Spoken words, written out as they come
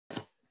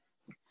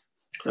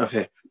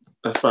Okay,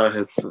 let's bow our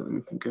heads so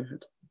we can go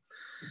ahead.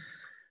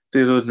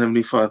 Dear Lord and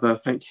Heavenly Father,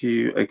 thank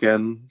you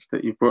again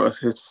that you brought us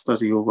here to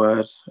study your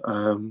word,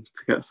 to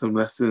get some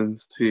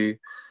lessons, to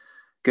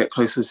get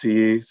closer to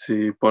you,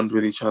 to bond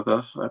with each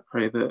other. I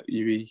pray that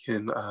we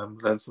can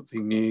learn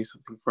something new,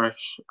 something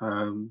fresh,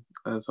 and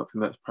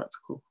something that's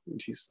practical. In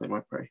Jesus' name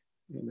I pray.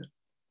 Amen.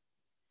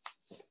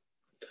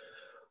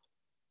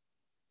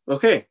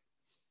 Okay,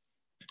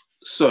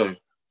 so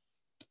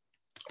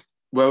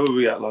where were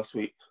we at last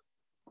week?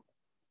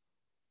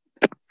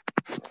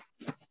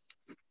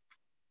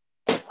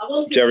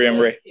 Jerry and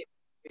Ray.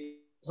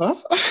 Huh?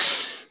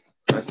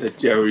 I said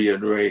Jerry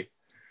and Ray.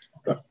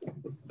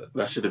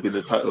 That should have been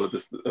the title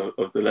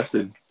of the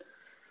lesson.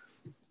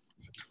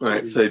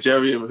 Right. So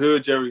who are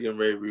Jerry and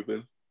Ray,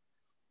 Ruben?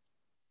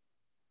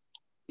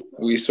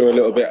 We saw a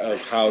little bit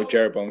of how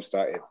Jeroboam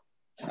started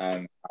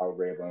and how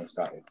Rehoboam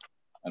started,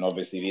 and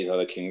obviously these are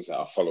the kings that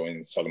are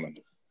following Solomon.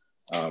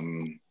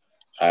 And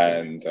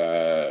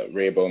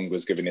Rehoboam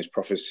was given his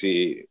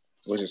prophecy.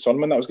 Was it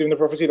Solomon that was given the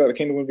prophecy that the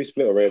kingdom would be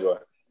split, or Rehoboam?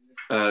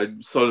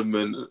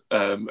 Solomon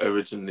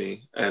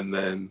originally, and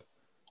then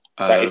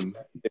if he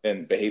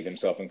didn't behave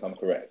himself and come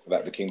correct, so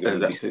that the kingdom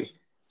would be split.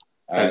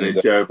 And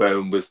then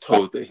Jeroboam was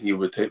told that he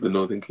would take the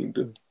northern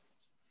kingdom.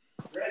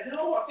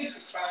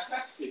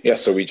 Yeah,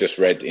 so we just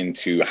read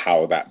into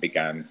how that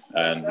began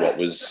and what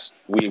was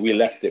we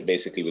left it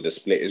basically with a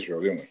split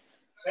Israel, didn't we?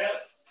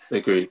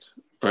 Agreed,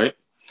 right?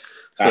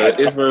 So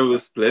Israel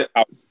was split.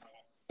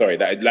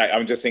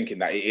 I'm just thinking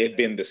that it had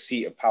been the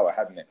seat of power,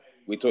 hadn't it?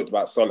 We talked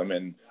about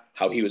Solomon,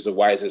 how he was the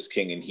wisest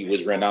king and he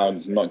was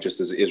renowned not just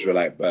as an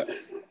Israelite, but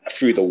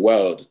through the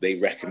world, they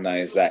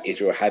recognized that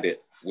Israel had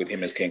it with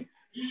him as king.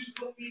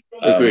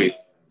 Agreed.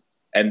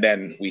 And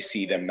then we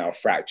see them now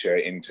fracture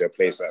into a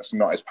place that's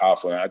not as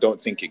powerful. And I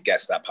don't think it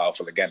gets that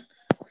powerful again.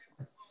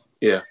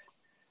 Yeah.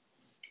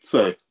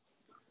 So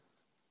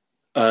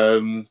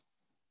where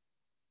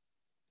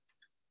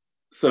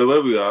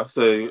we are,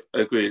 so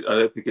agreed. I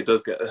don't think it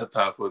does get as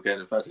powerful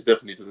again. In fact, it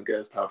definitely doesn't get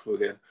as powerful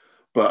again.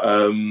 But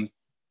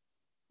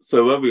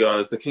so where we are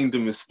is the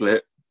kingdom is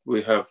split.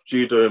 We have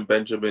Judah and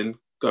Benjamin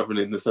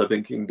governing the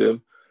southern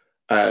kingdom,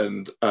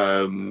 and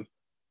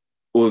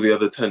all the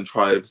other 10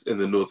 tribes in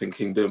the northern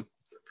kingdom.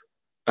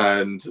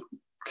 And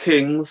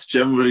Kings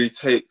generally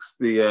takes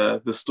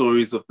the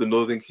stories of the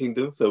northern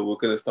kingdom. So we're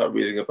going to start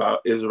reading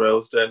about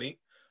Israel's journey,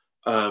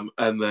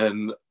 and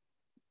then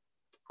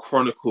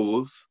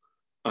Chronicles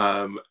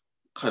kind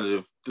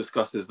of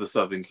discusses the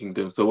southern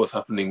kingdom. So what's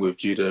happening with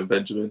Judah and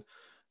Benjamin.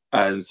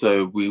 And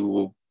so we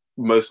will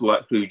most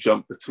likely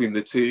jump between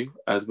the two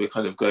as we're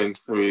kind of going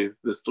through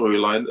the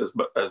storyline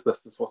as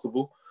best as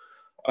possible.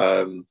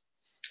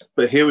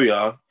 But here we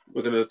are.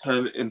 We're going to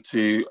turn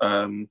into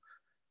 1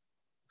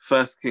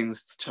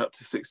 Kings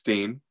chapter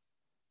 16.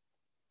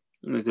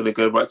 And we're going to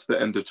go right to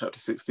the end of chapter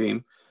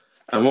 16.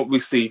 And what we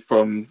see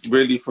from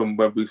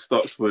when we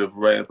stopped with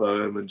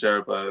Rehoboam and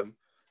Jeroboam,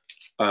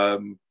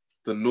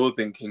 the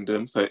northern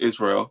kingdom, so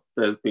Israel,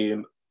 there's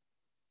been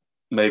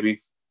maybe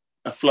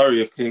a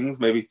flurry of kings,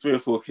 maybe 3 or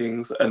 4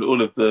 kings, and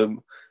all of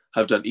them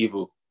have done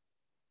evil.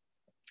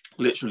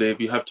 Literally, if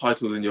you have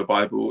titles in your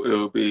Bible, it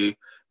will be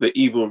the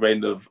evil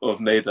reign of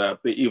Nadab,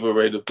 the evil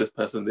reign of this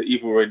person, the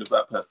evil reign of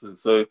that person.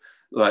 So,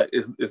 like,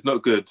 it's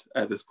not good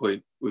at this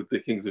point with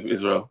the kings of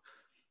Israel,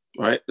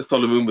 right?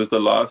 Solomon was the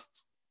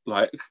last,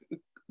 like,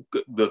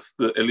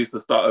 at least the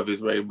start of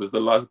his reign was the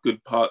last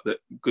good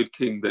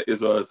king that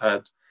Israel has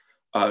had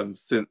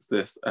since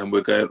this, and we're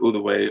going all the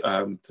way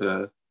to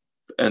the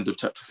end of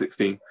chapter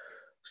 16.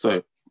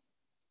 So,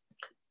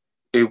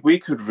 if we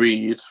could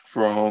read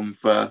from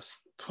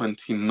verse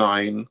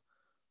 29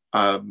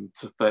 to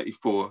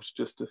 34,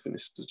 just to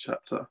finish the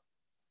chapter.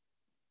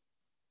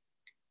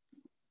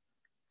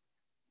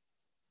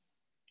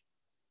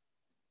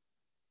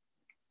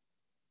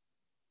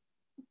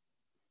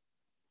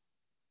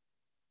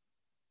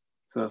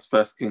 So that's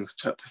 1 Kings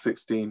chapter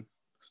 16,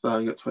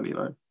 starting at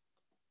 29.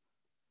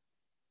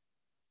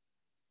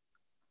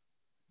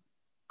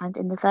 And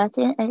in the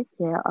 38th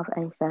year of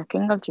Asa,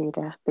 king of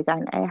Judah,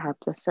 began Ahab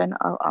the son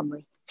of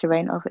Omri to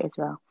reign over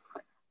Israel.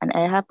 And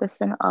Ahab the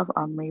son of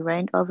Omri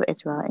reigned over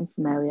Israel in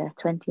Samaria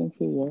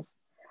 22 years.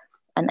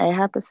 And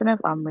Ahab the son of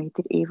Omri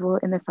did evil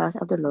in the sight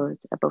of the Lord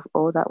above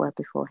all that were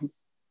before him.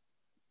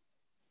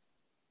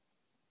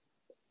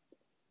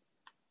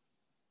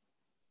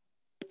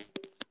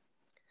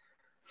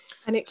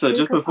 So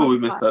just before we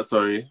miss that,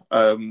 sorry.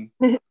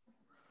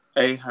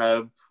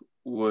 Ahab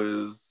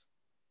was,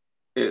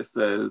 it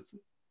says,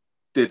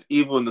 did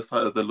evil in the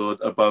sight of the Lord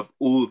above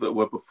all that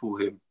were before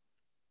him.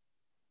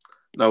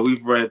 Now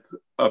we've read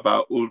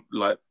about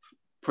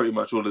pretty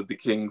much all of the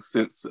kings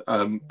since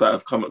that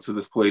have come up to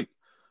this point,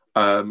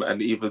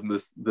 and even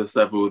the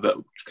several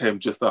that came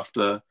just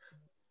after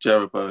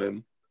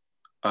Jeroboam.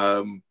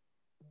 And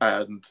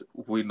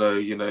we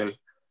know,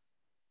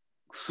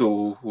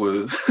 Saul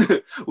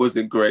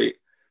wasn't great.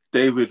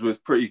 David was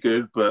pretty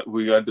good, but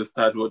we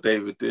understand what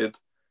David did.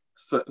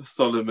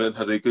 Solomon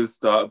had a good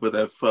start, but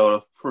then fell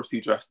off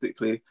pretty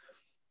drastically.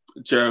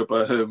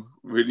 Jeroboam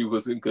really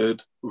wasn't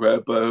good,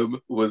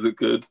 Rehoboam wasn't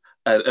good,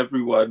 and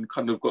everyone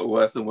kind of got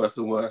worse and worse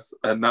and worse.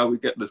 And now we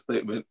get the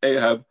statement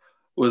Ahab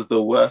was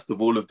the worst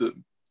of all of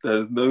them.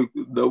 There's no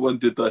one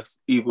did this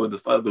evil in the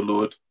sight of the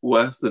Lord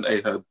worse than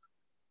Ahab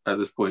at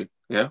this point.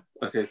 Yeah?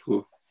 Okay,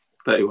 cool.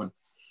 31.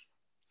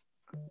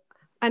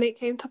 And it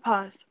came to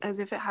pass, as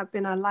if it had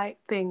been a light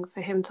thing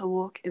for him to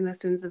walk in the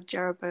sins of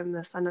Jeroboam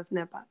the son of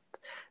Nebat,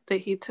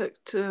 that he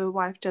took to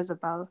wife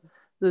Jezebel,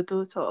 the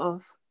daughter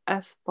of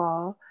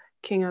Ethbaal,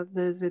 king of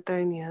the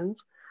Zidonians,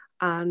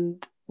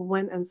 and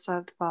went and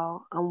served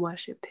Baal and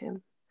worshipped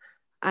him.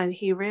 And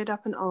he reared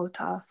up an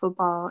altar for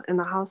Baal in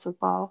the house of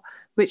Baal,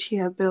 which he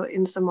had built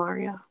in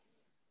Samaria.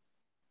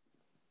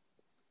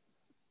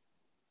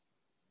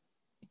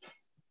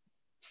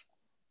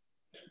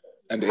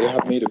 And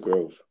Ahab made a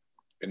grove,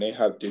 and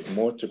Ahab did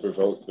more to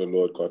provoke the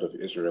Lord God of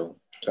Israel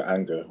to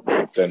anger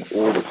than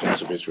all the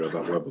kings of Israel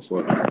that were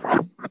before him.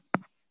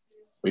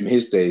 In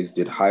his days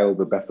did Hiel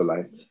the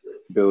Bethelite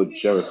build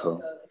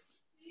Jericho.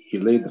 He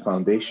laid the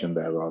foundation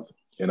thereof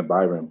in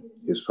Abiram,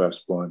 his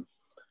firstborn,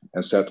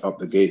 and set up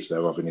the gates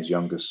thereof in his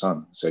youngest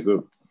son,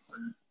 Segub,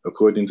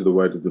 according to the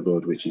word of the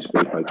Lord which he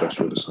spake by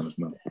Joshua the son of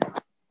Nun.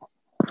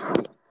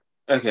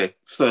 Okay,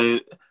 so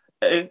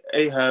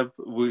Ahab,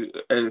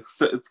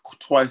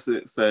 twice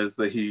it says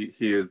that he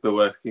is the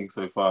worst king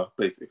so far,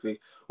 basically.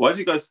 Why do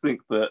you guys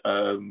think that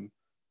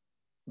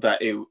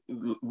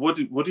what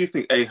do you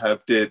think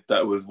Ahab did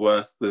that was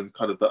worse than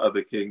kind of the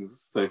other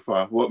kings so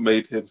far? What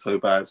made him so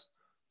bad?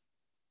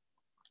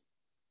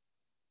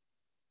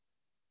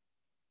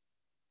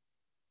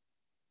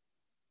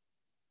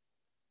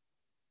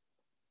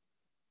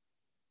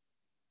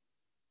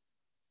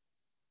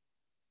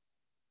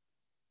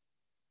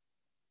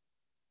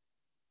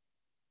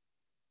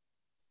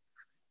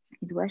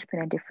 He's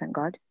worshipping a different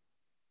god.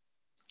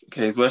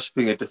 Okay, he's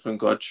worshipping a different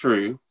god,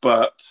 true,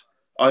 but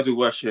idol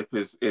worship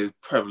is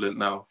prevalent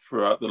now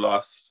throughout the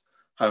last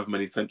however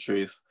many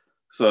centuries.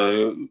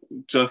 So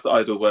just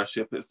idol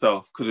worship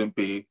itself couldn't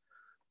be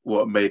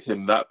what made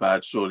him that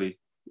bad, surely.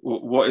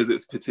 What is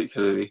it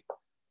particularly?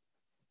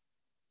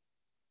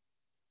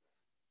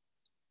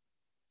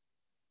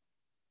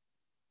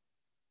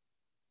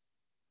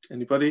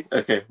 Anybody?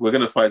 Okay, we're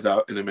going to find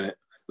out in a minute.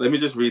 Let me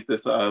just read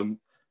this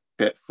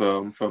bit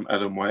from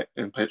Ellen White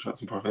in Patriarchs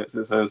and Prophets.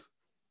 It says,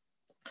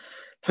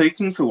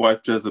 taking to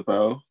wife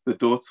Jezebel, the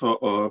daughter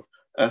of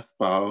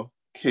Ethbaal,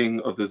 king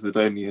of the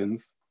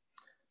Zidonians,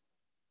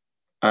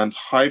 and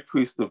high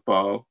priest of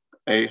Baal,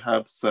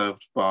 Ahab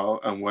served Baal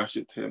and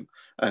worshipped him,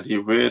 and he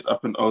reared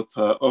up an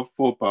altar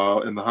for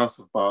Baal in the house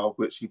of Baal,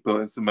 which he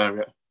built in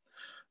Samaria.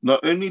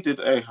 Not only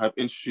did Ahab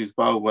introduce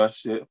Baal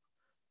worship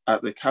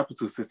at the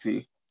capital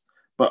city,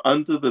 but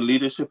under the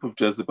leadership of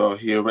Jezebel,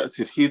 he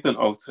erected heathen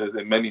altars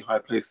in many high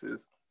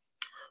places,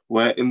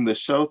 where in the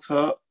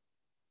shelter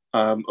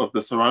of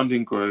the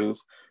surrounding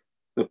groves,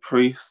 the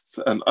priests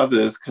and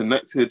others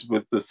connected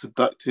with the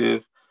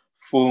seductive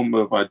form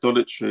of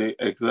idolatry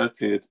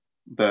exerted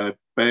their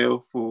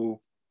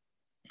baleful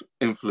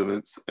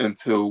influence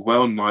until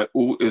well nigh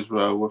all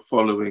Israel were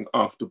following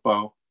after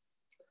Baal.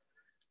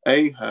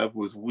 Ahab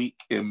was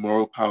weak in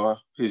moral power.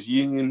 His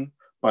union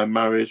by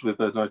marriage with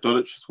an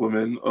idolatrous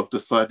woman of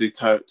decided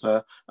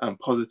character and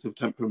positive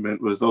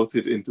temperament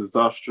resulted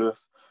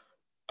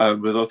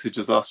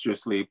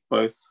disastrously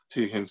both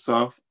to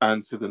himself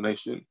and to the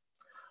nation.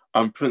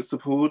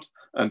 Unprincipled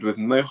and with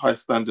no high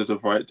standard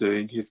of right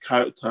doing, his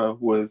character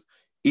was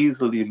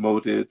easily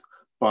molded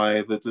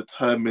by the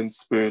determined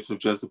spirit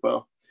of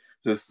Jezebel.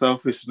 His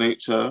selfish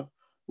nature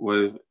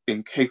was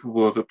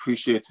incapable of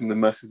appreciating the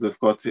mercies of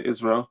God to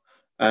Israel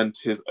and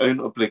his own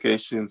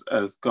obligations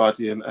as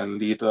guardian and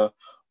leader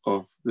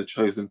of the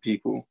chosen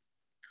people.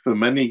 For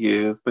many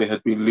years, they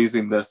had been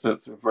losing their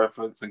sense of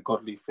reverence and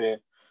godly fear,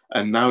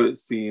 and now it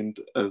seemed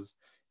as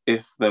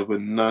if there were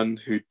none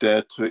who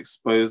dared to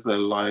expose their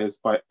lies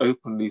by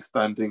openly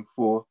standing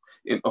forth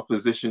in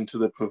opposition to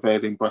the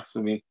prevailing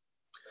blasphemy.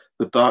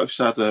 The dark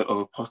shadow of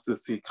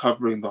apostasy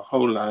covering the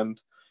whole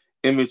land,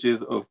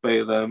 images of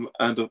Balaam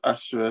and of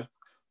Ashtoreth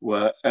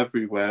were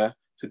everywhere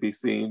to be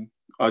seen.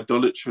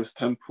 Idolatrous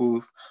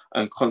temples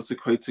and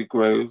consecrated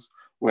groves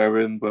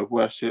wherein were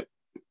worshipped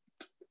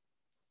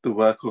the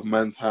work of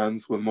men's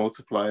hands were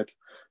multiplied.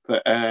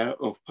 The air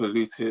was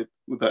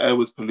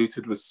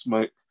polluted with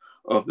smoke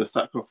of the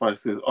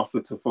sacrifices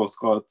offered to false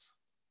gods.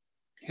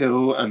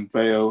 Hill and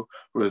vale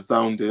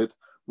resounded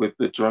with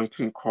the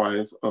drunken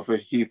cries of a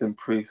heathen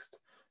priest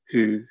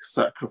who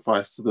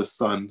sacrificed to the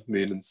sun,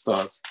 moon, and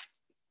stars.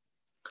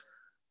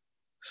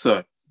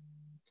 So,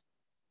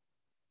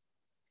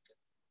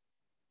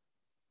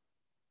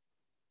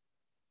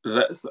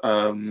 let's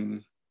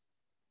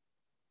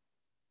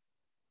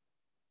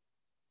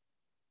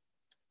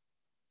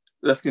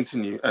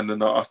continue, and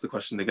then I'll ask the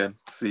question again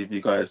to see if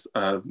you guys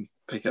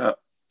pick it up.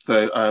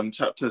 So,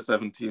 chapter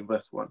 17,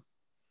 verse 1.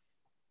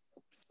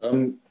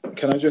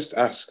 Can I just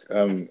ask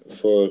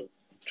for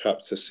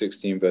chapter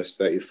 16, verse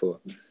 34?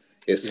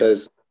 It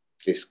says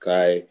this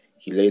guy,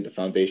 he laid the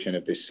foundation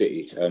of this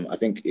city. I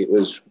think it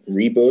was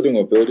rebuilding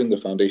or building the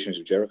foundations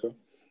of Jericho.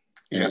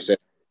 And it said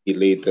he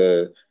laid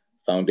the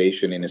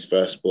foundation in his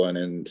firstborn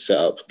and set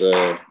up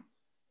the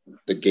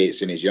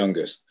gates in his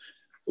youngest.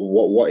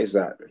 What is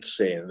that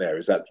saying there?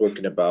 Is that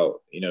talking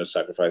about,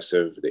 sacrifice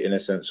of the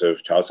innocence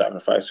of child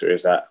sacrifice, or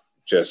is that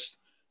just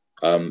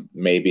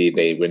maybe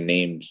they were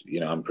named,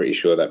 I'm pretty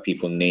sure that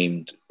people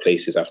named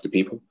places after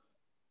people.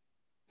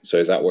 So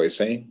is that what it's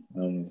saying?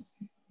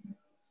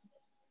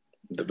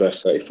 The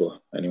verse 34.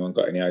 Anyone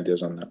got any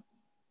ideas on that?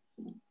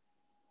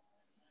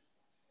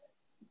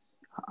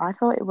 I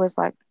thought it was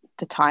like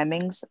the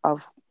timings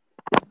of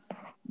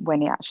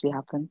when it actually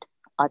happened.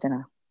 I don't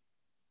know.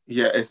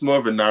 Yeah, it's more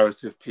of a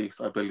narrative piece,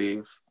 I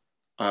believe.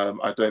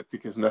 I don't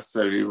think it's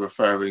necessarily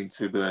referring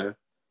to the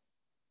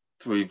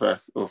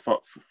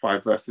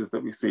 5 verses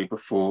that we see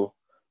before.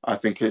 I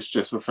think it's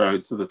just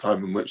referring to the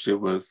time in which it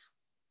was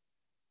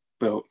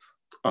built.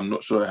 I'm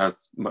not sure it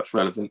has much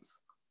relevance.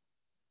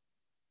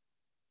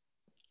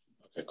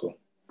 Okay, cool.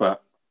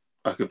 But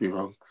I could be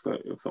wrong. So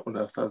if someone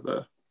else has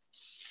a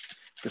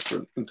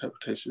different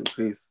interpretation,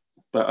 please.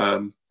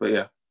 But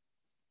yeah.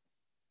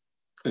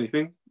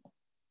 Anything?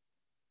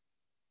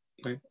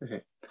 No?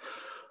 Okay.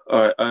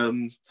 All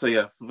right. So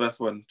yeah, for verse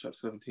 1, chapter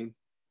 17.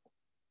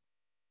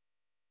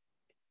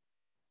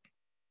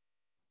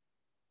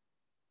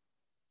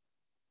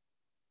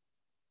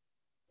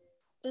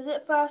 Is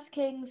it 1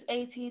 Kings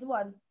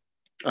 18:1?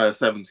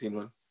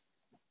 17:1.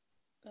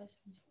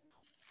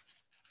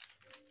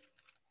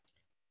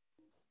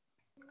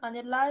 And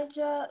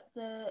Elijah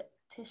the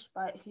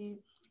Tishbite, who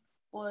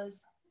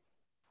was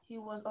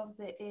of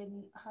the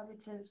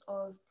inhabitants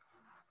of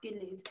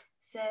Gilead,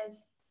 said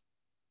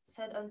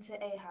unto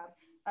Ahab,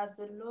 As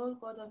the Lord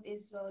God of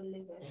Israel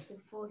liveth,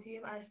 before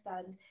whom I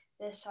stand,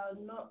 there shall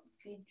not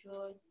be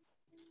joy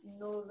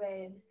nor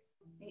rain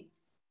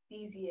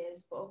these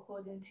years, but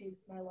according to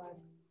my word.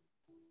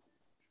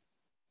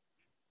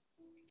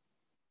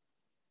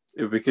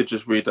 If we could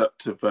just read up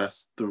to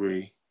verse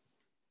 3.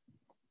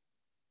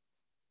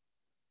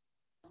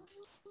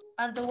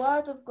 And the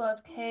word of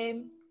God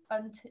came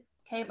unto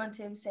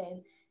him,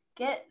 saying,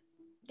 Get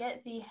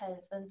thee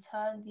hence, and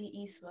turn thee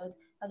eastward,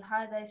 and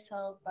hide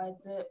thyself by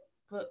the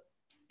brook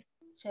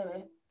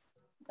Cherith,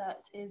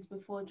 that is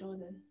before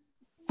Jordan.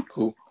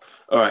 Cool.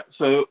 All right.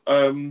 So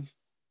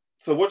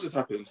what just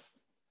happened?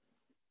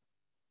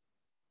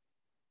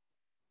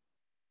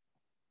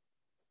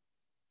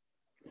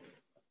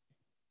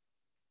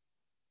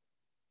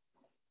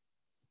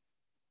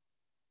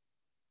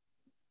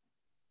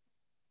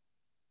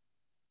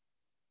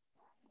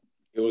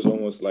 It was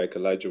almost like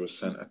Elijah was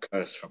sent a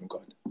curse from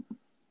God,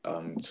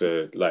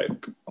 to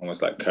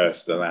almost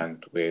curse the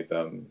land with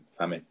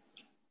famine,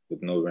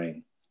 with no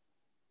rain.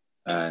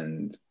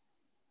 And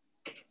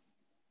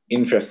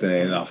interestingly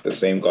enough, the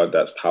same God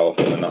that's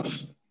powerful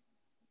enough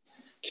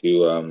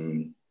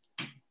to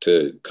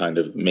kind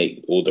of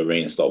make all the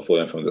rain start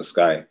falling from the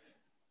sky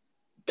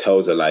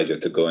tells Elijah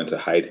to go and to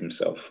hide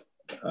himself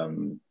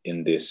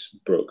in this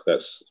brook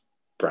that's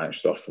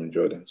branched off from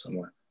Jordan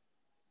somewhere.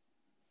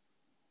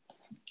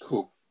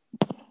 Cool.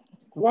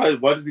 Why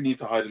does he need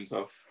to hide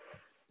himself?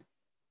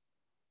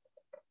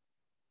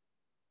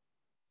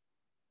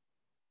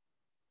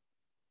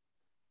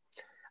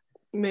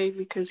 Maybe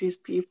because his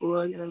people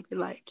are going to be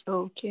like,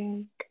 Yo,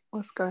 King,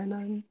 what's going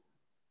on?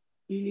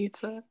 You need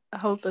to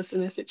help us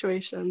in this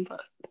situation,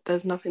 but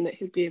there's nothing that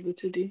he'll be able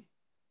to do.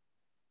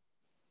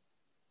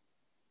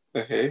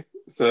 Okay,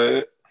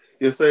 so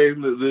you're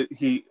saying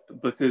that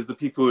because the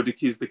people would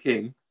accuse the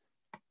king?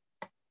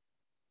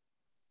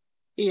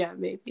 Yeah,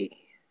 maybe.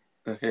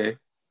 Okay.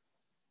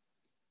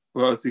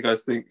 What else do you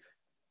guys think?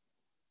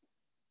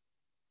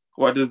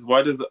 Why does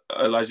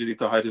Elijah need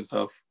to hide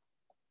himself?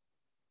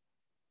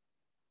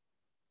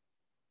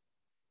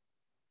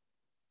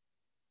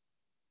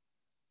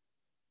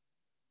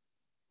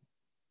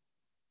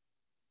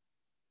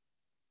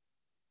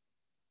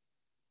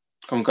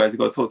 Come on, guys, you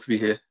got to talk to me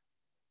here.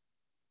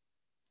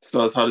 It's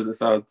not as hard as it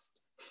sounds.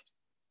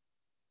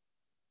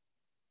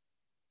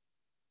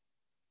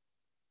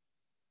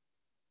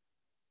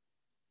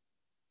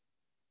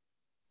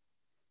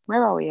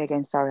 Where are we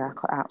again? Sorry, I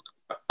cut out.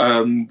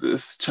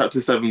 This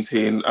chapter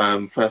 17,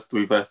 first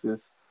 3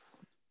 verses.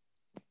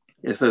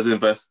 It says in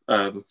verse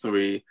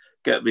 3,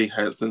 Get thee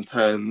hence and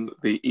turn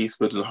thee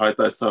eastward and hide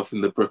thyself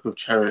in the brook of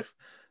Cherith,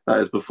 that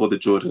is before the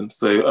Jordan.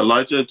 So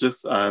Elijah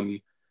just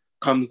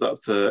comes up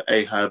to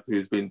Ahab,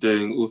 who's been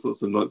doing all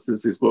sorts of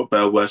nonsense. He's brought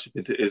Baal worship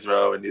into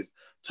Israel, and he's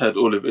turned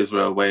all of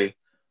Israel away.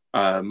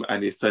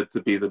 And he's said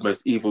to be the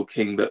most evil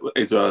king that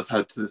Israel has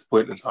had to this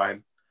point in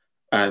time.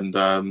 And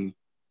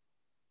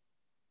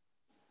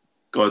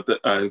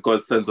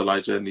God sends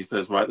Elijah, and he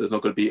says, right, there's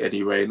not going to be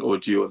any rain or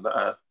dew on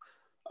the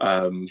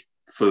earth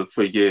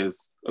for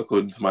years,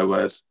 according to my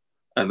word.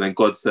 And then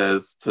God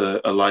says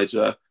to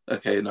Elijah,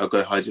 okay, now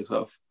go hide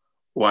yourself.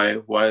 Why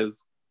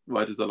does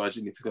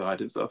Elijah need to go hide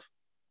himself?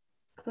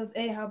 Because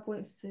Ahab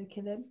wants to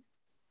kill him.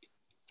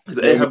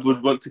 Because Ahab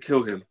would want to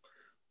kill him.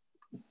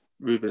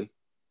 Reuben.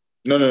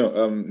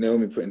 No.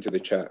 Naomi put into the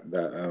chat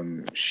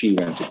that she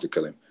wanted to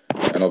kill him,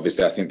 and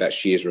obviously I think that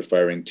she is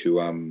referring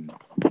to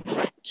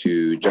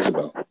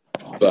Jezebel.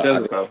 But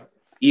Jezebel.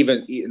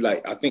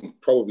 I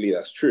think probably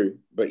that's true,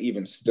 but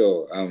even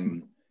still,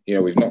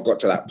 we've not got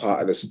to that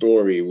part of the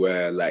story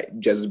where like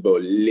Jezebel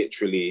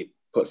literally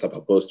puts up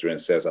a poster and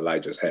says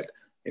Elijah's head.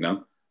 We've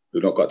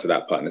not got to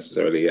that part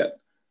necessarily yet.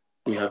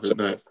 We haven't,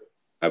 no.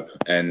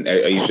 And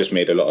he's just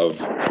made a lot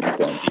of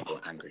important people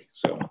angry.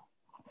 So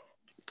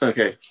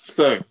okay,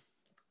 so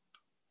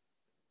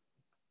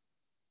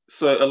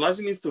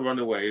Elijah needs to run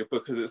away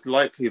because it's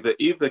likely that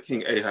either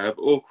King Ahab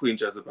or Queen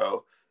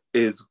Jezebel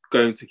is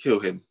going to kill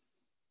him.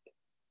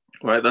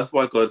 Right? That's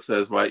why God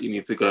says, right, you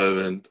need to go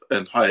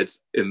and hide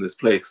in this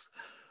place.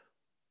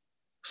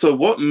 So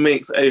what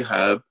makes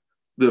Ahab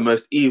the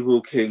most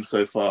evil king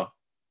so far?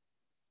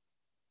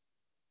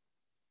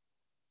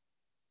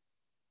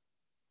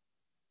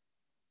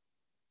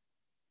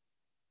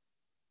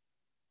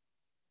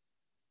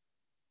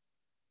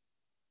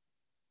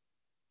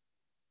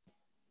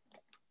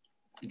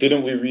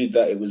 didn't we read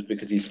that it was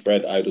because he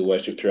spread idol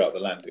worship throughout the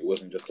land? It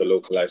wasn't just a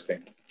localized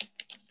thing.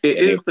 It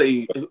is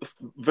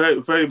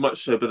very, very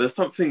much so, but there's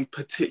something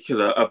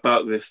particular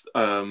about this,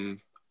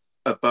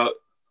 about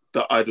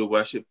the idol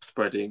worship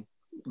spreading.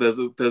 There's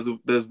a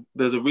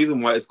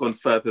reason why it's gone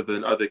further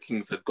than other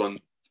kings had gone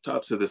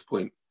up to this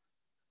point.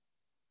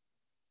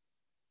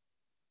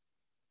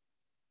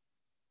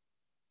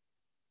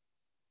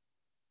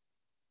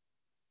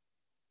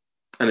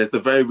 And it's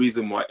the very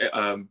reason why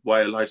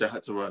Elijah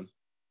had to run.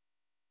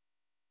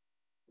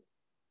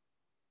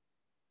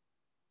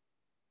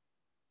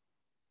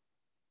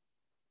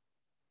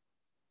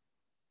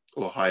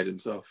 Or hide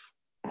himself.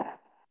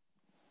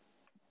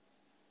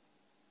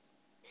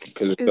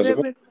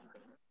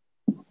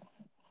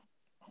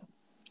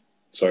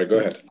 Sorry, go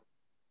ahead.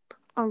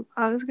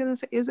 I was gonna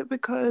say, is it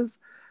because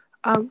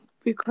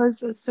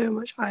there's so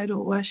much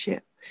idol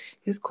worship,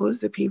 it's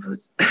caused the people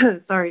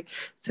to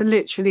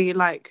literally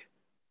like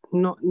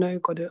not know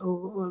God at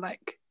all, or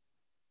like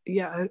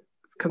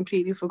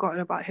completely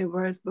forgotten about him,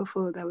 whereas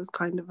before there was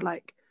kind of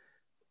like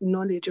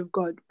knowledge of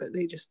God, but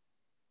they just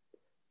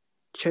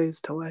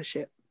chose to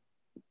worship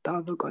the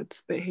other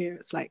gods. But here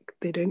it's like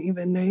they don't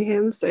even know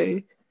him, so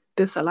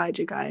this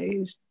Elijah guy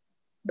is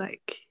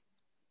like,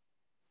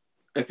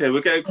 okay,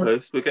 we're getting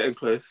close.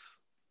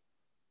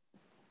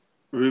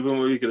 Ruben,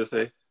 what were you gonna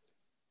say?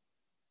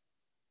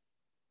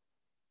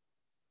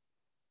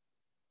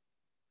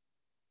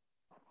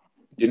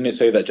 Didn't it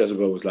say that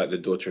Jezebel was like the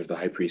daughter of the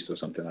high priest or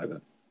something like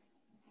that?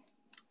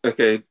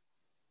 Okay.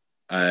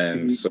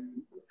 And so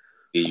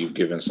you've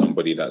given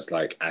somebody that's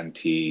like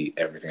anti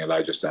everything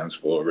Elijah stands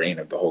for, reign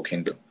of the whole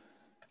kingdom.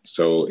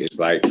 So it's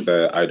like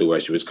the idol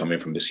worship is coming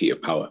from the seat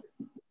of power.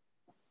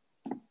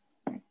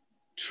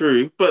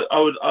 True, but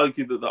I would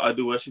argue that the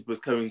idol worship was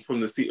coming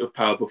from the seat of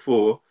power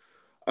before.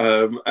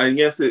 And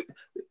yes,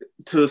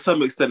 to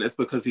some extent it's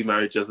because he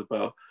married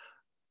Jezebel.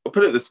 I'll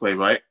put it this way,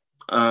 right?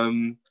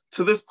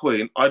 To this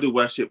point, idol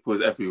worship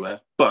was everywhere,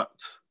 but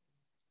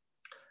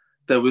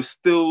it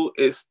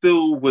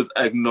still was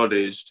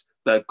acknowledged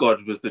that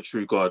God was the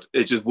true God.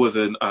 It just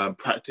wasn't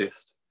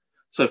practiced.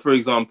 So, for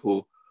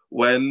example,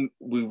 when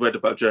we read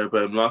about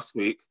Jeroboam last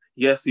week,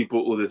 yes, he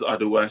brought all this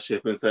idol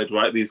worship and said,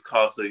 right, these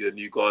calves are your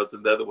new gods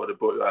and they're the one that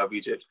brought you out of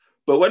Egypt.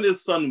 But when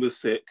his son was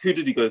sick, who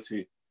did he go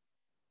to?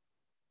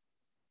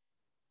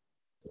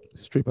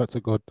 Straight back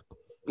to God.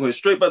 He went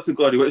straight back to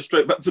God. He went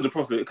straight back to the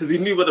prophet because he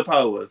knew where the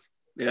power was.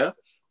 Yeah?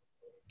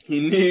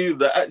 He knew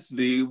that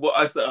actually what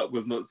I set up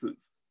was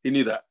nonsense. He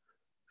knew that.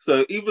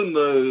 So even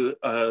though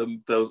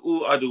there was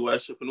all idol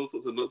worship and all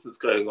sorts of nonsense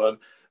going on,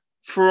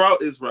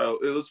 throughout Israel,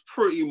 it was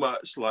pretty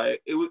much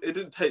like, it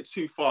didn't take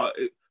too far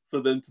for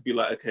them to be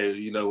like, okay,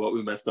 you know what,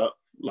 we messed up.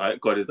 Like,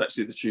 God is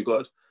actually the true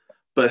God.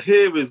 But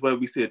here is where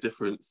we see a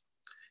difference.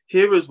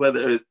 Here is where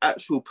there is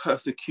actual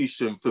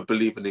persecution for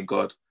believing in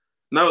God.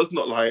 Now it's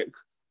not like,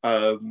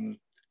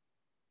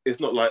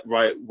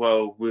 right,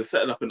 well, we're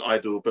setting up an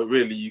idol, but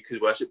really you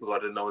could worship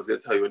God and no one's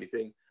going to tell you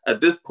anything. At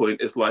this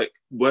point, it's like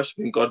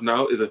worshiping God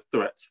now is a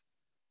threat.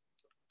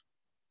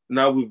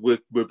 Now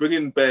we're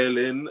bringing Baal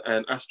in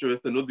and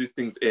Ashtoreth and all these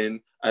things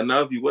in, and now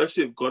if you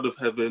worship God of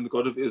heaven,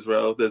 God of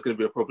Israel, there's going to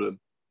be a problem.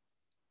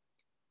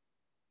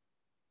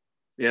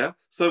 Yeah?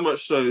 So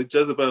much so,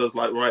 Jezebel is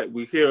like, right,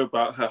 we hear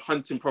about her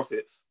hunting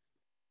prophets.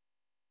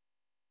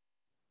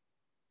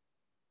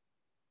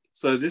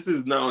 So this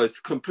is now, this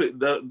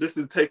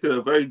is taking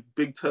a very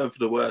big turn for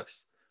the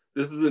worse.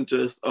 This isn't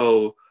just,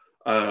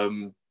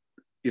 I'm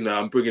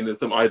bringing in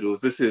some idols.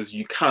 This is,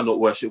 you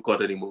cannot worship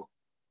God anymore.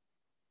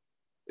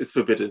 It's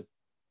forbidden.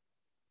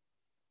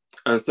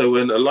 And so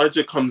when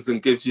Elijah comes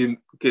and gives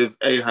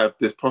Ahab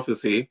this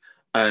prophecy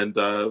and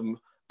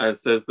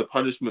says the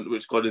punishment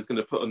which God is going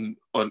to put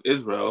on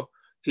Israel,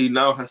 he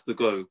now has to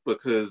go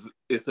because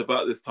it's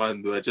about this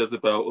time where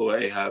Jezebel or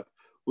Ahab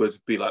would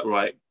be like,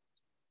 right,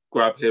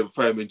 grab him,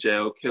 throw him in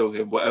jail, kill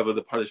him, whatever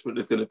the punishment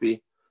is going to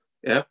be.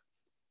 Yeah.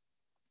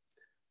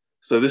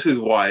 So this is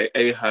why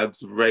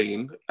Ahab's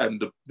reign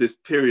and this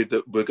period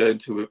that we're going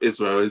to with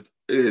Israel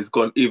is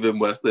gone even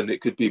worse than it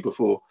could be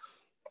before.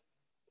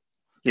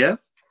 Yeah?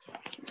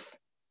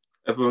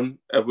 Everyone,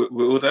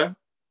 we're all there?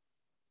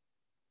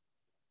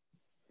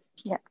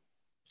 Yeah.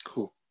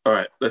 Cool. All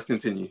right, let's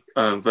continue.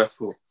 Verse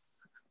 4.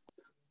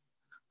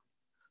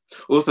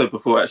 Also,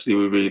 before actually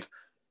we read,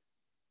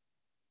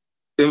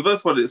 in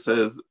verse 1 it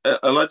says,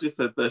 Elijah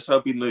said, there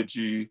shall be no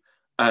dew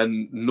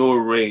and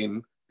nor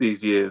rain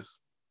these years.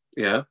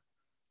 Yeah?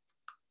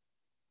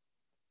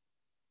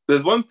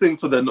 There's one thing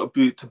for there not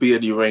to be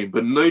any rain,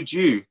 but no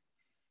dew.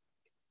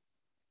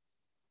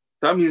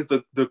 That means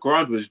the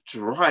ground was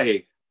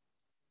dry.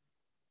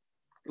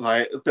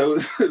 Like there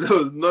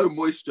was no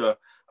moisture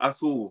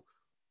at all.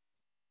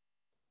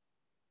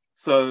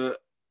 So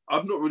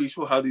I'm not really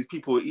sure how these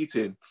people were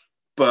eating,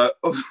 but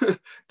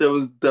there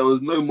was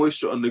no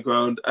moisture on the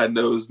ground and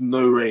there was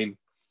no rain.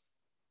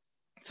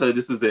 So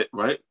this was it,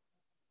 right?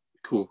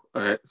 Cool.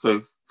 All right.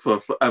 So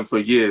for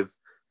years.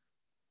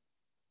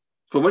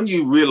 For when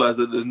you realize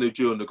that there's no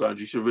dew on the ground,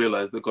 you should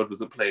realize that God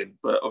wasn't playing.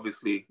 But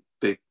obviously,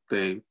 they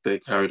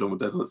carried on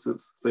with their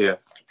nonsense. So yeah,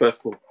 verse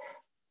 4.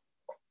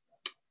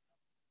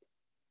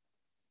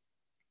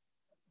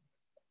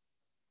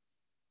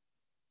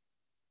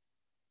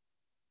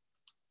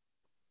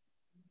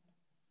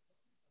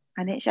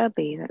 And it shall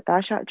be that thou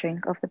shalt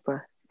drink of the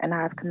brook, and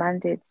I have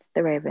commanded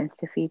the ravens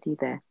to feed thee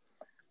there.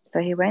 So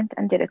he went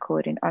and did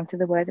according unto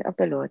the word of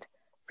the Lord,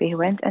 for he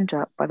went and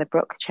dwelt by the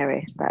brook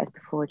Cherith that is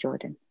before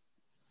Jordan.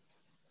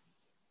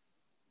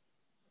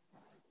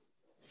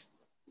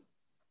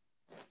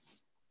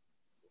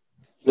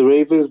 The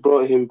ravens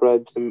brought him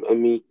bread and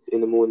meat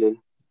in the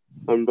morning,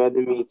 and bread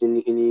and meat in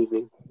the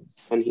evening,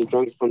 and he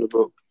drank from the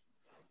brook.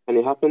 And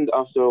it happened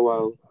after a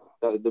while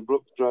that the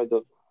brook dried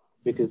up,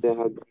 because there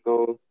had been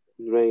no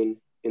rain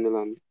in the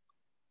land.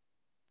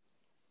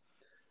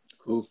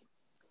 Cool.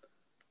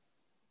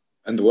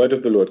 And the word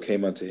of the Lord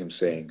came unto him,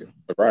 saying,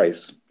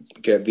 Arise,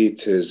 get thee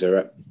to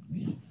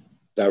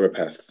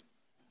Zarephath,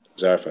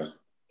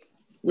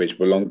 which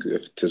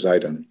belongeth to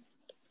Zidon,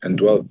 and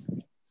dwell.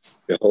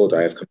 Behold,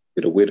 I have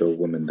commanded a widow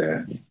woman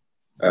there,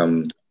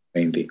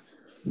 mainly.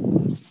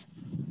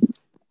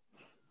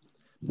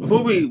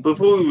 Before we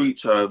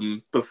reach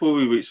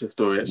the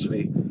story,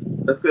 actually,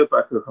 let's go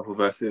back to a couple of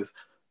verses.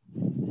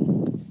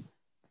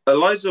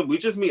 Elijah, we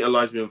just meet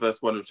Elijah in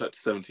verse 1 of chapter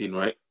 17,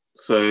 right?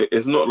 So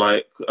it's not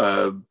like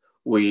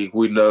we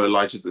know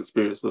Elijah's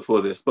experience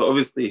before this, but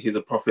obviously he's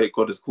a prophet.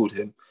 God has called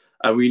him,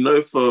 and we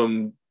know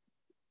from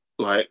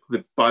like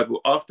the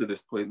Bible after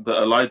this point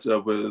that Elijah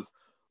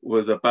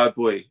was a bad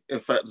boy. In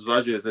fact,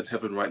 Elijah is in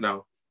heaven right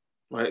now,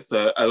 right?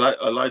 So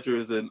Elijah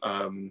isn't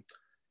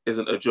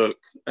a joke,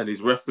 and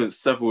he's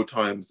referenced several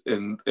times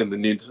in the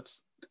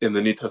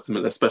New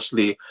Testament,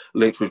 especially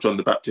linked with John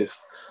the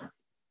Baptist.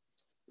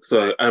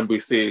 So, and we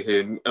see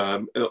him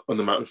on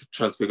the Mount of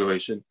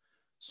Transfiguration.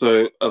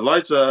 So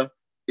Elijah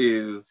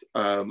is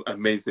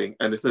amazing,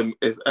 and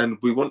and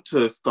we want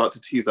to start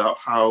to tease out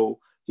how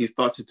he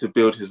started to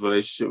build his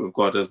relationship with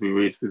God as we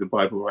read through the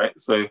Bible, right?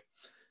 So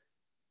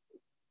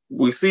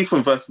we see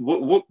from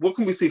what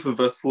can we see from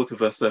verse 4 to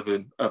verse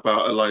 7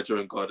 about Elijah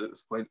and God at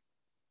this point?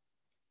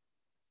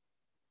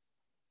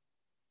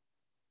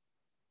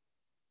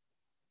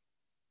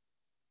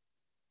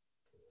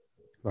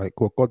 Like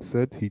what God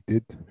said, he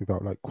did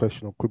without like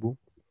question or quibble.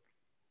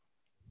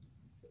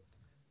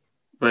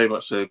 Very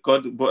much so.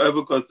 God,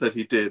 whatever God said,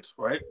 he did,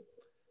 right?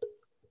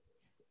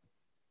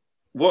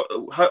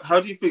 How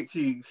do you think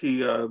he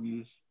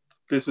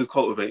this was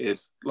cultivated?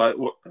 Like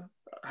what?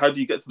 How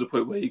do you get to the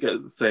point where you get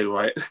to say,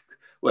 right,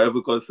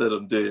 whatever God said,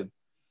 I'm doing?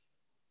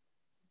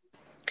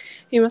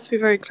 He must be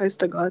very close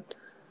to God.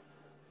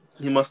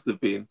 He must have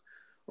been,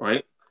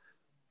 right?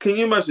 Can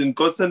you imagine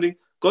God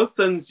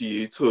sends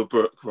you to a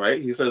brook, right?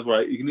 He says,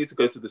 right, you need to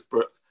go to this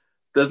brook.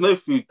 There's no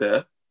food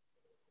there.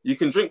 You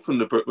can drink from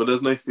the brook, but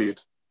there's no food.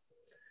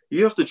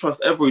 You have to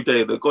trust every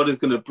day that God is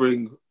going to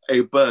bring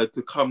a bird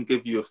to come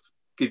give you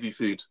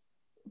food.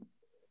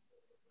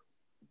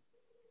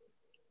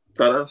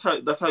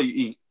 That's how you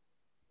eat.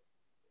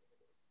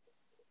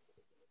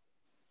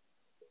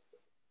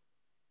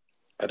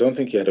 I don't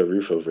think he had a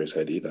roof over his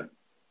head either.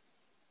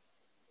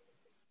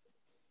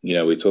 You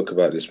know, we talk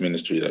about this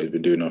ministry that he's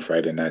been doing on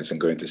Friday nights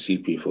and going to see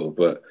people,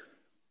 but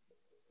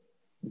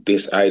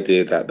this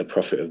idea that the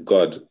prophet of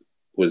God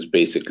was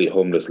basically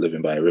homeless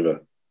living by a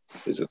river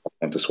is a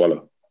one to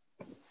swallow.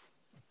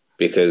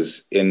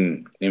 Because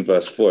in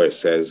verse 4 it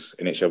says,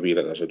 and it shall be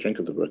that I shall drink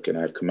of the brook, and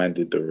I have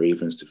commanded the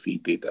ravens to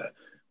feed thee there.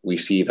 We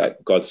see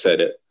that God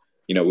said it.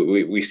 You know,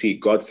 we see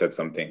God said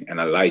something and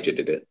Elijah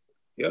did it.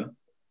 Yeah.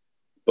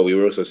 But we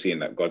were also seeing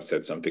that God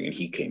said something and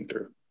he came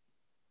through.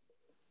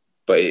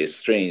 But it is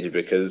strange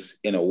because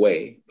in a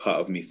way,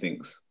 part of me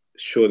thinks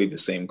surely the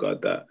same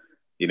God that,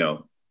 you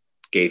know,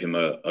 gave him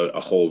a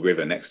whole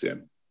river next to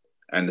him,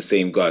 and the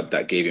same God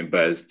that gave him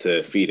birds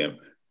to feed him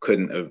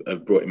couldn't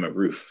have brought him a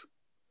roof.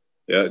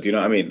 Yeah, do you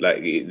know what I mean?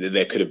 Like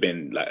there could have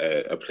been like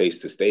a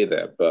place to stay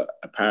there, but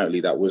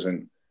apparently that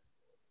wasn't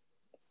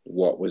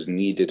what was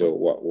needed or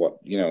what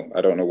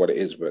I don't know what it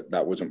is, but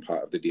that wasn't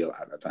part of the deal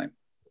at that time.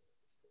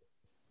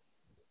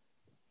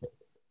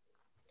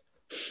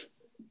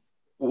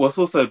 What's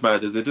also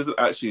mad is it doesn't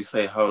actually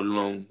say how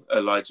long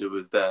Elijah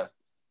was there,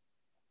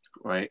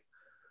 right?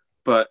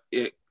 But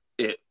it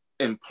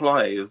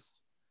implies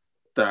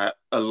that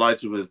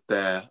Elijah was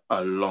there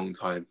a long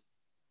time.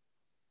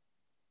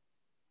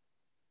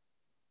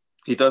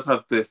 He does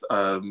have this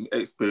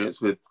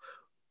experience with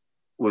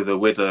a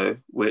widow,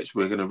 which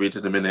we're going to read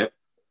in a minute.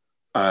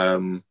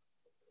 But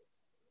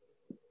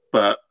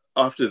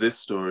after this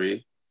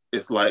story,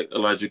 it's like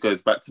Elijah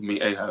goes back to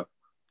meet Ahab.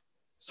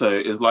 So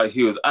it's like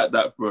he was at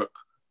that brook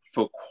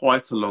for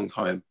quite a long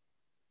time.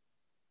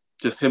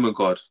 Just him and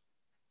God.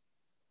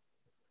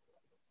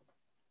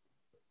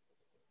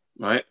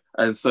 Right?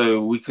 And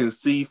so we can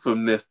see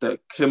from this that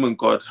him and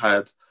God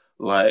had,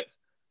 like,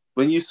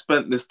 when you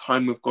spent this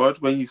time with God,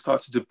 when you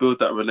started to build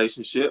that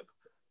relationship,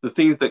 the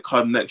things that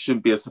come next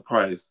shouldn't be a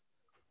surprise.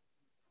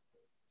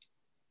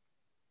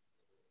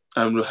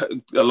 And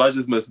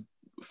Elijah's most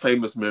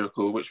famous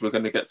miracle, which we're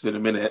going to get to in a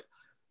minute,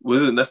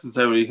 wasn't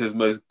necessarily his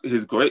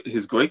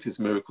greatest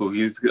miracle.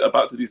 He's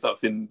about to do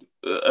something,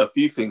 a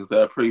few things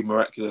that are pretty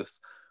miraculous,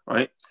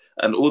 right?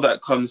 And all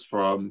that comes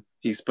from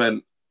he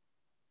spent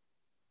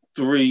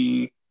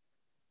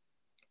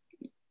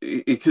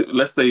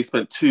let's say he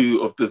spent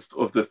 2 of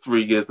the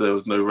 3 years there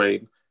was no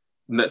rain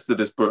next to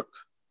this brook,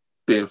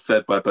 being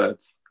fed by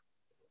birds.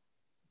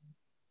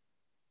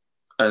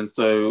 And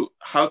so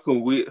how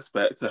can we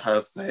expect to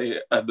have, say,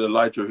 an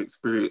Elijah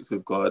experience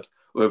with God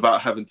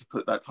without having to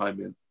put that time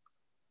in?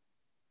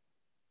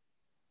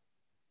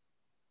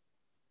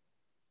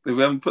 If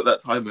we haven't put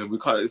that time in, we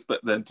can't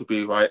expect them to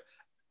be right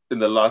in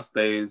the last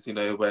days,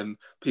 when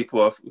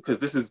people are, because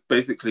this is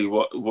basically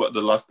what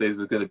the last days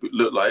are going to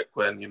look like,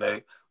 when,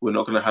 we're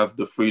not going to have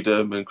the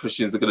freedom and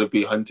Christians are going to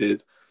be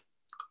hunted.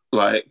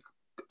 Like,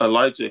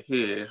 Elijah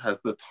here has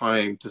the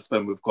time to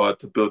spend with God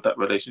to build that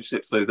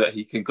relationship so that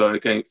he can go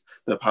against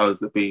the powers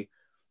that be.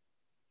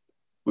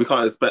 We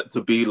can't expect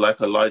to be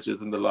like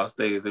Elijah's in the last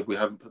days if we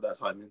haven't put that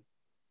time in.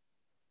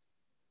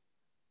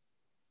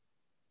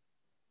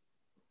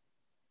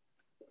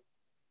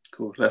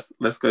 Cool. Let's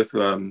go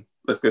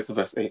to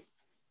verse 8.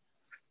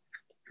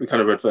 We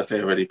kind of read verse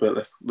 8 already, but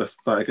let's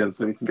start again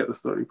so we can get the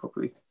story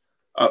properly.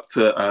 Up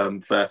to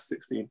verse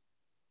 16.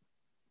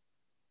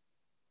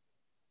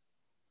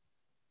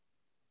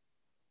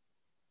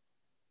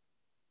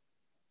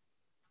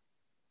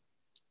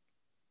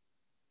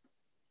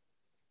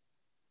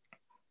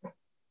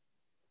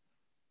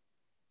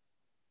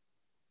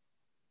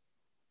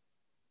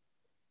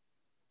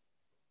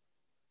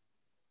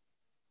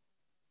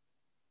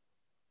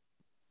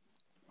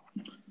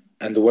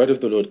 And the word of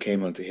the Lord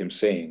came unto him,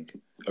 saying,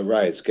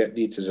 Arise, get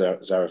thee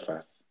to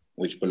Zarephath,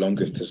 which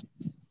belongeth to,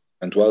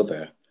 and dwell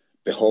there.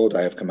 Behold,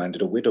 I have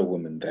commanded a widow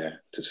woman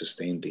there to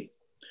sustain thee.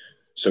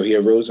 So he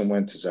arose and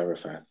went to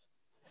Zarephath.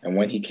 And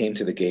when he came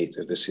to the gate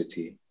of the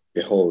city,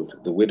 behold,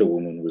 the widow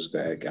woman was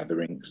there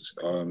gathering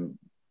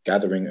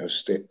of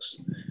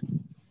sticks. He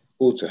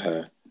called to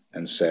her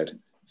and said,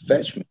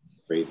 Fetch me,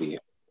 I pray thee,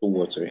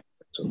 water in a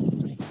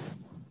vessel.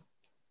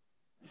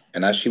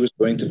 And as she was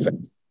going to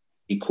fetch,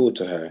 he called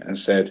to her and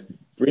said,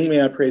 Bring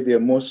me, I pray thee, a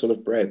morsel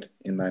of bread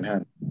in thine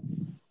hand.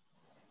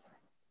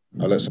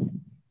 Let's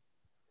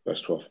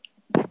verse 12.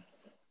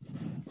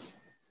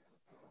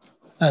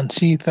 And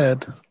she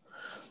said,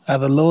 As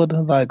the Lord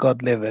thy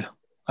God liveth,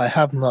 I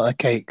have not a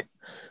cake,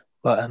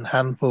 but an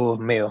handful of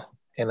meal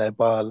in a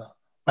barrel,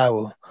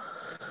 and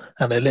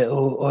a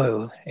little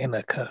oil in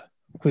a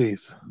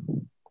cruse.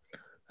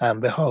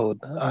 And behold,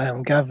 I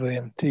am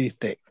gathering 2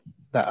 sticks,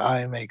 that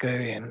I may go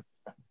in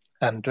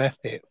and dress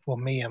it for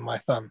me and my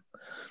son,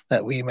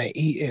 that we may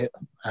eat it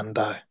and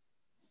die.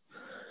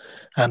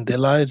 And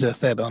Elijah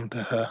said unto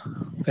her,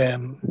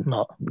 Fear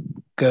not,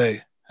 go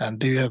and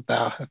do as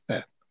thou hast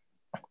said,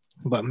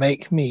 but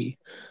make me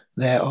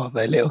thereof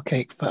a little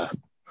cake first,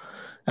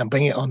 and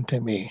bring it unto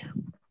me,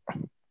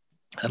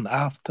 and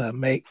after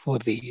make for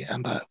thee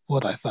and for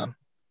thy son.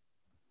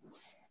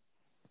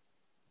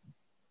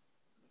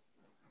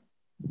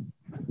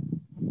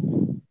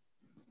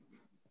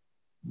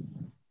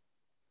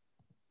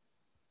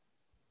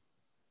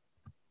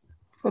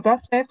 For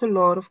thus saith the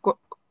Lord of God.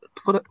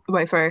 For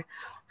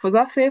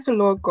thus saith the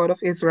Lord God of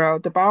Israel: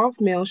 the barrel of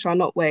meal shall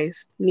not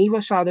waste,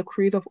 neither shall the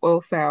cruse of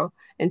oil fail,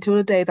 until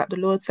the day that the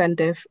Lord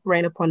sendeth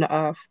rain upon the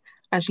earth.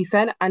 And she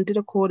sent and did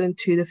according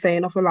to the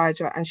saying of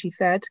Elijah. And she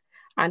said,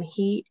 and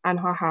he and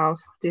her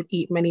house did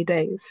eat many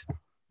days.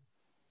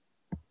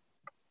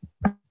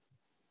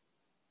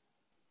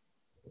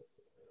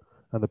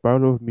 And the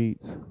barrel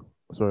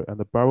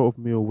of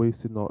meal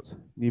wasted not,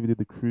 neither did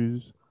the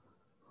cruse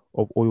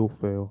of oil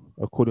fail,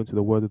 according to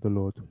the word of the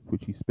Lord,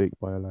 which he spake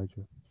by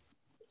Elijah.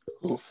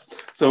 Cool.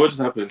 So what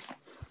just happened?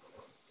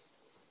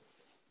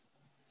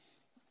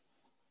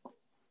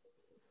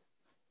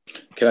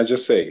 Can I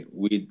just say,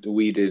 we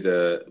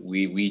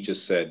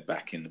just said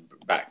back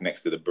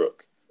next to the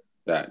brook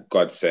that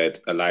God said,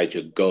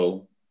 Elijah,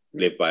 go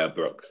live by a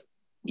brook.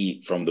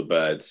 eat from the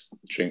birds,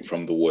 drink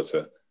from the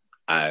water,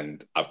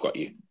 and I've got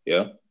you.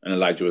 Yeah. And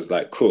Elijah was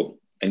like, cool.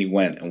 And he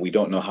went, and we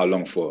don't know how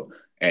long for.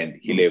 And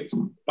he lived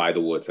by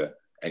the water,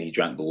 and he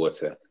drank the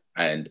water,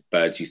 and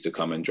birds used to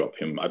come and drop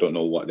him. I don't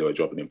know what they were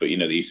dropping him, but they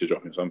used to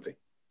drop him something.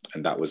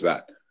 And that was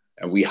that.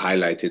 And we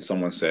highlighted,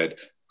 someone said,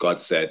 God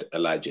said,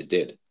 Elijah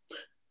did.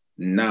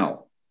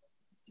 Now,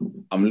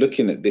 I'm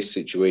looking at this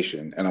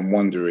situation and I'm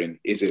wondering,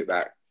 is it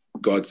that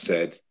God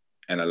said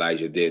and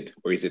Elijah did,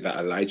 or is it that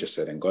Elijah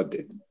said and God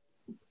did?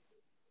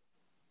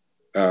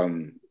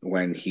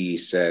 When he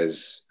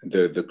says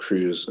the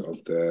cruise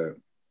of the...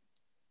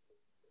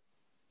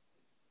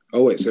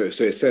 Oh, wait, so it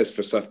says,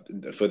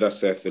 for thus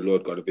saith the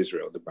Lord God of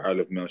Israel, the barrel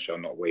of meal shall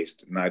not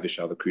waste, neither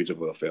shall the cruse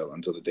of oil fail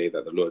until the day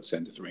that the Lord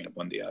sendeth rain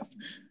upon the earth.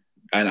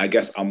 And I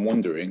guess I'm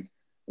wondering,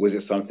 was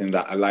it something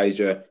that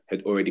Elijah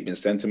had already been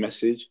sent a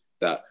message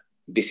that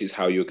this is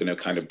how you're going to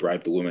kind of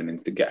bribe the woman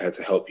and to get her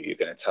to help you? You're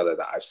going to tell her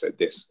that I've said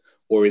this.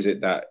 Or is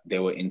it that they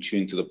were in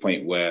tune to the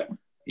point where,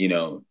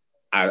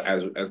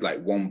 as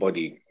like one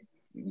body,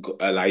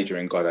 Elijah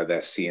and God are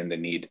there seeing the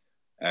need,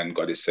 and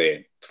God is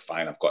saying,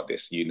 fine, I've got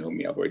this. You know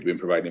me. I've already been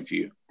providing for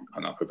you,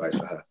 and I'll provide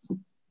for her.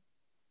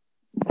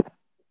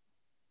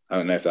 I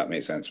don't know if that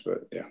makes sense,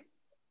 but yeah.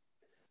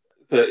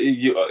 So are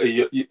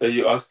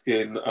you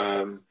asking,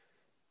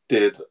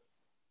 did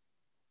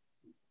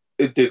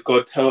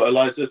God tell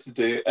Elijah to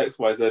do X,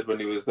 Y, Z when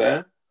he was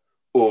there,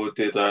 or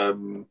did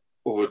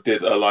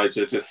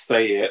Elijah just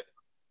say it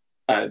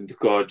and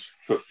God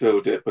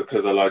fulfilled it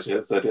because Elijah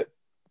had said it?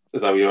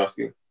 Is that what you're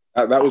asking?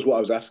 That was what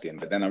I was asking,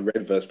 but then I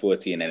read verse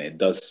 14 and it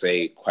does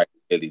say quite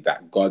clearly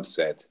that God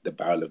said the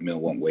barrel of meal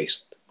won't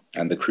waste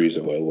and the cruse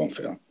of oil won't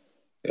fail.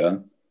 Yeah,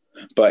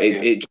 but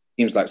it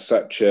seems like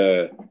such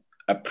a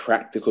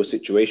practical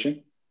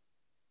situation.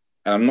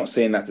 And I'm not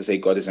saying that to say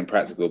God isn't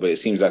practical, but it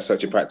seems like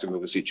such a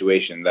practical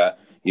situation that,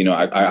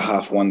 I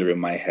half wonder in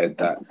my head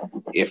that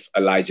if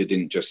Elijah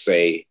didn't just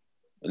say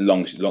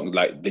long,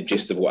 like the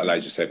gist of what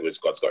Elijah said was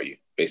God's got you,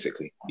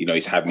 basically.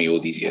 He's had me all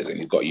these years and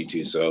he's got you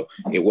too. So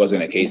it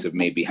wasn't a case of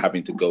maybe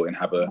having to go and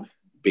have a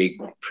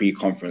big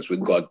pre-conference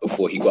with God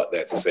before he got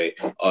there to say,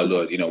 oh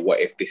Lord, what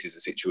if this is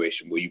a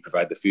situation where you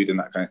provide the food and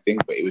that kind of thing?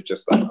 But it was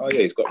just like, oh yeah,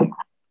 he's got you.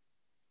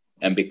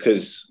 And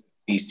because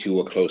these two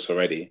were close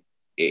already,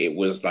 it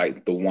was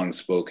like the one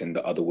spoke and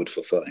the other would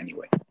fulfill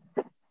anyway.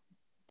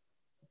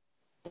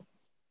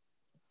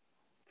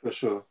 For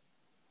sure.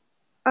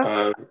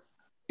 Yeah,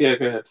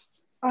 go ahead.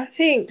 I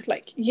think,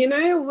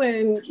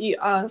 when you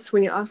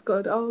ask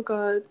God, oh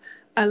God,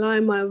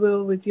 align my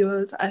will with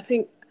yours, I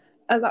think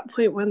at that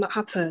point when that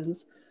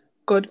happens,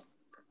 God,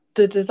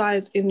 the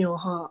desires in your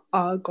heart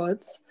are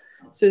God's.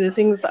 So the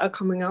things that are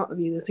coming out of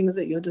you, the things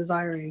that you're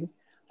desiring,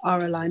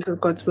 are aligned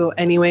with God's will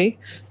anyway.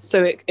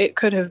 So it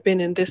could have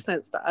been in this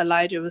sense that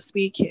Elijah was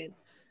speaking,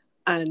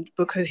 and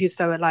because he's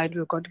so aligned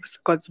with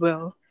God's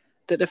will,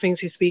 that the things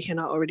he's speaking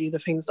are already the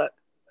things that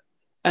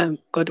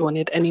God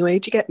wanted anyway.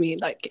 Do you get me?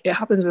 Like, it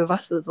happens with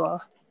us as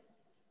well.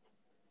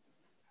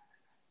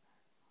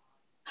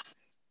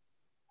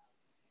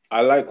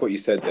 I like what you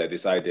said there,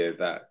 this idea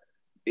that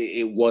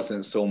it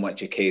wasn't so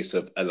much a case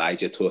of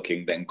Elijah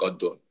talking than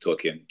God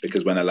talking,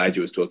 because when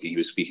Elijah was talking, he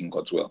was speaking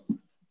God's will.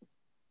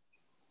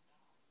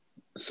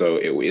 So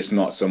it's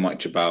not so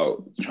much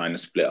about trying to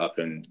split up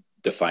and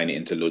define it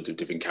into loads of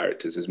different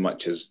characters as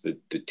much as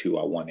the two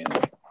are one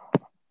anyway.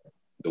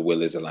 The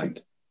will is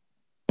aligned.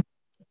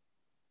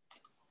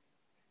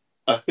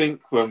 I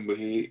think when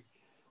we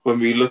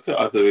look at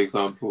other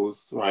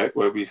examples, right,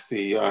 where we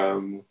see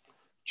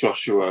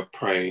Joshua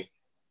pray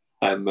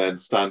and then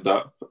stand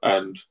up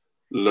and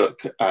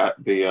look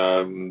at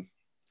the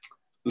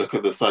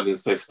sun and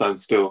say, stand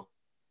still.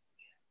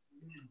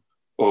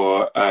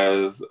 Or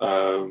as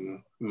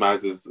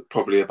Maz is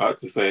probably about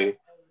to say,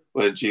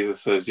 when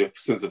Jesus says, your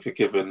sins are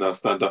forgiven, now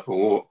stand up and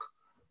walk.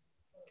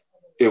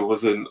 It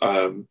wasn't,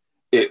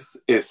 it's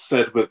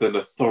said with an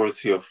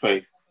authority of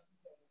faith.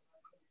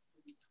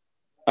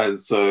 And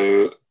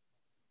so,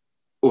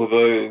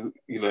 although,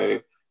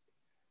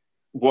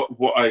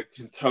 what I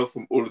can tell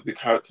from all of the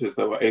characters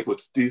that were able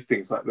to do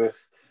things like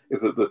this is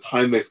that the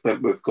time they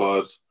spent with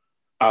God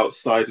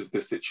outside of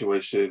this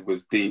situation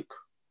was deep.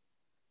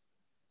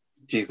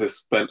 Jesus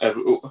spent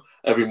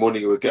every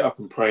morning he would get up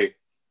and pray.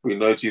 We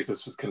know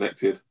Jesus was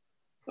connected.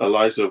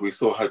 Elijah, we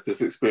saw, had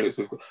this experience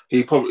with God.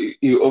 He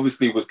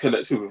obviously was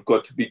connected with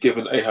God to be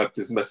given Ahab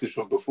this message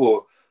from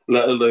before,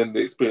 let alone the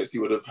experience he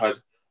would have had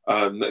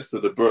next to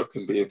the brook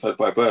and being fed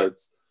by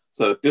birds.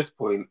 So at this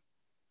point,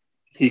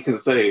 he can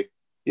say,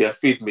 yeah,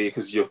 feed me,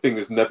 because your thing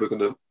is never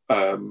gonna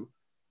run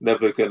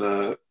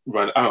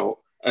out,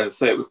 and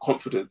say it with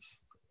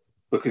confidence,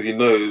 because he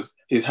knows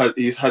he's had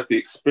the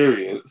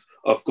experience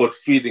of God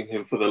feeding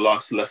him for the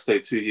last, let's say,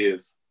 2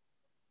 years.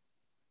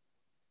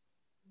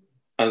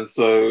 And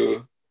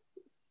so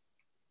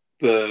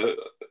this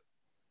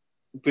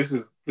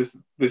is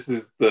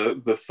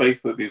the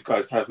faith that these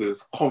guys have,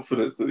 this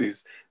confidence that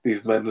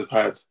these men have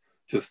had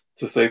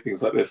to say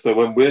things like this. So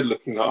when we're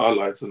looking at our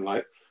lives and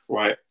like,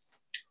 right,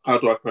 how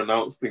do I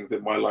pronounce things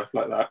in my life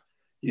like that?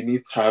 You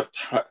need to have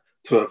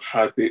to have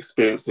had the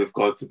experience with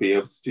God to be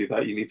able to do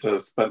that. You need to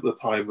have spent the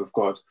time with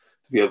God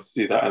to be able to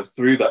do that. And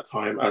through that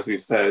time, as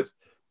we've said,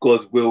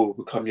 God's will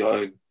become your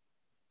own.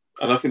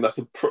 And I think that's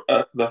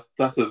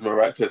as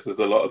miraculous as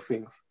a lot of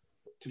things.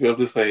 To be able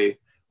to say,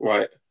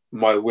 right,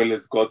 my will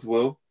is God's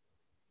will,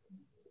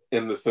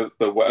 in the sense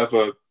that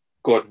whatever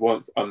God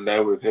wants, I'm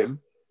there with him,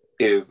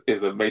 is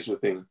a major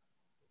thing.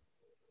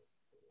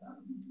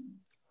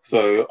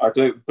 So I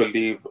don't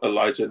believe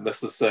Elijah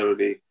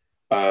necessarily,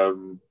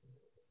 God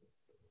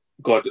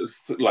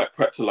like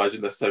prepped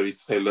Elijah necessarily to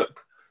say,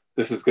 look,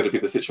 this is going to be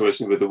the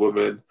situation with the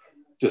woman.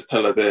 Just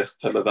tell her this,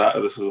 tell her that,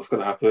 and this is what's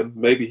going to happen.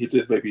 Maybe he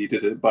did, maybe he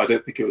didn't, but I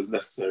don't think it was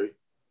necessary,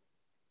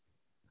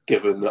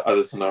 given the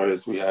other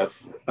scenarios we have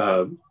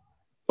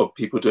of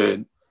people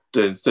doing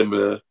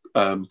similar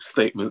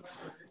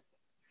statements.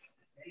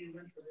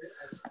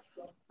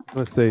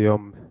 Let's say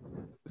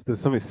there's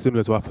something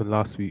similar to what happened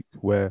last week,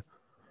 where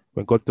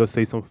when God does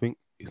say something,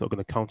 he's not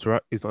going to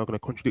counteract, he's not going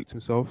to contradict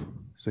himself.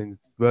 So in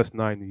verse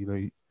 9,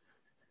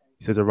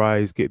 he says,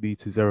 "Arise, get thee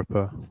to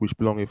Zarephath, which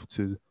belongeth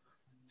to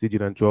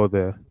Sidon, and dwell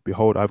there.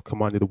 Behold, I've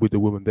commanded a widow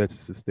woman there to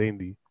sustain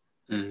thee."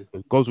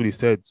 God's already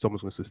said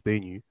someone's going to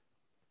sustain you.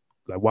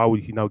 Like, why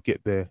would he now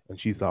get there? And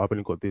she's like, I've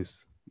only got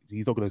this.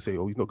 He's not going to say,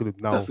 he's not going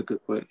to now. That's a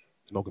good point.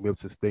 He's not going to be able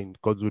to sustain.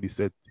 God's already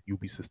said you'll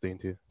be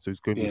sustained here. So he's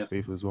going to be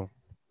faithful as well.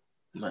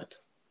 Right.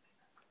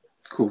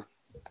 Cool.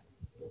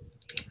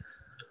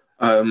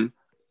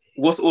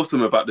 What's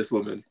awesome about this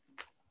woman?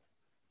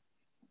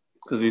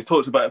 Because we've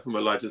talked about it from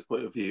Elijah's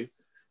point of view.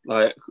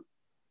 Like,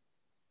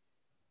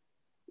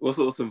 what's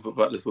awesome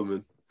about this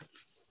woman?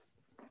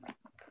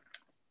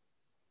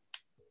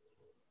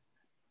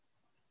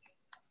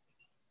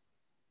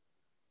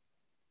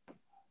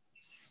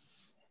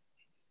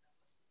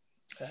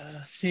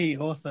 She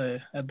also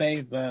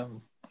obeyed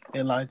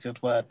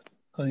Elijah's word,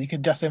 because you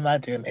can just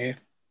imagine if,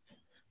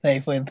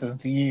 say, for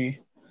instance, you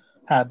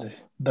had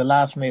the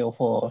last meal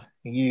for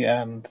you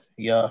and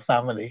your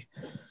family,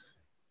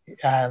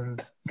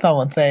 and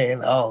someone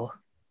saying, "Oh,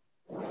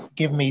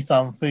 give me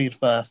some food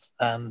first,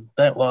 and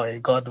don't worry,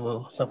 God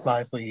will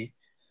supply for you."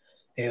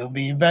 It will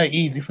be very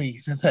easy for you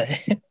to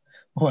say,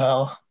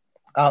 "Well,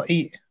 I'll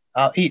eat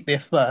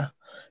this first,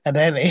 and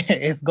then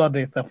if God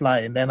is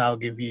supplying, then I'll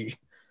give you."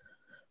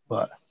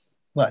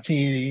 But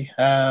she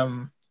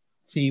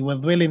was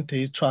willing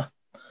to trust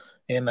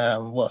in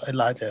what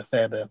Elijah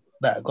said,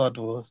 that God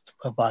will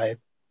provide,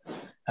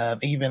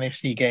 even if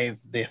she gave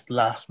this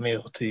last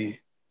meal to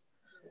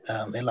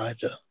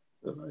Elijah.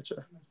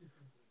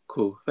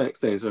 Cool. Thanks,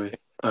 Sainsbury.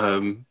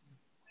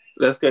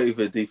 Let's go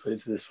even deeper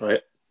into this,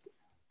 right?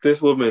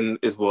 This woman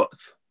is what?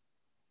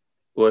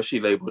 What is she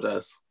labelled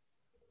as?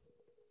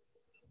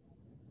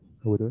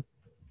 A widow.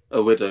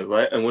 A widow,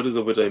 right? And what does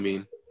a widow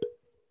mean?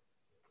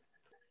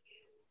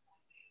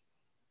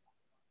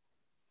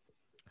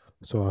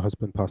 So her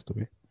husband passed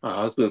away. Her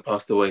husband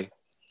passed away,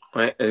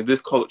 right? And in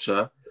this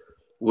culture,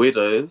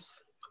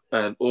 widows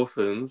and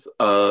orphans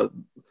are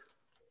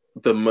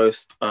the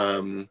most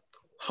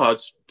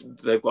hard.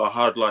 They've got a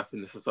hard life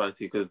in the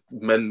society because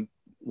men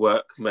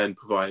work, men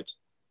provide,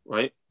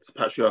 right? It's a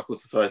patriarchal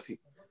society.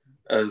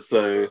 And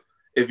so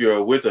if you're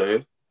a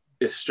widow,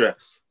 it's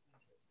stress,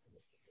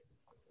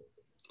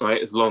 right?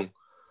 It's long.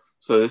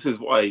 So this is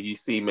why you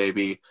see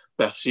maybe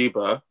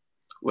Bathsheba,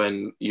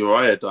 when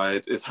Uriah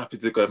died, is happy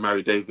to go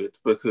marry David,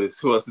 because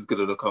who else is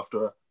going to look after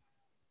her?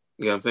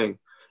 You know what I'm saying?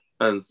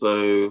 And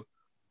so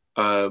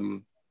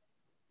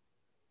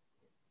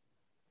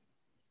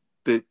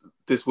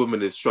this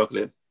woman is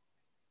struggling.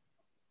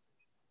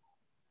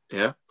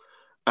 Yeah.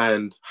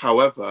 And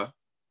however,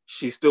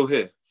 she's still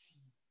here.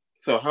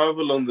 So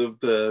however long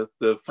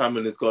the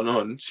famine has gone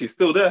on, she's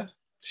still there.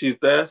 She's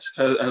there,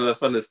 and her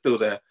son is still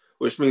there,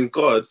 which means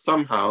God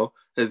somehow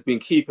has been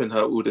keeping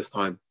her all this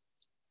time.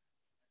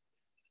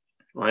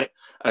 Right?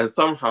 And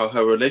somehow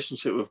her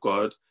relationship with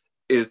God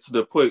is to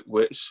the point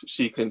which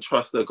she can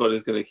trust that God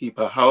is going to keep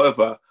her.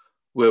 However,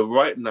 we're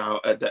right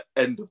now at the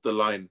end of the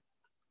line.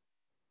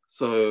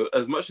 So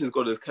as much as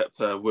God has kept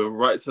her, we're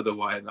right to the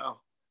wire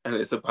now. And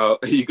it's about,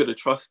 are you going to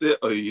trust it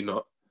or are you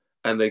not?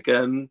 And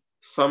again,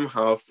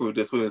 somehow through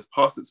this woman's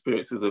past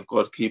experiences of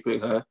God keeping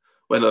her,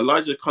 when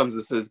Elijah comes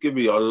and says, give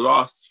me your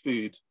last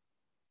food,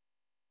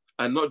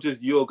 and not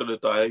just you're going to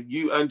die,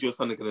 you and your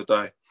son are going to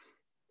die.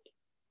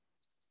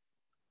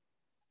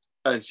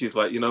 And she's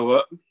like, you know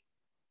what?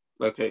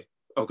 Okay,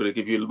 I'm going to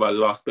give you my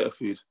last bit of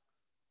food.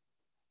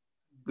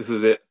 This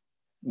is it.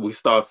 We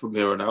start from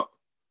here on out.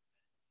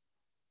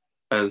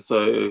 And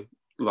so,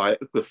 like,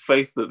 the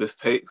faith that this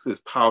takes is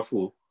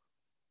powerful,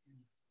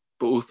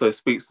 but also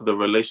speaks to the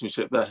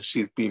relationship that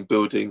she's been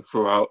building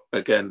through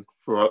the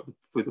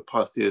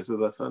past years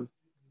with her son.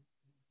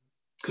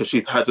 Because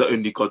she's had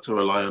only God to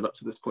rely on up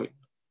to this point.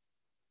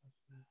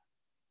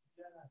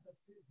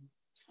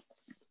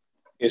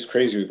 It's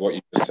crazy with what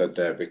you just said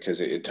there, because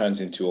it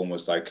turns into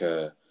almost like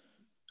a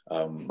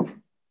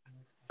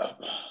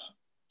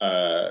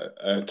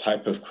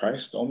type of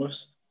Christ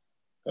almost.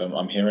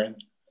 I'm hearing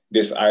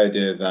this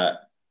idea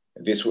that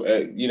this,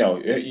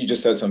 you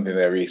just said something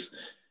there, Reese.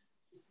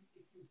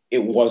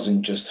 it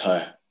wasn't just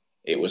her,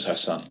 it was her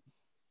son.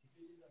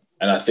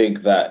 And I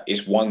think that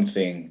it's one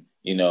thing,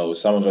 you know,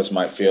 some of us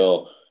might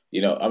feel,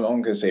 you know, I'm not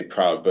going to say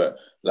proud, but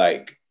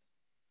like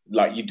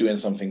you're doing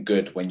something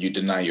good when you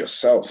deny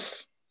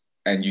yourself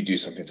and you do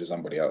something to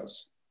somebody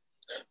else.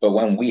 But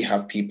when we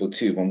have people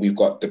too, when we've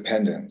got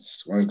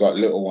dependents, when we've got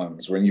little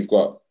ones, when you've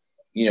got,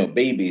 you know,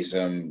 babies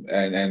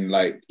and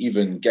like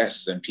even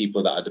guests and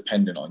people that are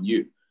dependent on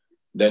you,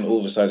 then all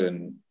of a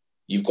sudden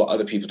you've got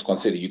other people to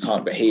consider. You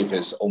can't behave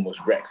as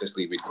almost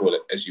recklessly, we'd call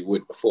it, as you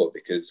would before,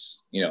 because,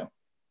 you know,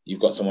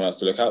 you've got someone else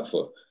to look out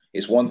for.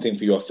 It's one thing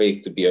for your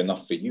faith to be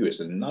enough for you. It's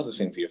another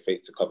thing for your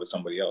faith to cover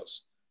somebody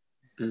else.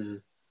 Mm-hmm.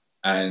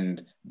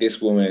 And this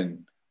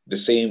woman, the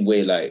same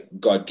way like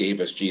God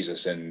gave us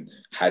Jesus and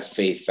had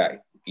faith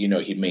that, you know,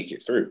 he'd make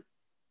it through,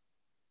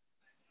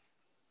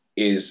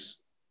 is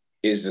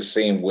the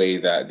same way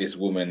that this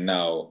woman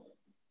now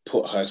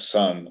put her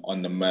son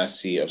on the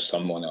mercy of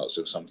someone else,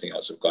 of something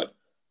else, of God.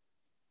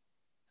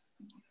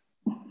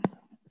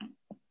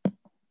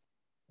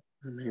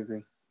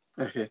 Amazing.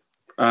 Okay.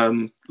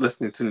 Let's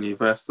continue.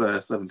 Verse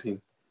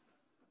 17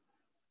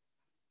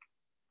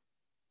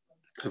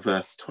 to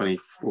verse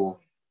 24.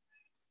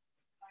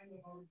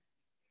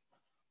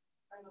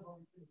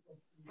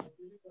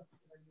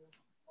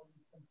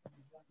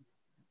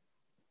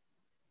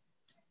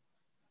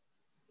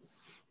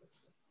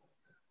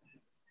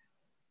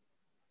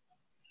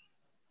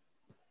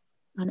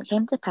 And it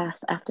came to pass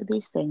after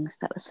these things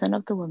that the son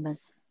of the woman,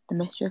 the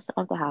mistress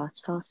of the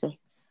house, fell sick,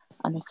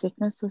 and his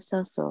sickness was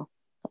so sore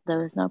that there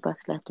was no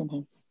breath left in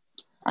him.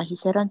 And he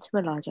said unto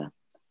Elijah,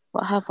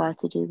 What have I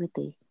to do with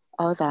thee,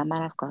 O thou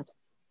man of God?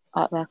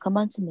 Art thou come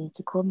unto me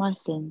to call my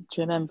sin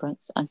to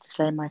remembrance and to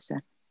slay my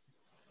son?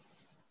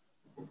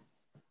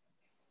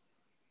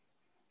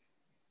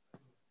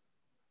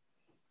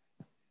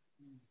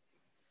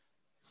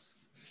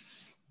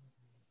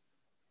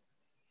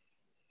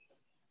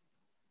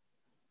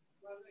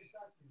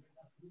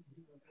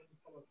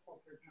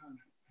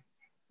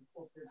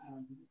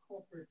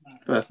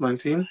 Verse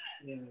 19.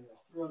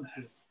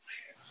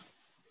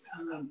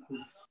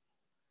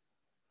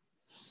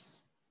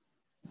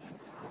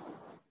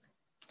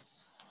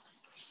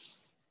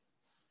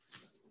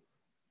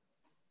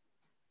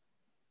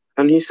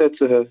 And he said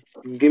to her,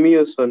 Give me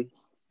your son.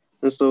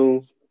 And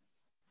so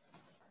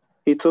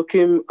he took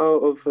him out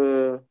of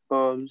her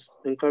arms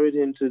and carried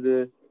him to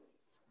the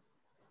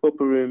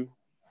upper room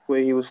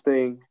where he was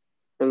staying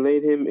and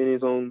laid him in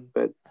his own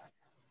bed.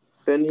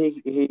 Then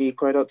he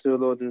cried out to the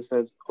Lord and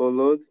said, O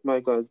Lord, my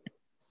God,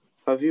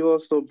 have you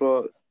also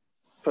brought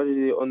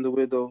tragedy on the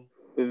widow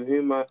with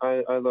whom I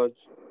lodged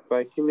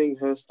by killing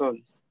her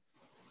son?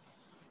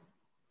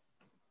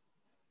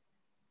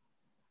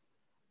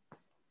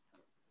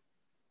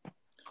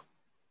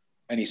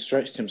 And he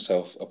stretched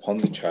himself upon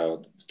the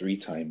child 3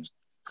 times,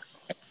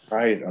 and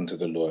cried unto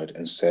the Lord,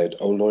 and said,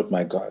 O Lord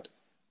my God,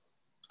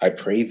 I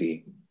pray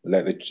thee,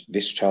 let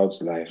this child's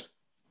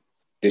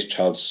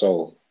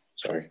soul,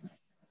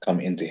 come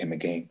into him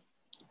again.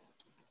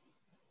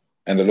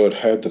 And the Lord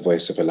heard the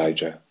voice of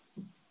Elijah,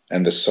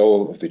 and the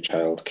soul of the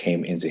child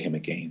came into him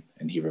again,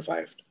 and he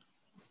revived.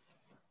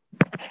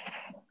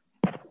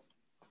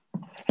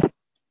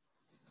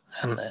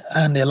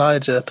 And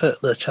Elijah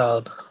took the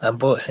child and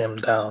brought him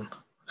down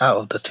out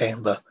of the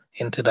chamber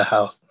into the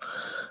house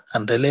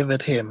and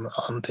delivered him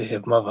unto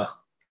his mother.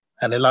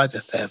 And Elijah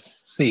said,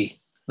 See,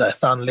 thy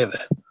son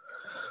liveth.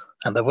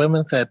 And the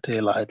woman said to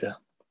Elijah,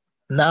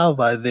 Now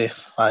by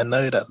this I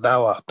know that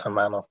thou art a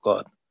man of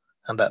God,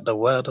 and that the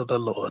word of the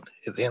Lord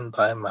is in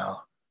thy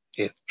mouth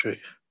is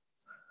truth.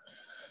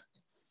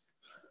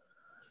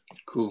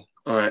 Cool.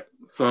 All right.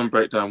 Someone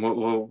break down.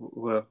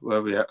 Where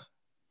are we at?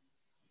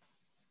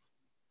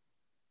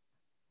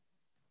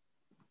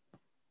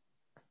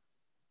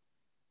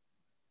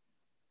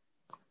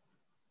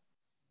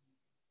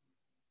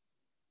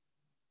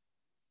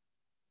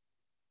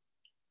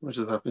 What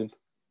just happened?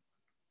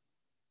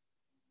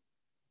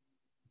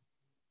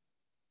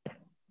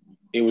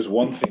 It was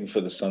one thing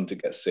for the son to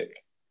get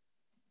sick.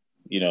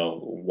 You know,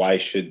 why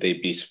should they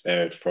be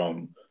spared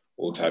from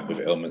all type of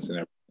ailments and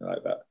everything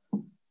like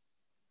that?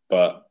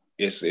 But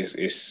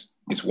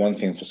it's one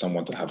thing for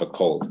someone to have a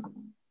cold.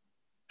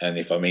 And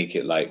if I make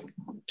it like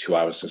to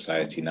our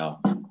society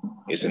now,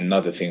 it's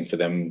another thing for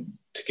them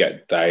to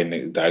get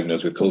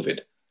diagnosed with COVID.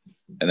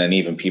 And then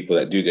even people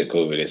that do get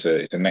COVID, it's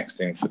the next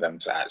thing for them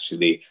to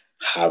actually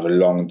have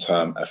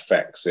long-term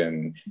effects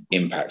and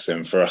impacts.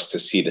 And for us to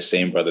see the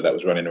same brother that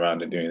was running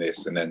around and doing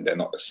this, and then they're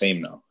not the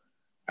same now.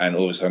 And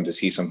all of a sudden to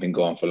see something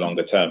go on for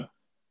longer term.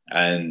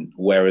 And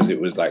whereas it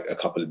was like a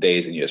couple of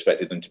days and you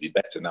expected them to be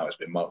better, now it's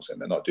been months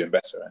and they're not doing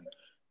better. And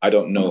I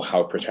don't know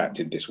how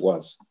protracted this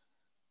was,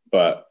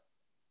 but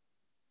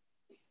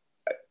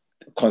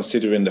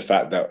considering the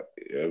fact that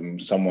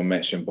someone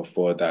mentioned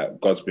before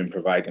that God's been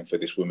providing for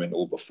this woman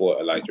all before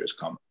Elijah has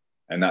come,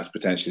 and that's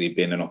potentially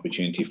been an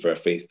opportunity for her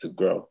faith to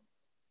grow.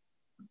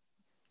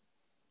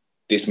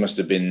 This must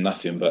have been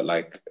nothing but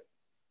like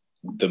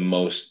the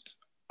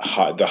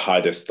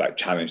hardest like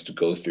challenge to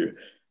go through,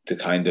 to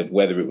kind of,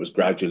 whether it was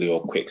gradually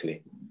or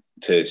quickly,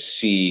 to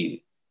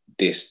see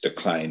this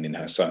decline in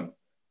her son,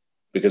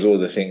 because all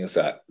the things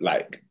that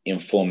like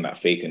inform that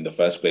faith in the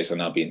first place are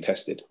now being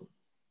tested,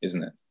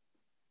 isn't it?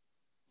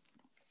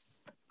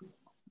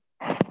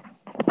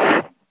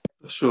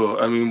 Sure.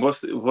 I mean,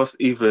 what's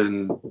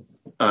even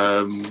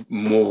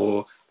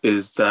more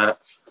is that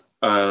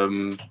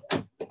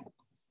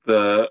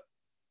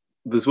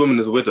this woman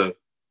is a widow,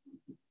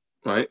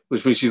 right?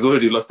 Which means she's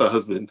already lost her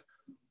husband,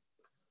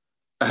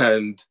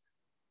 and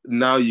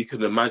now you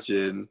can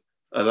imagine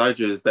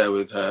Elijah is there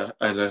with her,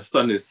 and her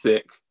son is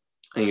sick,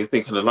 and you're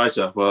thinking,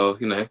 Elijah, well,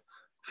 you know,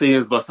 seeing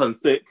as my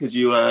son's sick, could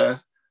you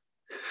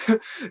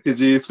could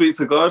you speak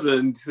to God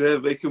and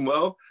make him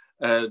well?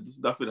 And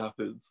nothing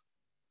happens,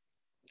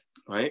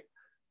 right?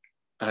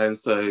 And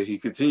so he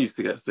continues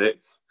to get sick,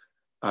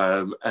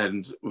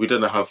 and we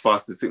don't know how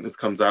fast the sickness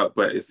comes out,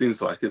 but it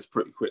seems like it's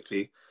pretty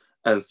quickly,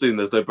 and soon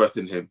there's no breath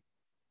in him,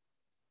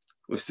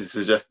 which is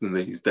suggesting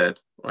that he's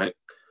dead, right?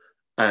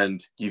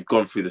 And you've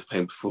gone through this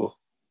pain before.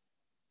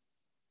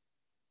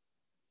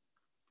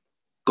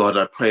 God,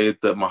 I prayed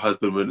that my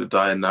husband wouldn't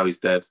die, and now he's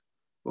dead.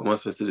 What am I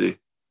supposed to do?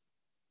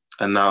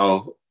 And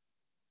now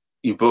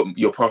you put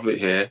your prophet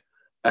here,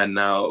 and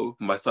now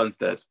my son's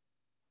dead.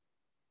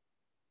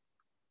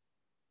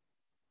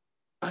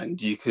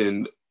 And you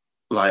can,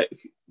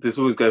 like, this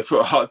woman's going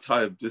through a hard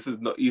time. This is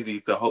not easy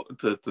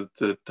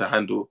to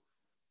handle.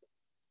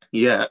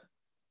 Yet,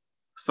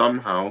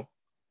 somehow,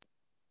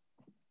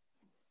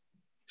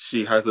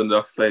 she has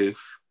enough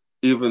faith,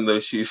 even though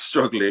she's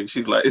struggling.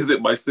 She's like, is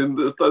it my sin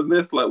that's done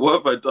this? Like, what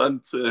have I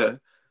done to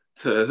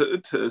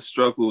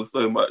struggle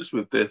so much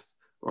with this,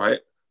 right?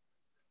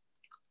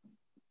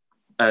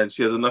 And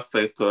she has enough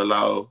faith to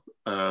allow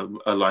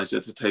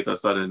Elijah to take her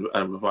son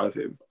and revive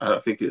him. And I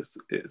think it's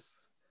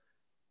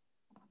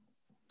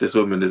this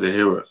woman is a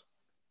hero.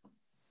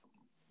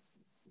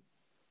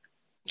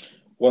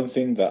 One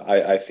thing that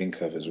I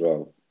think of as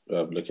well,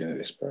 looking at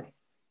this, bro,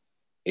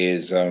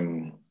 is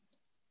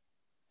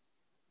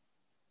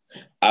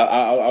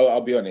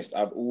I'll be honest.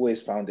 I've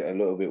always found it a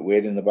little bit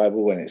weird in the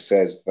Bible when it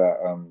says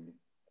that,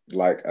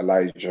 like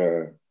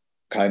Elijah,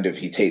 kind of,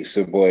 he takes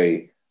the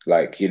boy,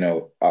 like, you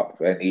know, up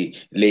and he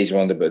lays him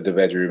on the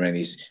bedroom and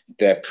he's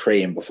there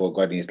praying before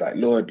God and he's like,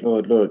 Lord,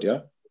 Lord, Lord, yeah.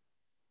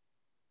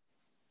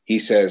 He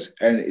says,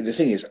 and the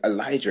thing is,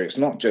 Elijah, it's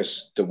not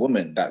just the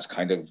woman that's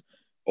kind of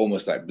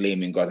almost like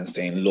blaming God and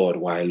saying, Lord,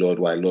 why, Lord,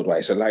 why, Lord, why?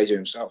 It's Elijah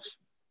himself.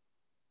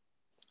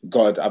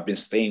 God, I've been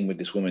staying with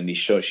this woman.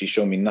 She's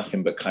shown me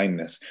nothing but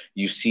kindness.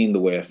 You've seen the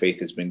way her faith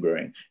has been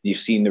growing. You've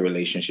seen the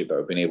relationship that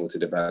we've been able to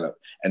develop.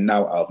 And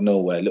now out of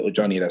nowhere, little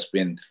Johnny that's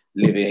been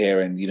living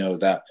here and,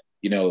 that,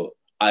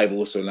 I've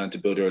also learned to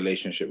build a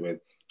relationship with.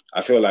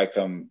 I feel like,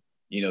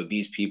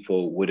 these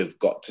people would have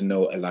got to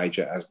know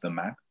Elijah as the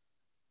man.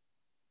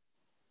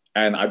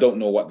 And I don't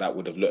know what that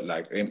would have looked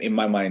like. In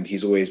my mind,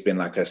 he's always been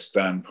like a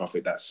stern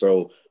prophet that's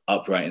so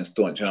upright and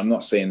staunch. And I'm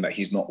not saying that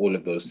he's not all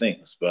of those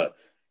things, but,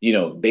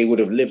 they would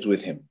have lived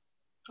with him.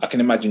 I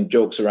can imagine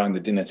jokes around the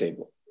dinner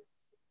table.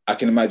 I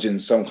can imagine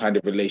some kind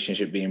of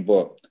relationship being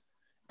built.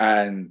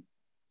 And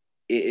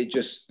it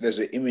just, there's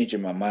an image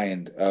in my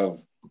mind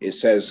of, it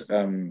says,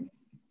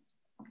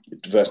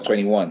 verse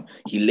 21,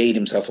 he laid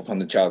himself upon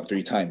the child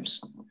 3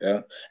 times.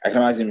 Yeah, I can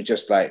imagine him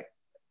just like,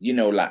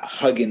 like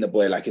hugging the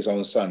boy like his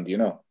own son,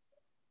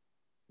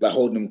 like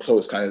holding him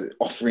close, kind of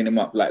offering him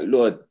up, like,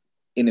 Lord,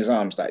 in his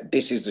arms, like,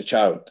 this is the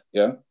child,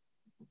 yeah?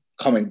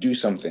 Come and do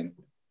something.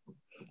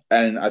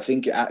 And I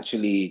think it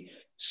actually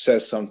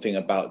says something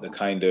about the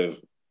kind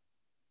of,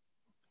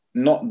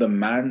 not the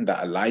man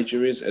that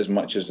Elijah is as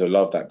much as the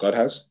love that God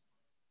has.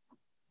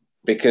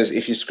 Because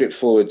if you skip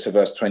forward to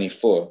verse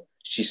 24,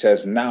 she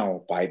says,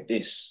 now by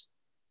this,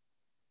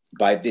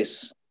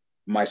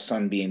 my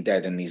son being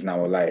dead and he's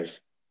now alive,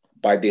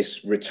 by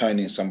this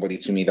returning somebody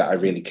to me that I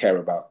really care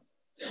about,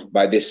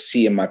 by this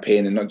seeing my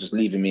pain and not just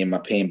leaving me in my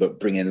pain, but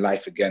bringing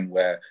life again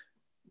where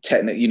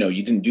technically,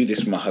 you didn't do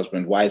this for my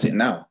husband. Why is it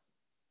now?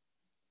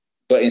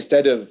 But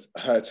instead of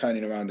her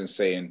turning around and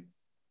saying,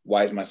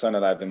 why is my son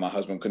alive and my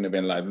husband couldn't have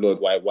been alive? Lord,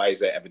 why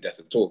is there ever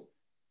death at all?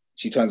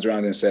 She turns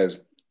around and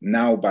says,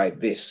 now by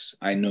this,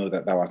 I know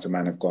that thou art a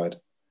man of God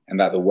and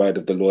that the word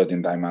of the Lord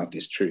in thy mouth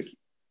is truth.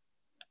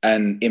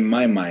 And in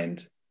my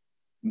mind,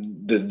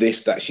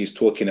 this that she's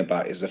talking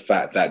about is the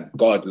fact that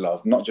God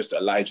loved, not just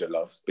Elijah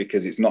loved,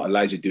 because it's not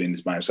Elijah doing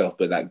this by himself,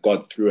 but that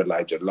God through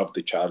Elijah loved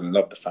the child and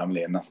loved the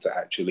family enough to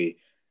actually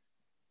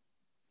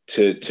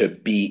to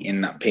be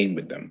in that pain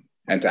with them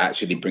and to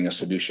actually bring a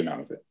solution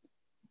out of it.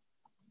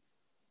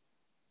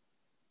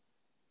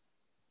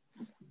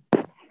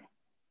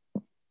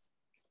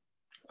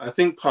 I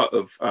think part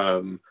of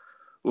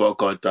what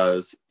God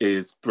does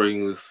is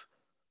brings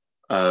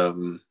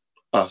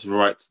us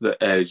right to the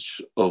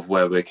edge of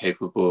where we're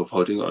capable of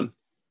holding on.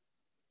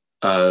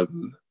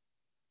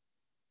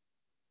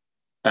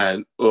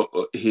 And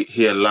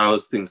he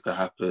allows things to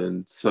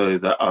happen so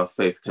that our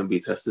faith can be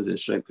tested and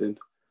strengthened.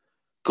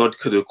 God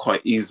could have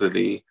quite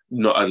easily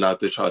not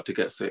allowed the child to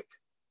get sick.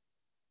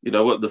 You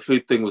know what? The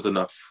food thing was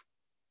enough.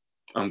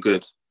 I'm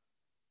good.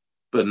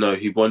 But no,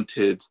 he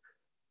wanted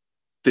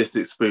this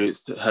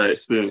experience, her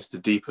experience to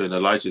deepen,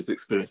 Elijah's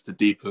experience to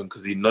deepen,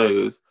 because he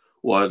knows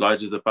what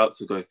Elijah's about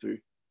to go through.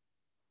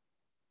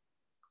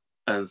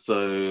 And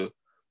so,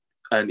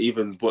 and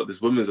even what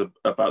this woman's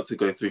about to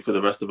go through for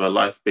the rest of her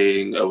life,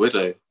 being a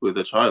widow with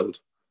a child.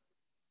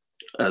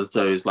 And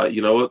so it's like,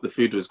 you know what, the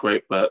food was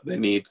great, but they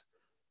need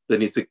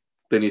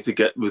to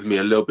get with me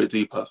a little bit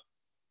deeper.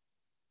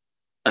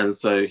 And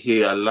so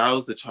he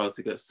allows the child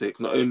to get sick,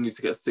 not only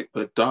to get sick,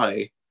 but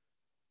die,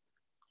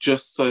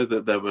 just so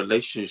that their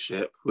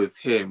relationship with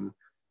him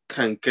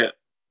can get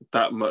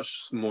that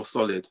much more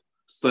solid,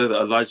 so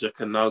that Elijah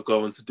can now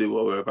go on to do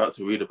what we're about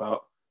to read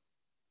about,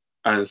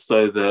 and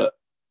so that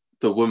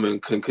the woman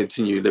can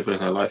continue living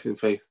her life in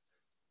faith.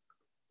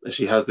 And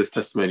she has this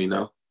testimony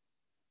now.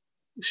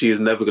 She is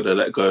never going to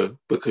let go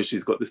because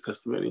she's got this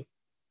testimony.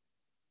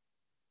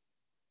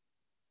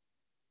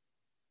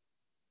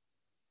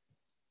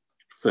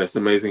 So it's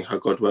amazing how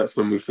God works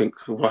when we think,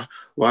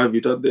 why have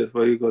you done this?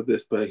 Why have you got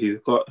this? But he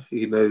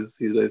knows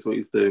what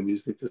he's doing. We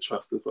just need to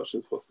trust as much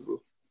as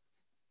possible.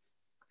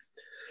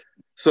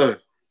 So,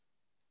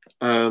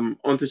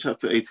 on to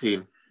chapter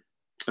 18,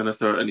 unless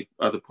there are any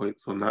other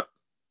points on that.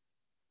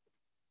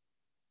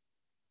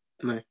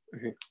 No,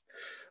 okay.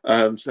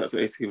 Chapter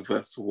 18,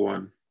 verse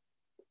 1.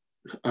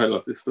 I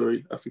love this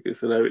story. I think it's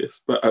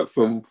hilarious. But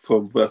from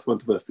verse 1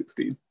 to verse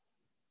 16.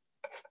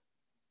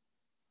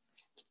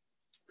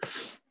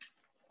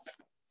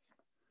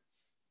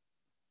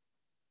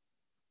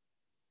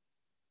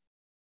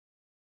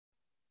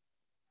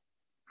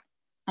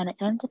 And it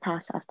came to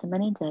pass after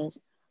many days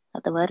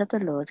that the word of the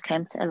Lord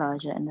came to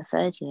Elijah in the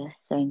 3rd year,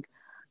 saying,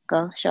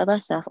 Go, show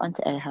thyself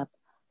unto Ahab,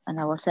 and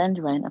I will send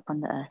rain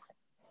upon the earth.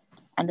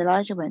 And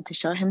Elijah went to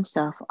show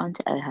himself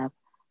unto Ahab,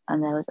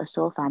 and there was a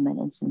sore famine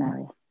in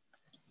Samaria.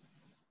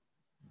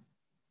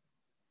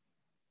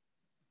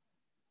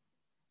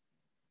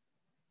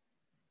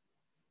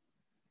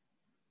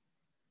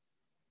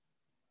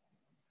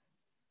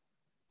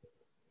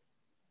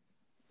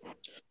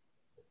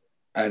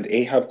 And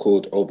Ahab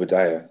called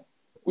Obadiah,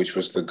 which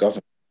was the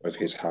governor of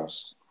his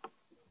house.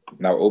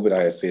 Now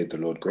Obadiah feared the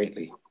Lord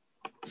greatly.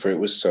 For it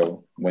was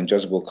so, when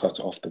Jezebel cut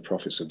off the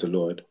prophets of the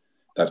Lord,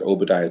 that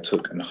Obadiah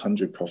took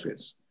 100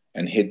 prophets,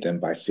 and hid them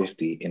by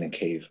 50 in a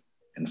cave,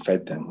 and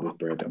fed them with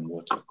bread and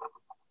water.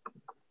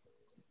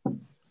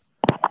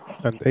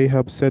 And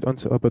Ahab said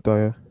unto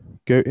Obadiah,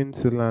 Go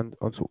into the land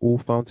unto all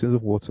fountains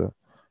of water,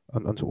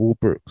 and unto all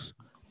brooks.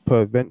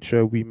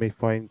 Peradventure we may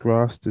find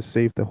grass to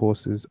save the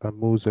horses and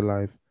mules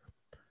alive,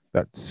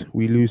 that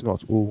we lose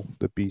not all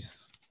the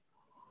beasts.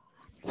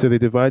 So they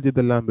divided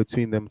the land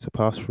between them to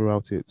pass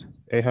throughout it.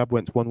 Ahab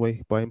went one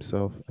way by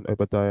himself, and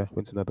Obadiah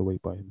went another way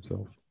by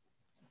himself.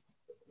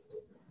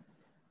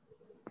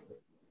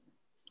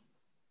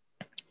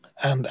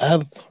 And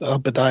as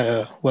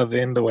Obadiah was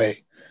in the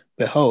way,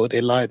 behold,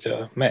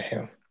 Elijah met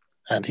him,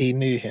 and he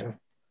knew him,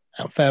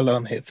 and fell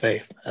on his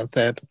face, and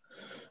said,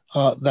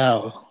 Art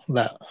thou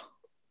that,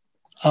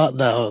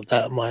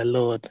 my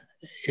Lord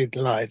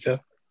Elijah?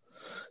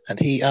 And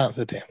he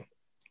answered him,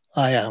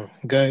 I am.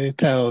 Go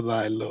tell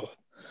thy Lord,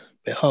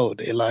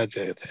 behold,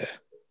 Elijah is here.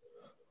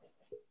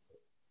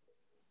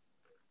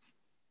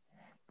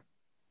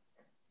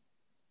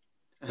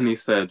 And he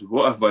said,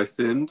 What have I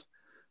sinned,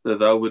 that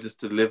thou wouldest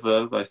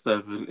deliver thy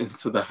servant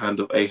into the hand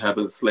of Ahab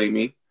and slay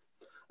me?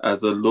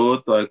 As the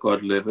Lord thy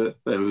God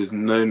liveth, there is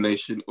no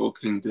nation or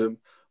kingdom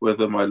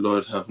whither my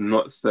Lord have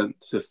not sent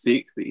to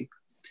seek thee.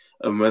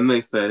 And when they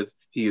said,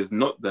 He is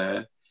not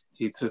there,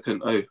 he took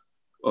an oath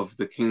of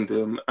the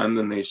kingdom and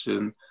the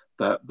nation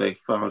that they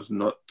found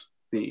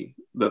thee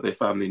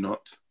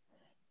not.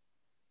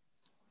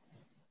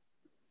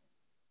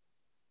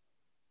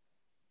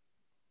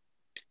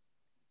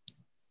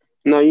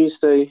 Now you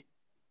say,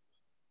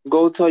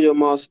 Go tell your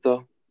master,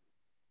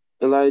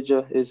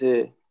 Elijah is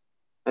here.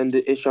 And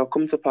it shall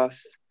come to pass,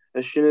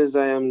 as soon as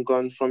I am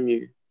gone from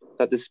you,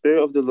 that the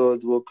Spirit of the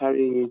Lord will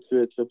carry you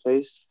to a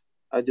place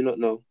I do not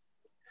know.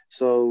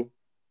 So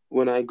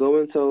when I go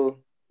and tell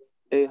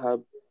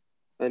Ahab,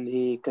 and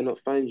he cannot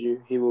find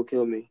you, he will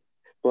kill me.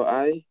 For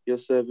I, your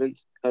servant,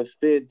 have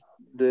feared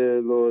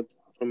the Lord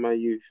from my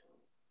youth.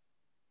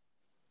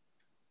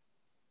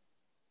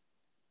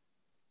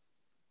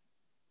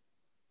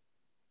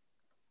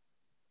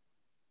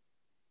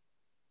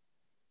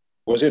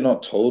 Was it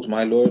not told,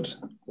 my Lord,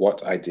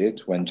 what I did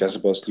when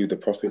Jezebel slew the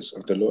prophets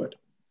of the Lord?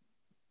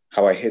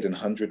 How I hid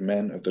 100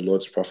 men of the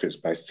Lord's prophets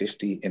by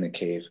 50 in a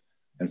cave,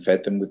 and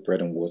fed them with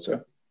bread and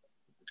water?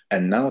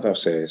 And now thou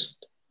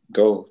sayest,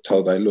 Go,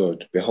 tell thy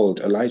Lord, behold,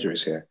 Elijah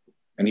is here,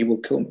 and he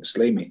will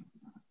slay me.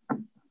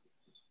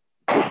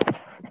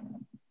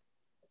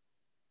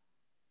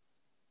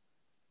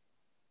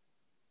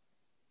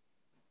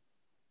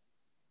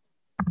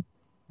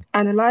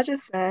 And Elijah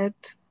said,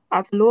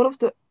 As the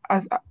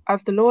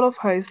Lord of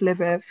hosts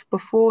liveth,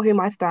 before whom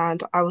I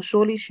stand, I will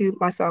surely shoot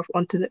myself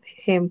unto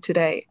him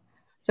today.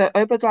 So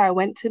Obadiah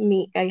went to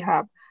meet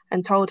Ahab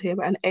and told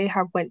him, and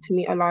Ahab went to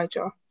meet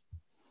Elijah.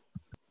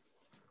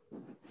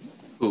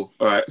 Cool.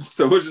 All right.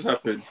 So what just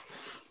happened?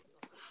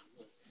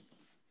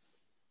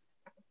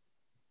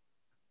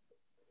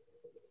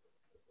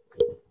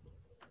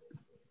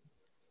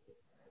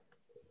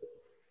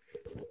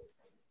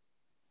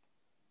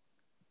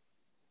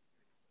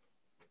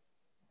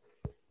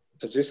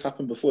 Has this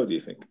happened before, do you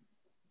think?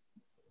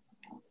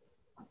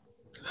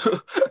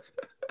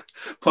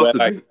 Possibly.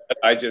 Where,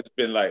 I just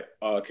been like,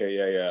 oh, okay,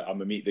 yeah, I'm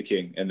gonna meet the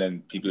king, and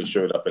then people have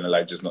showed up and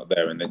Elijah's not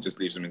there, and then just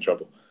leaves them in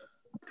trouble.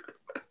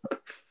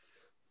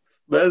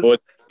 Or I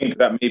think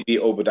that maybe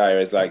Obadiah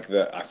is like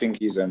I think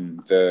he's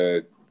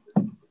the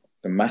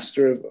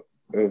master of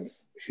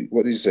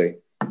what did you say?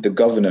 The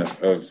governor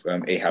of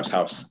Ahab's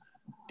house.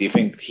 Do you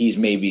think he's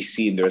maybe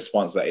seen the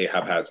response that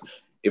Ahab had?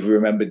 If we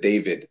remember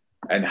David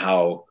and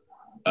how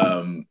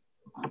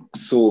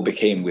Saul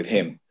became with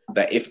him,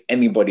 that if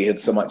anybody had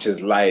so much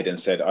as lied and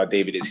said, "Oh,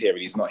 David is here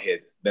and he's not here,"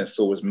 then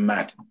Saul was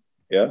mad.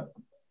 Yeah.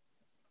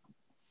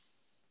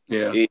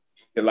 It's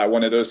like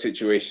one of those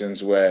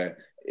situations where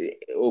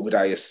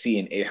Obadiah is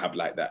seeing Ahab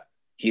like that.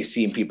 He's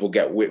seen people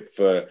get whipped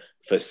for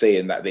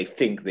saying that they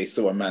think they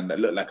saw a man that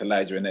looked like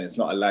Elijah, and then it's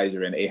not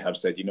Elijah, and Ahab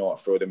said, "You know what,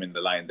 throw them in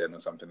the lion den," or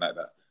something like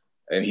that.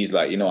 And he's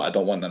like, "You know what, I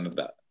don't want none of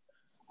that."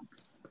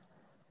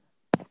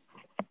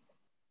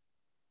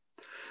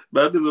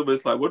 Man is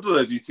almost like, "What did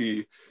I do to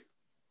you?"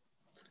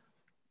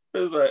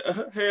 It's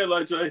like, "Hey,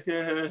 Elijah,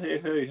 hey,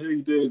 how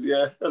you doing?"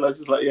 Yeah, and I'm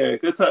just like, "Yeah,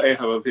 go tell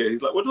Ahab I'm here."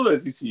 He's like, "What did I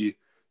do to you?"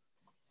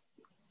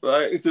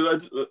 Right?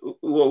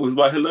 What was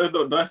my hello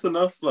not nice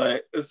enough?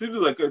 Like, as soon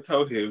as I go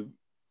tell him,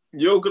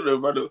 you're gonna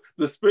run.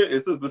 The spirit.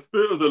 It says the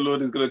spirit of the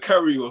Lord is gonna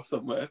carry you off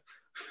somewhere,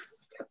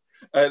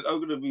 and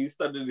I'm gonna be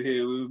standing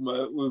here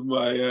with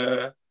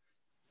my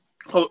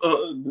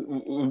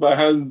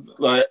hands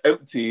like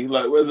empty.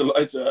 Like, where's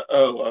Elijah?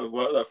 Oh,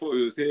 well, I thought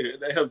he was here.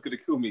 And Ahab's gonna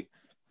kill me.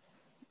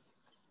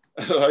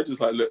 I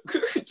just like, look,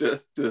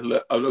 just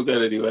look. I'm not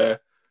going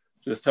anywhere.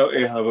 Just tell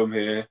Ahab I'm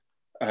here,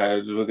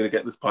 and we're gonna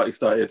get this party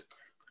started.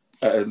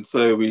 And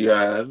so we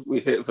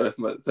hit verse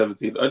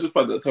 17. I just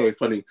find that very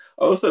funny.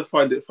 I also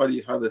find it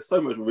funny how there's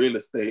so much real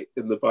estate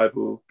in the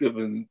Bible,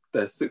 given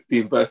there's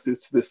 16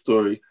 verses to this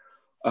story,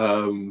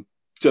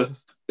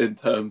 just in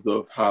terms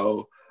of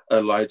how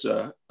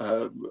Elijah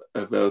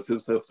avails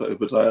himself to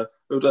Obadiah.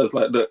 Obadiah's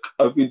like, look,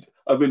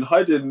 I've been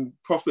hiding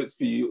prophets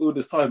for you all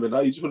this time, and now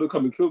you just want to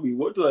come and kill me.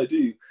 What did I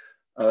do?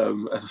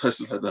 And I was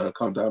just like, no,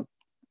 calm down.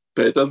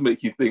 But it does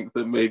make you think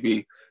that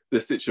maybe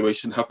this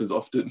situation happens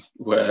often,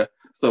 where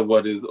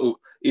someone is,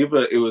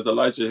 either it was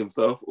Elijah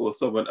himself or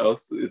someone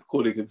else is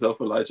calling himself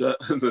Elijah,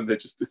 and then they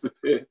just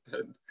disappear,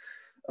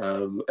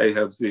 and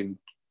Ahab's being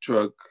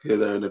drugged here,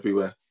 there, and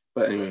everywhere.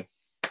 But anyway,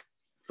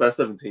 verse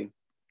 17.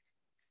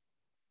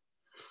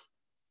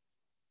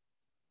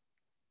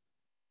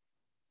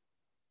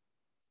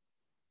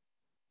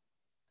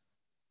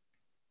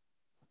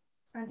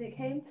 And it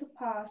came to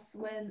pass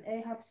when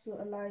Ahab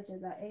saw Elijah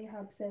that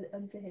Ahab said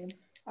unto him,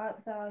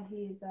 Art thou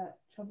he that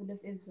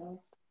troubleth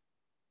Israel?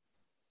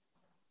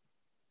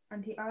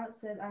 And he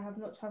answered, I have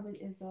not troubled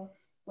Israel,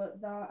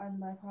 but thou and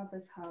my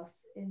father's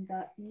house, in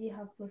that ye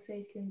have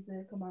forsaken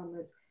the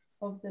commandments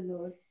of the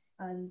Lord,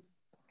 and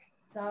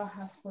thou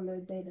hast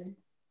followed Balaam.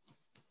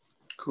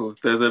 Cool.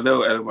 There's a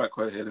little Edomite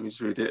quote here. Let me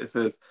just read it. It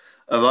says,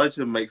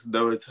 Elijah makes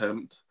no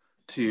attempt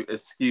to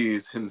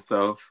excuse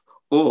himself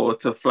or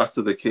to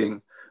flatter the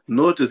king,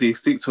 nor does he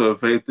seek to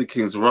evade the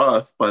king's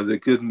wrath by the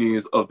good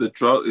news of the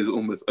drought is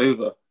almost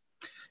over.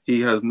 He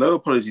has no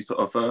apology to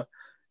offer.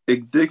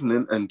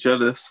 Indignant and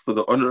jealous for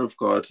the honor of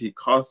God, he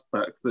casts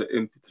back the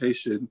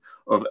imputation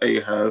of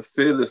Ahab,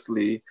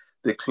 fearlessly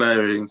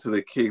declaring to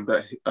the king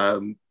that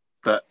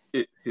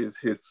it is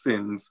his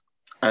sins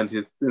and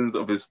his sins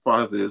of his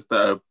fathers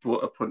that have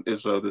brought upon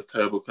Israel this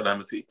terrible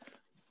calamity.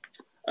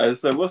 And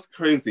so what's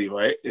crazy,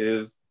 right,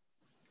 is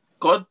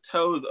God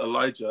tells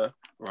Elijah,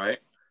 right,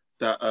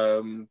 that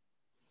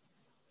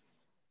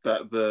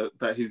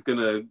that he's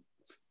gonna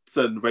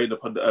send rain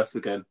upon the earth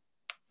again,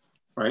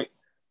 right?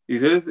 He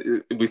says,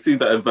 we see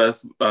that in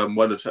verse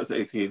 1 of chapter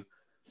 18.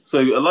 So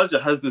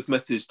Elijah has this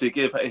message to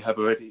give Ahab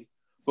already,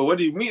 but when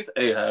he meets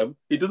Ahab,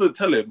 he doesn't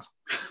tell him.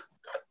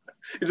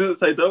 He doesn't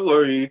say, "Don't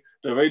worry,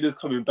 the rain is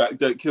coming back.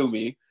 Don't kill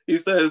me." He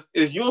says,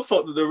 "It's your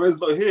fault that the rain's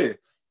not here."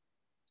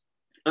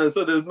 And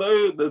so there's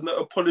no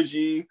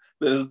apology.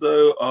 There's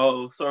no,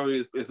 "Oh,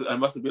 sorry, it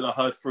must have been a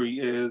hard 3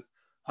 years.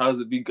 How's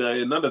it been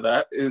going?" None of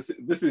that.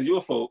 This is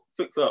your fault.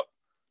 Fix up.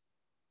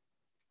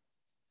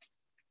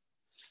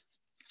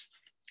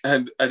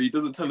 And he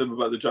doesn't tell him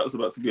about the drought's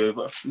about to be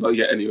over. Not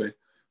yet, anyway.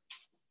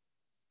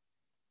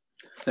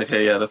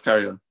 Okay, yeah, let's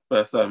carry on.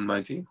 Verse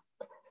 19.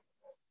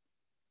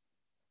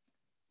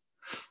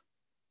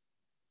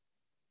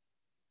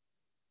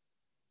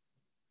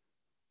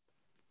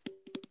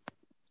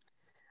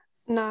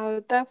 Now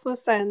therefore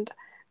send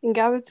and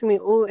gather to me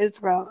all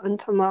Israel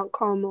unto Mount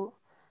Carmel,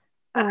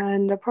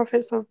 and the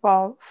prophets of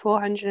Baal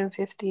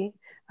 450,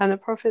 and the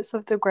prophets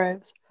of the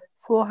groves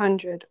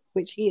 400,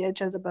 which eat at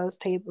Jezebel's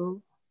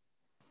table.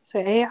 So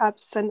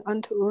Ahab sent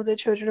unto all the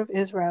children of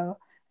Israel,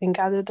 and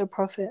gathered the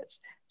prophets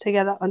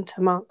together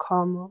unto Mount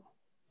Carmel.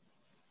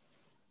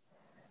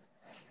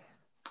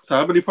 So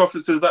how many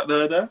prophets is that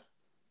there?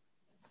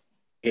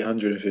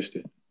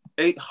 850.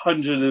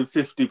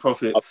 850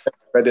 prophets. I've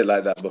read it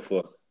like that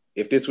before.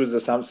 If this was a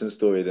Samson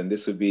story, then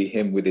this would be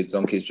him with his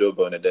donkey's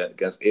jawbone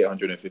against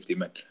 850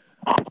 men.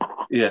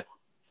 Yeah.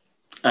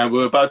 And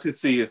we're about to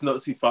see it's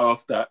not too far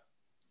off that,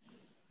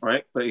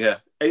 right? But yeah,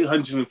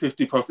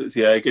 850 prophets.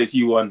 Yeah, I guess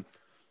you won,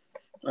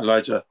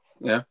 Elijah.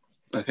 Yeah.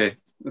 Okay,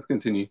 let's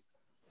continue.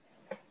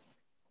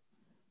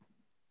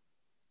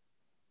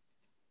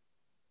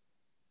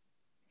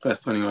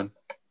 Verse 21.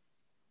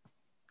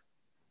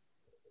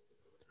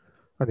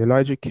 And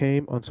Elijah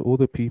came unto all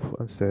the people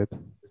and said,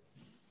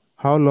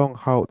 How long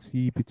halt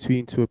ye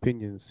between two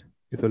opinions?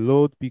 If the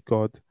Lord be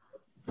God,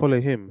 follow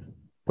him.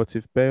 But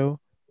if Baal,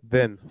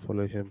 then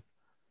follow him.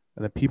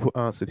 And the people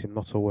answered him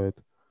not a word.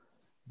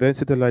 Then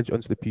said Elijah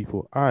unto the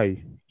people,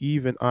 I,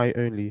 even I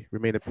only,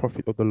 remain a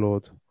prophet of the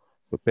Lord,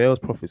 but Baal's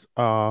prophets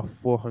are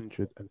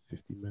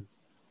 450 men.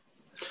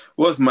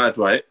 What's mad,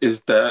 right,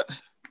 is that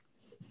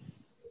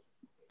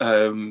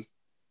the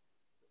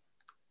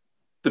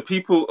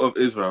people of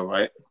Israel,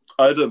 right?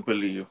 I don't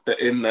believe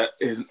that in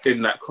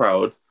that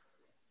crowd,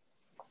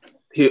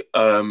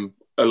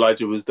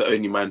 Elijah was the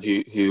only man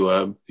who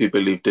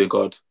believed in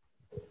God.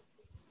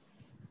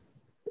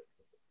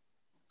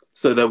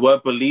 So there were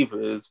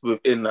believers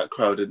within that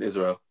crowd in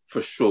Israel,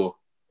 for sure,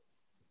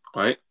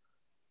 right?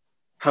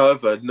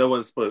 However, no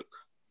one spoke.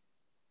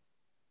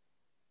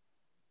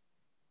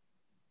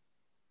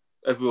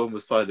 Everyone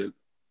was silent.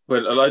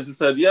 When Elijah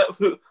said, yeah,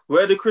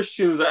 where are the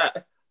Christians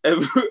at?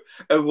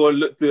 Everyone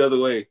looked the other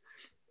way.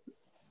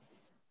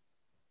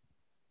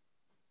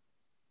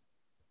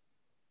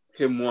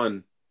 Him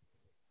won.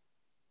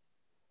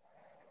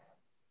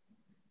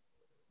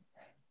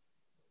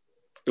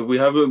 If we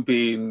haven't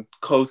been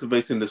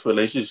cultivating this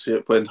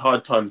relationship, when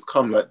hard times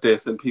come like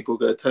this and people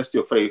go test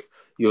your faith,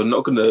 you're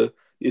not gonna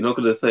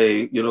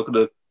say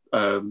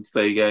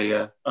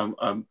yeah,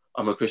 I'm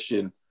a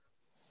Christian.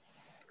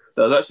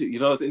 That was actually,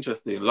 it's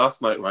interesting.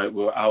 Last night, right,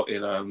 we were out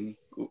doing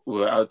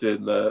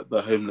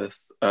the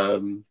homeless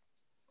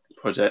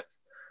project,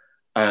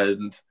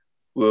 and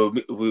we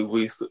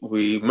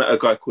met a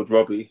guy called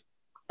Robbie,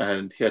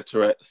 and he had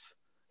Tourette's,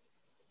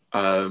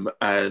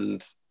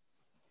 and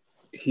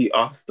he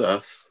asked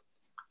us,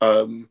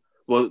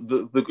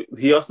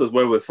 he asked us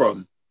where we're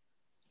from.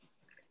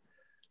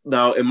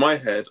 Now, in my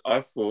head,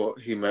 I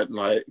thought he meant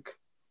like,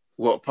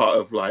 what part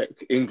of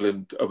like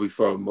England are we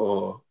from,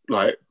 or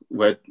like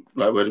where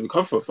do we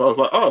come from? So I was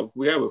like, oh,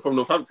 yeah, we're from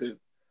Northampton.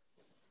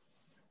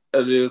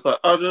 And he was like,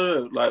 oh,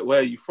 no, like, where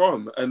are you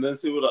from? And then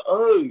so we were like,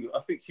 oh, I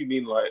think you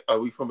mean like, are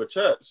we from a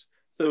church?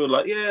 So we're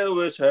like, yeah,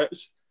 we're a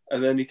church.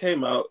 And then he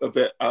came out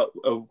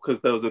because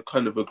there was a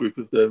kind of a group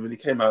of them, and he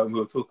came out and we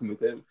were talking with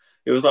him.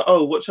 It was like,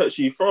 oh, what church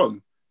are you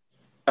from?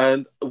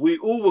 And we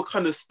all were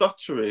kind of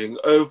stuttering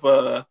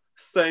over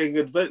saying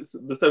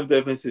the Seventh-day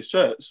Adventist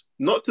Church.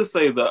 Not to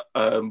say that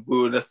we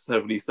were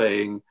necessarily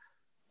saying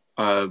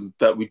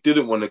that we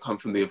didn't want to come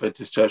from the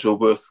Adventist Church, or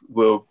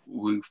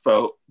we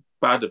felt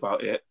bad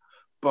about it,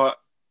 but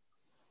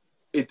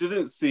it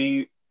didn't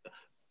seem,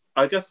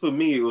 I guess for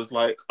me, it was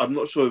like, I'm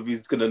not sure if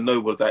he's going to know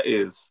what that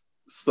is.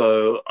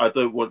 So I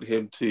don't want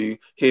him to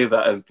hear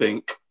that and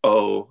think,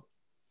 oh,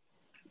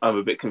 I'm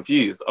a bit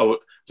confused. I would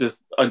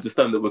just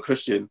understand that we're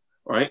Christian,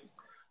 right?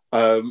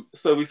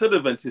 So we said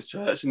Adventist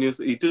Church, and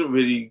he didn't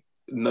really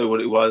know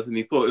what it was, and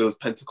he thought it was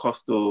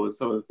Pentecostal and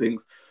some of the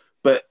things.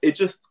 But it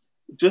just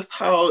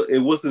how it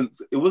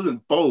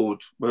wasn't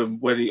bold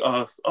when he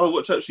asked, oh,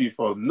 what church are you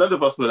from? None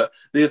of us were like,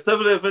 the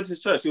Seventh-day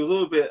Adventist Church. It was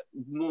all a bit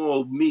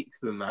more meek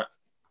than that.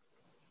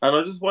 And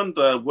I just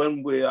wonder,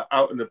 when we're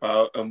out and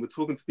about and we're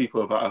talking to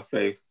people about our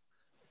faith,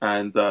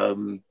 and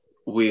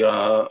we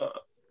are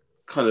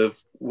kind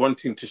of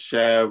wanting to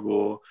share,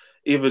 or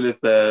even if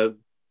they're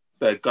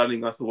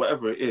gunning us or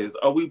whatever it is,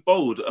 are we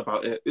bold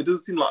about it? It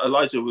doesn't seem like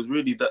Elijah was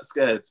really that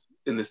scared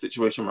in this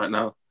situation right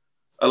now.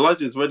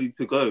 Elijah's ready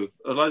to go.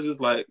 Elijah's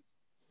like,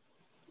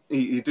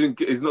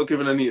 he's not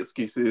giving any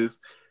excuses.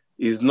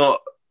 He's not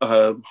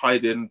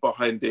hiding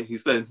behind it. He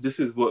said,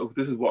 this is what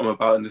I'm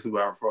about, and this is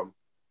where I'm from.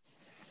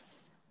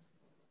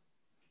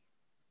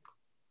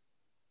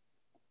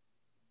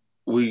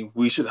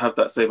 We should have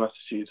that same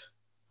attitude.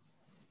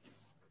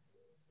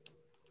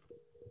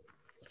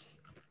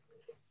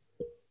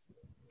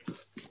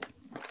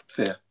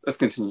 So yeah, let's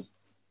continue.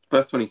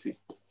 Verse 22.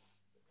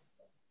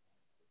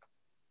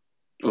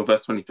 Or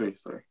verse 23,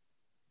 sorry.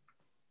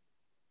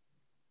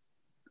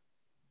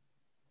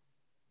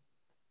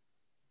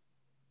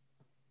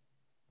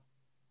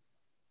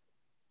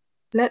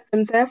 Let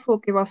them therefore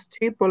give us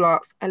 2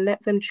 bullocks, and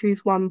let them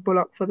choose 1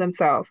 bullock for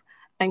themselves,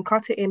 and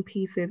cut it in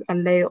pieces,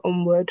 and lay it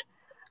on wood,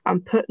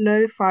 and put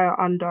no fire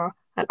under.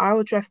 And I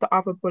will dress the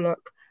other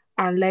bullock,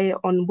 and lay it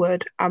on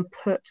wood, and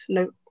put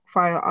no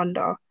fire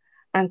under.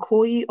 And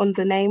call ye on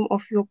the name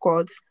of your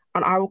gods,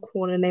 and I will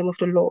call on the name of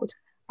the Lord.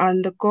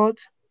 And the God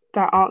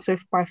that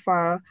answereth by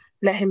fire,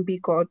 let him be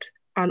God.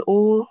 And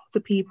all the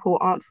people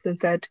answered and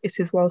said, it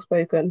is well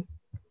spoken.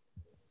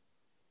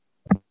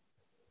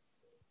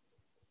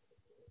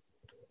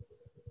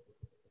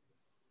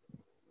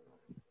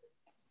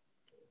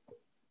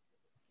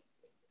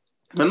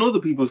 When all the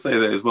people say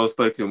that it's well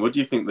spoken, what do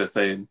you think they're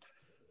saying?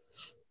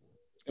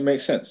 It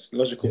makes sense.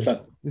 Logical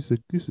plan. This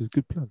is a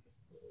good plan.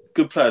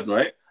 Good plan,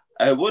 right?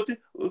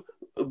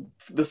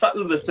 the fact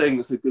that they're saying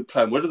it's a good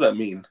plan, what does that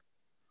mean?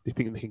 They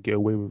think they can get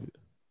away with it.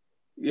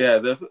 Yeah,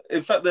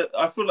 in fact,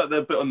 I feel like they're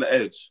a bit on the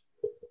edge.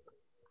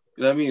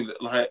 You know what I mean?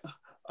 Like,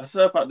 I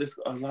said about this,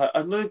 I'm like,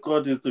 I know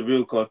God is the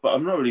real God, but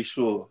I'm not really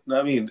sure. You know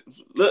what I mean?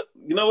 Look,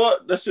 you know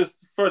what? Let's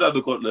just throw down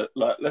the gauntlet.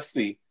 Like, let's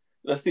see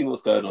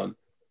what's going on.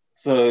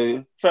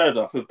 So, fair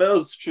enough. If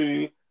Baal's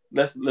true,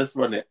 let's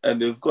run it.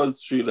 And if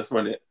God's true, let's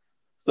run it.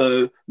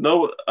 So,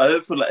 no, I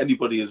don't feel like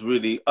anybody is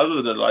really,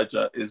 other than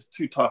Elijah, is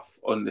too tough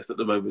on this at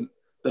the moment.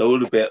 They're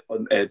all a bit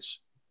on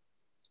edge.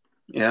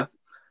 Yeah?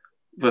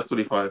 Verse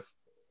 25.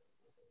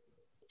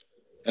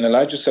 And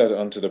Elijah said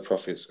unto the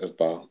prophets of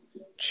Baal,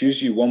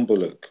 choose you one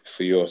bullock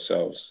for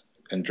yourselves,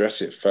 and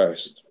dress it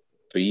first,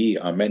 for ye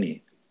are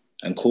many,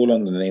 and call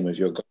on the name of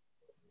your God,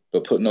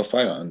 but put no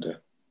fire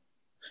under.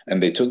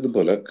 And they took the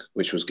bullock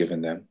which was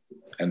given them,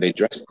 and they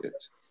dressed it,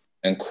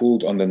 and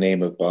called on the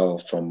name of Baal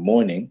from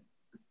morning.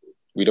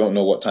 We don't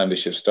know what time they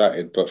should have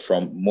started, but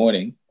from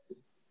morning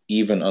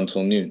even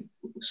until noon,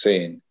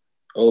 saying,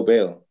 O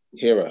Baal,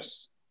 hear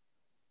us.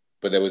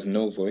 But there was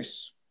no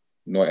voice,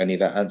 nor any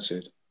that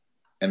answered,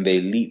 and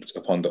they leaped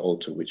upon the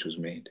altar which was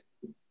made.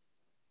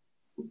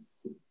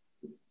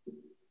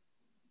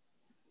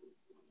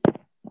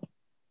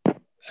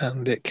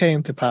 And it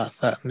came to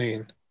pass at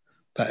noon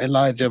that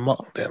Elijah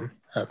mocked them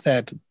and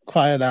said,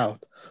 cry aloud,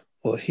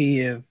 for he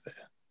is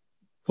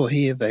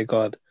a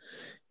God.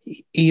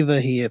 Either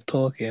he is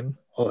talking,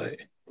 or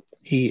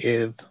he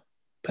is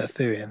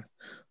pursuing,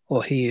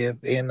 or he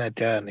is in a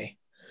journey,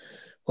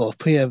 or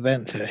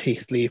peradventure he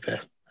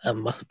sleepeth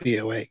and must be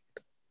awaked.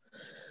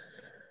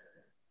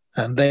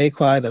 And they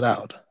cried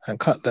aloud and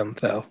cut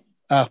themselves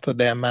after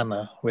their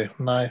manner with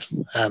knives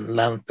and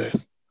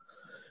lances,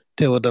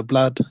 till the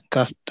blood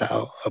gushed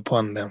out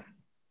upon them.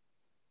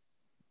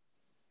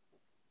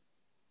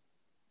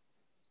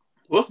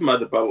 What's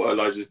mad about what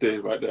Elijah's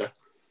doing right there?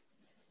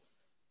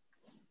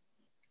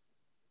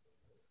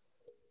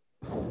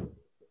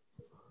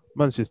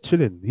 Man's just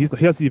chilling. He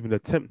hasn't even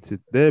attempted.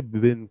 They've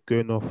been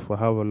going off for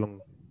however long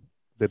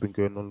they've been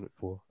going on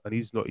for, and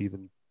he's not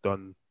even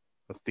done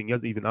a thing. He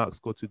hasn't even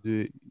asked God to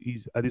do it.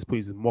 He's at this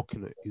point he's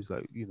mocking it. He's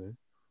like,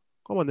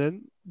 come on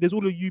then. There's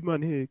all of you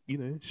man here,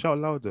 shout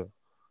louder.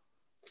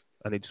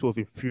 And it sort of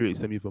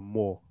infuriates them even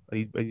more.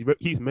 And he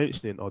keeps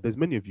mentioning, oh, there's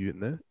many of you in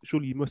there.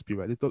 Surely you must be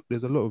right.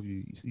 There's a lot of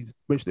you. He's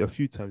mentioned it a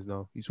few times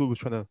now. He's always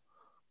trying to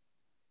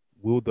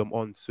will them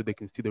on so they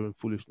can see their own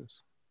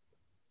foolishness.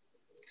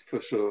 For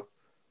sure.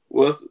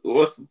 What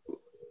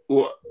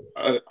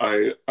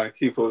I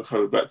keep on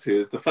coming back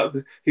to is the fact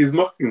that he's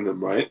mocking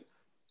them, right?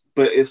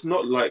 But it's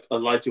not like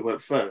Elijah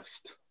went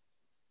first.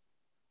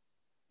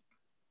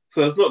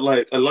 So it's not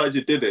like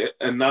Elijah did it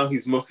and now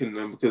he's mocking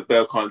them because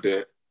Baal can't do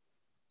it.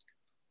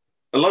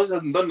 Elijah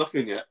hasn't done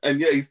nothing yet, and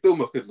yet he's still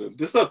mocking them.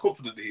 This is how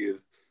confident he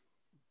is.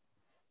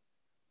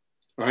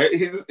 Right?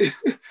 This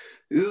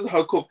is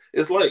how confident.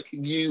 It's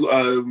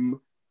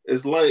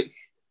like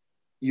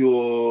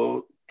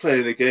you're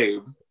playing a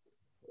game,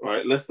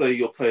 right? Let's say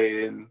you're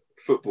playing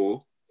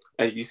football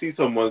and you see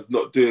someone's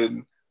not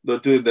doing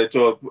their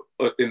job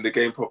in the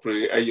game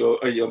properly, and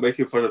you're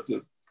making fun of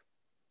them.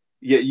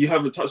 Yet you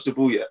haven't touched the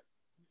ball yet.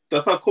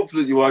 That's how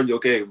confident you are in your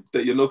game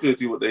that you're not going to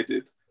do what they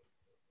did.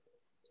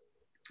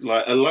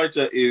 Like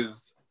Elijah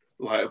is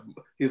like,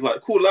 he's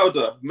like, call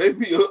louder.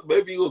 Maybe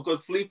your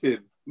God's sleeping.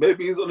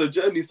 Maybe he's on a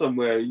journey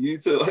somewhere. You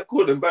need to like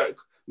call him back.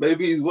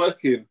 Maybe he's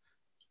working.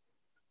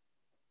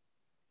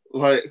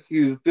 Like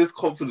he's this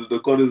confident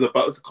that God is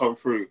about to come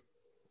through.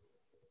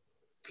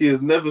 He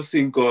has never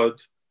seen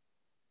God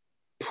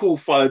pull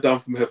fire down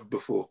from heaven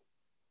before.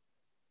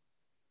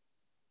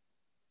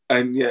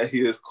 And yet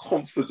he is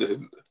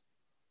confident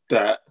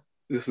that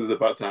this is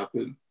about to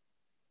happen.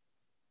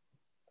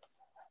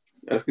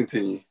 Let's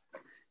continue.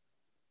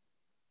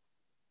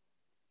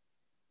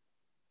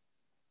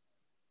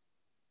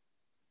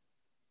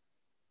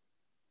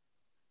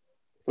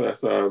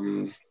 Verse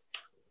 29.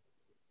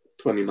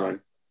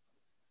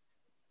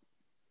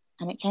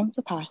 And it came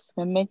to pass,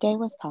 when midday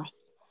was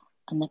past,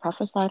 and they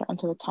prophesied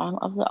unto the time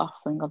of the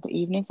offering of the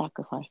evening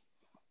sacrifice,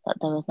 that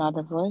there was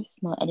neither voice,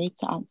 nor any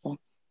to answer,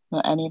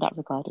 nor any that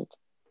regarded.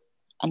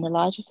 And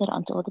Elijah said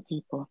unto all the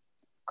people,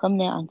 come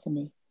near unto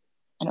me.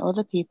 And all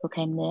the people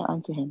came near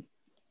unto him.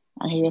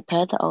 And he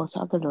repaired the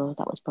altar of the Lord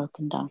that was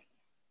broken down.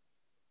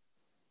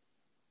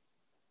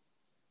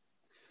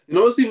 You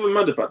know what's even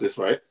mad about this,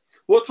 right?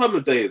 What time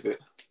of day is it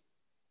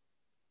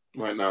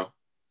right now?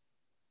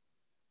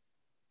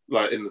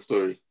 Like in the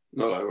story.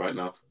 Not like right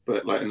now,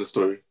 but like in the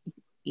story.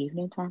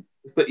 Evening time.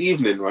 It's the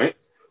evening, right?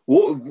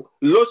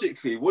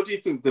 Logically, what do you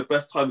think the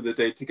best time of the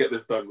day to get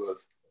this done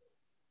was?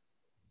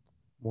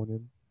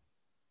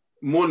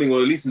 Morning,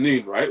 or at least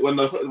noon, right? When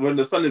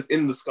the sun is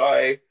in the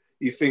sky,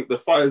 you think the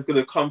fire is going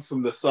to come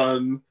from the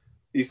sun.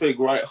 You think,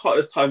 right,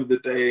 hottest time of the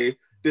day,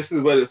 this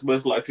is when it's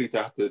most likely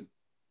to happen.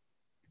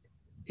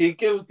 He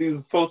gives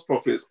these false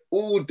prophets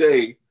all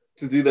day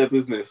to do their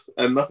business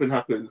and nothing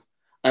happens.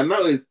 And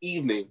now it's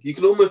evening. You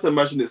can almost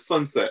imagine it's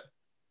sunset.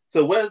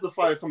 So where's the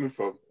fire coming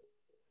from?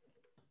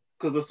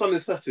 Because the sun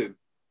is setting.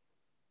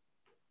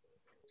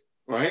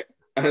 right?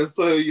 And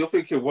so you're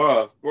thinking,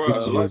 wow, bro, Windy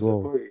as Elijah,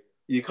 well. boy,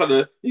 you kind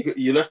of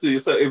you left it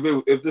yourself.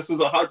 If this was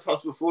a hard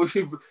task before,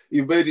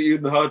 you made it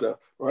even harder,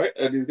 right?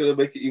 And he's gonna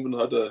make it even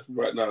harder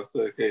right now.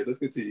 So okay, let's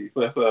continue.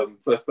 Verse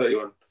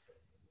 31.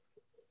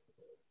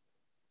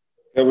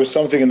 There was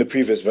something in the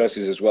previous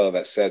verses as well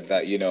that said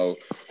that,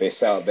 they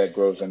set out their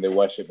groves and they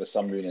worship the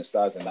sun, moon, and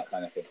stars and that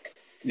kind of thing.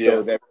 Yeah.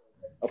 So there's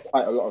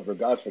quite a lot of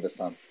regard for the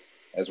sun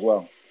as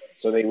well.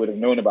 So they would have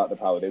known about the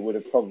power. They would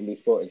have probably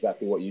thought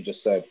exactly what you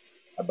just said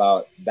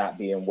about that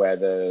being where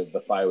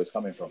the fire was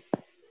coming from.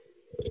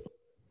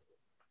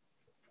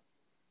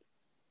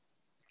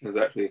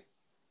 Exactly.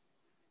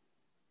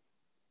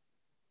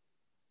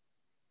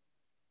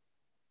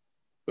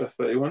 Verse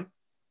 31.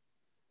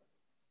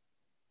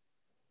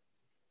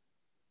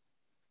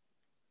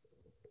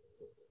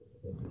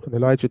 And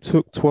Elijah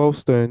took 12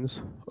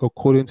 stones,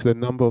 according to the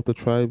number of the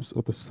tribes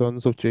of the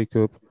sons of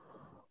Jacob,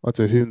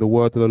 unto whom the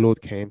word of the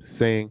Lord came,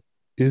 saying,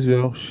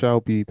 Israel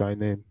shall be thy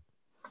name.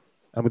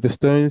 And with the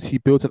stones he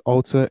built an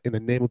altar in the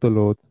name of the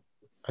Lord,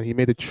 and he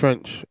made a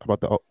trench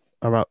about the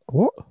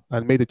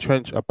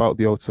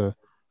altar,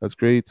 as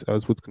great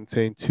as would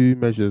contain 2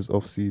 measures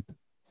of seed.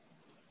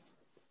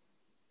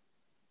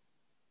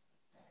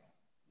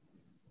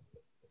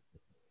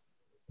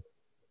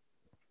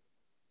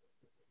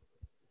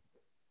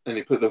 And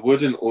he put the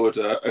wood in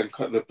order and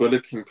cut the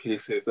bullock in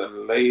pieces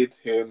and laid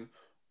him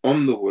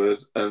on the wood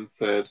and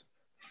said,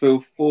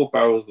 fill 4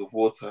 barrels of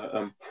water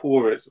and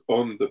pour it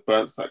on the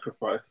burnt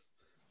sacrifice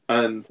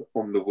and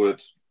on the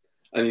wood.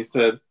 And he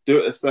said, do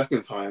it a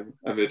second time.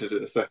 And they did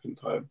it a second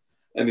time.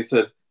 And he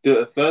said, do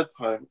it a third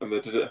time. And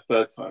they did it a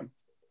third time.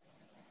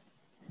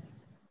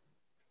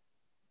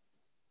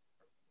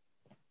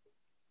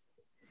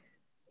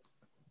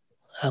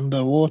 And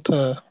the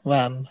water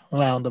ran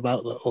round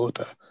about the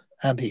altar,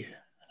 and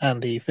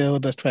he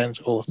filled the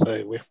trench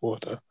also with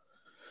water.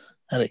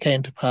 And it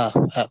came to pass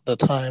at the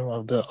time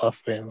of the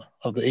offering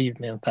of the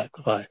evening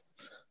sacrifice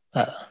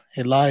that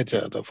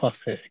Elijah the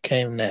prophet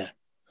came near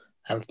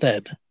and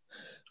said,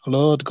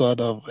 Lord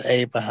God of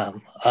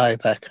Abraham,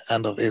 Isaac,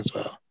 and of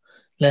Israel,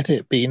 let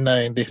it be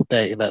known this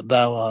day that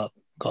thou art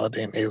God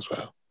in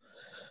Israel,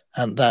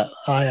 and that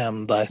I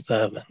am thy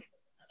servant,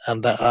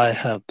 and that I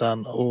have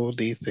done all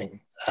these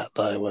things at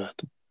thy word.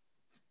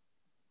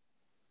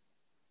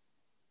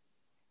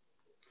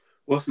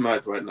 What's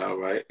mad right now,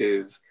 right,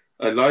 is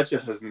Elijah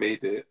has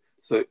made it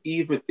so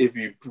even if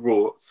you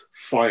brought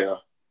fire,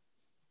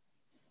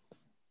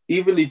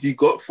 even if you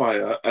got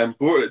fire and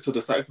brought it to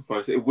the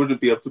sacrifice, it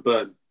wouldn't be able to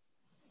burn.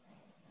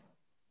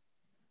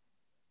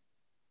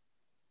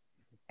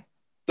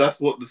 That's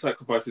what the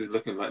sacrifice is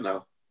looking like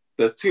now.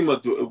 There's too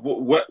much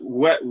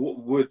wet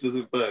wood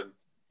doesn't burn,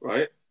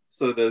 right?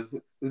 So there's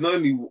not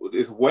only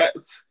it's wet,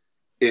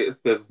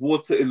 there's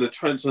water in the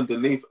trench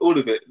underneath. All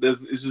of it.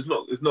 It's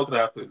not going to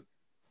happen.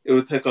 It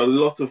would take a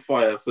lot of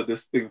fire for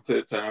this thing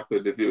to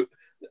happen.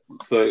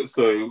 So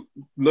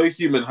no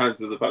human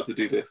hands is about to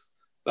do this.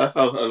 That's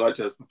how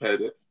Elijah has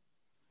prepared it.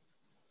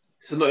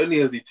 So not only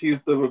has he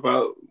teased them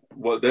about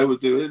what they were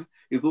doing,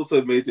 he's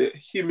also made it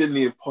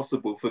humanly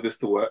impossible for this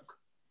to work.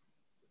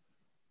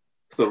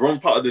 It's the wrong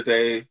part of the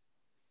day.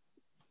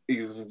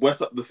 He's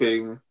wet up the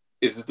thing.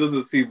 It just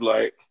doesn't seem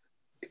like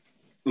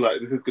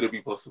this is going to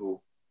be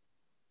possible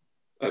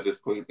at this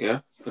point.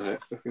 Yeah. All right.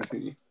 Let's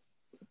continue.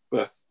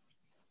 Verse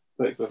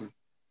 37.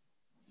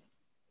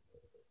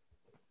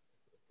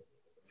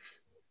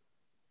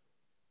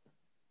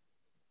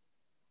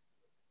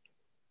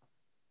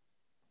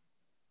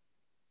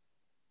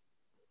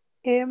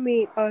 Hear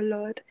me, O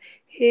Lord,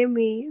 hear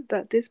me,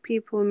 that this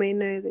people may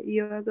know that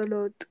you are the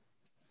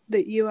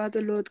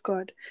Lord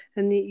God,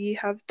 and that you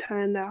have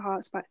turned their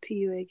hearts back to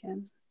you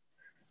again.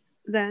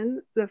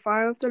 Then the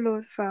fire of the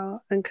Lord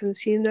fell and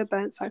consumed the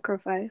burnt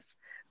sacrifice,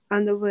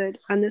 and the wood,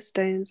 and the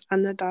stones,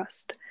 and the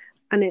dust,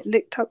 and it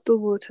licked up the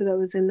water that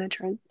was in the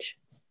trench.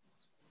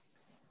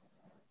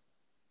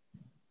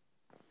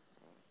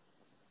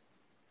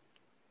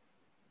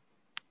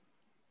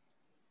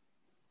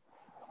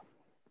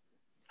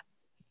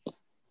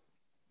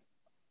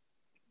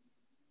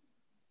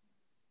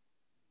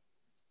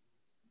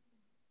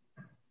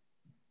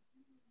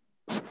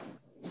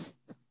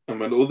 And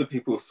when all the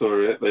people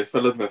saw it, they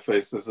fell on their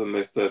faces and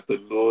they said,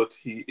 the Lord,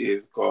 he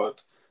is God,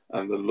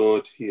 and the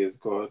Lord, he is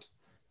God.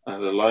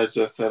 And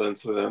Elijah said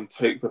unto them,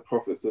 take the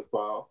prophets of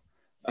Baal,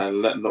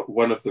 and let not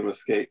one of them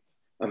escape.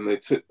 And they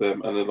took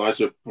them, and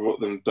Elijah brought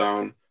them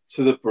down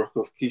to the brook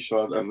of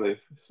Kishon,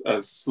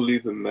 and slew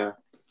them there.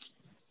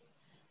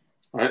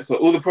 All right, so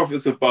all the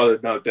prophets of Baal are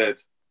now dead.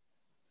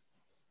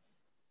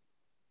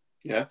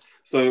 Yeah,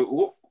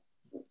 so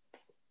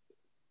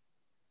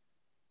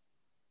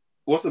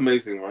what's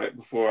amazing, right,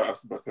 before I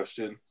ask my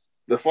question,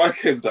 the fire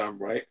came down,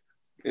 right?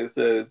 It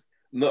says,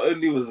 not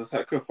only was the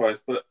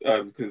sacrifice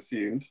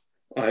consumed,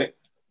 right,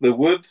 the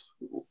wood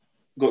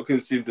got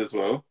consumed as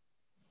well.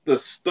 The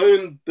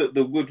stone that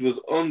the wood was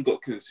on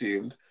got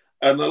consumed.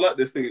 And I like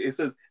this thing. It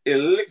says it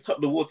licked up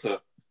the water.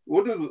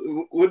 What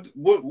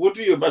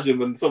do you imagine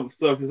when some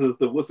surfaces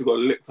the water got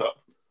licked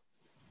up?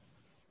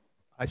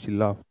 actually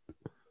laughed.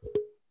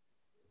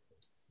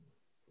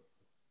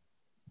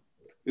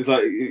 It's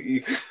like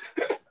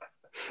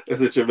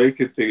it's a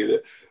Jamaican thing, isn't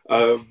it?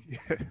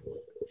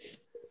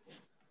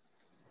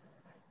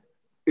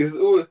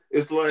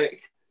 It's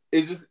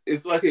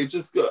like it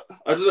just got.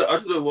 I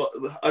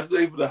don't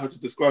even know how to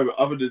describe it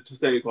other than to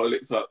say it got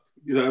licked up.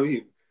 You know what I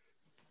mean?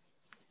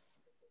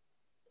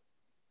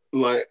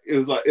 Like it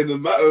was like in a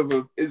matter of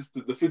an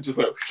instant, the thing just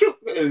went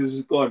and it was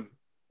just gone.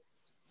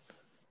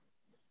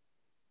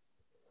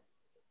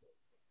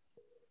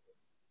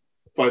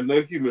 By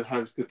no human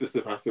hands could this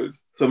have happened.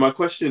 So my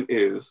question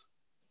is,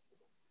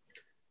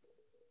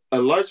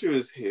 Elijah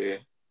is here,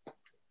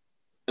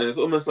 and it's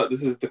almost like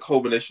this is the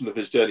culmination of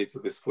his journey to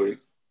this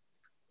point.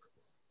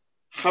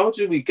 How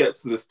do we get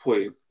to this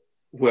point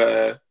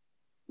where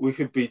we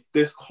can be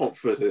this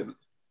confident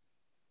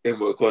in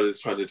what God is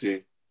trying to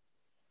do?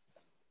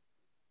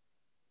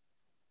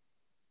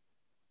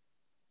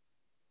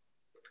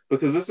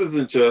 Because this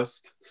isn't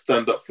just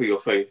stand up for your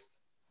faith.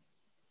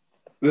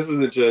 This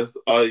isn't just,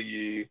 are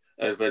you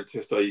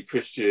Adventist? Are you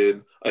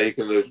Christian? Are you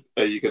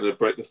gonna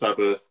break the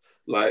Sabbath?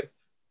 Like,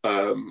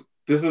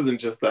 this isn't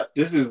just that.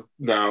 This is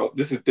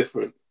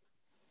different.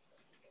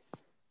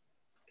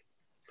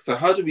 So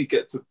how do we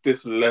get to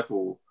this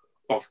level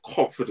of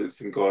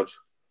confidence in God?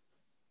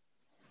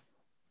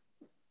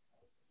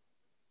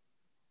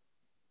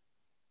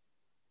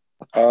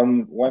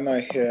 When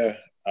I hear,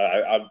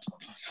 I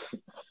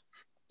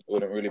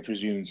wouldn't really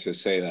presume to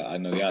say that I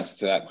know the answer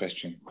to that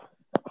question.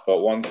 But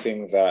one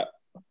thing that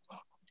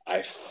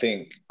I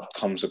think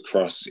comes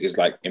across is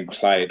like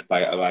implied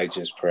by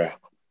Elijah's prayer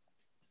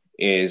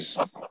is,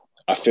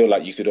 I feel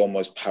like you could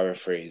almost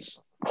paraphrase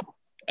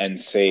and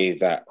say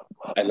that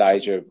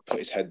Elijah put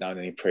his head down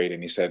and he prayed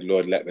and he said,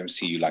 Lord, let them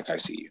see you like I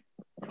see you.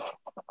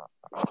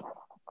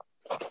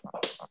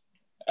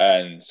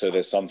 And so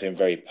there's something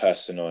very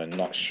personal and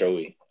not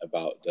showy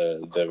about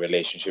the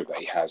relationship that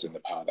he has and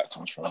the power that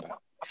comes from that.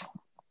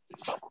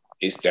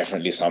 It's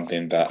definitely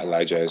something that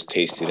Elijah has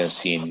tasted and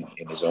seen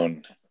with his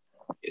own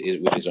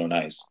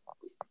eyes.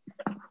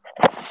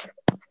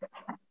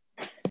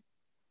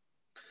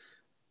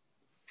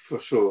 For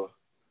sure.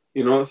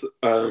 You know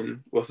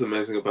what's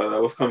amazing about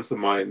that? What's come to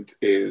mind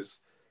is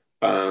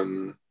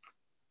the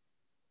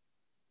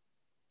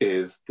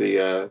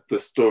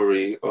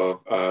story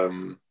of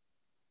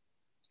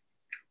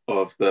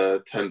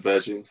the 10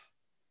 virgins.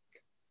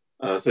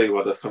 And I'll tell you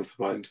why that's come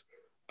to mind.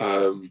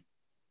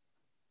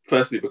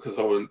 Firstly, because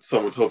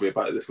someone told me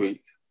about it this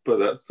week, but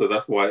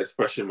that's why it's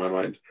fresh in my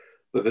mind.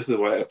 But this is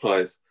why it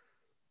applies.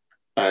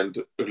 And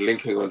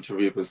linking on to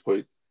Ruben's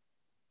point,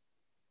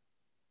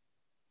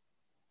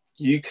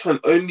 you can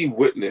only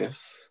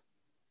witness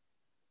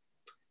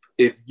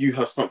if you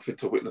have something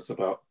to witness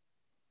about.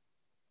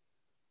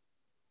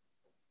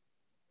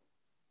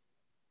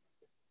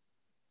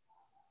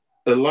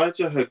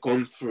 Elijah had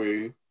gone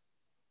through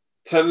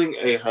telling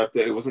Ahab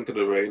that it wasn't going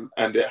to rain,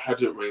 and it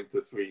hadn't rained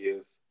for 3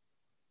 years.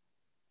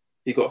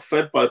 He got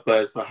fed by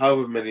birds for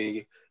however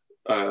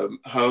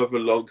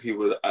long he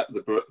was at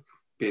the brook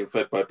being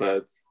fed by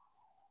birds.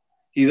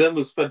 He then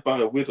was fed by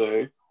a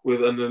widow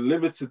with an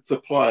unlimited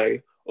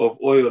supply of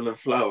oil and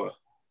flour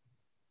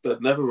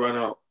that never ran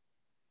out,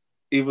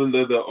 even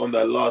though they're on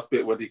their last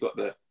bit when he got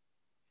there.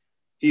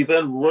 He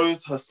then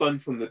rose her son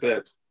from the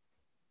dead.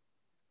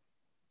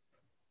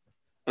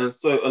 And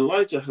so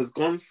Elijah has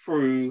gone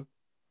through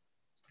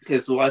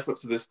his life up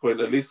to this point,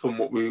 at least from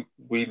what we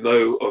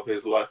know of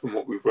his life and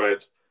what we've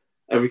read.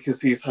 And we can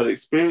see he's had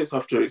experience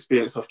after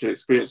experience after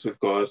experience with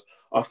God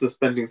after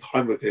spending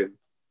time with him.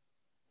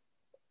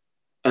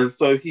 And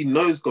so he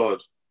knows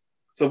God.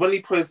 So when he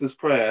prays this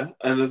prayer,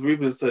 and as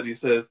Ruben said, he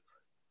says,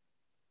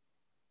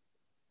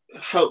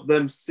 help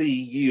them see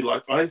you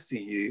like I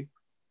see you.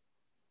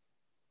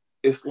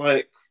 It's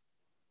like,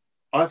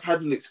 I've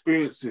had an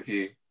experience with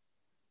you.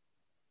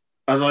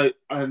 And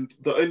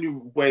the only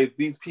way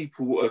these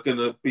people are going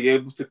to be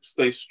able to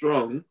stay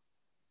strong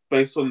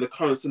based on the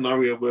current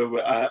scenario where we're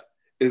at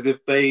is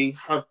if they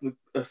have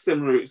a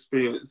similar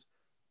experience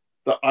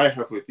that I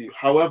have with you.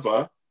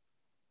 However,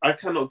 I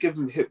cannot give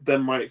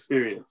them my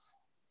experience.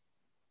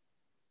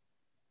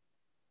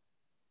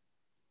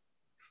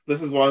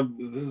 This is why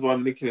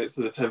I'm linking it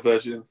to the 10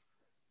 virgins.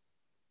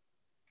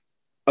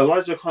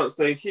 Elijah can't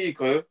say, here you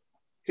go,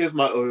 here's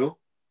my oil,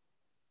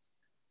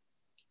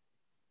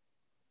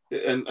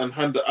 and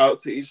hand it out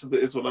to each of the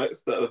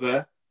Israelites that are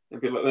there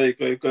and be like,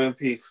 there you go in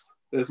peace,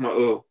 there's my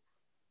oil.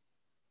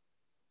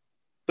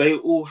 They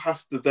all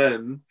have to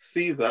then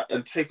see that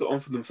and take it on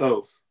for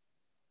themselves.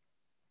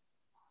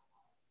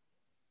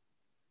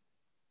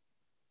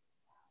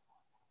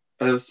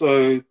 And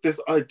so this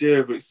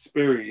idea of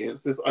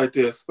experience, this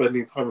idea of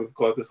spending time with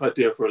God, this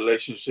idea of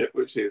relationship,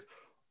 which is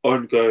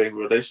ongoing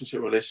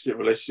relationship with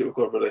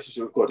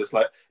God, it's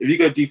like, if you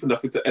go deep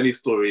enough into any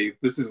story,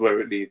 this is where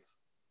it leads.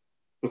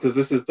 Because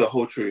this is the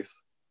whole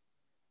truth.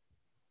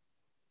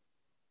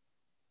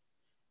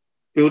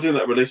 Building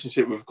that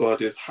relationship with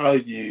God is how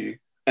you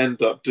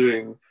end up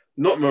doing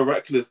not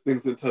miraculous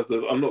things in terms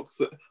of, I'm not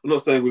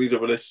saying we need a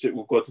relationship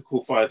with God to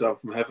call fire down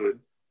from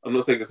heaven, I'm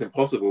not saying it's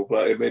impossible,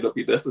 but it may not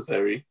be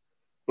necessary.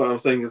 But I'm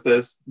saying is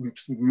there's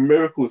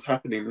miracles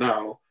happening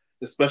now,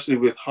 especially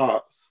with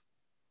hearts,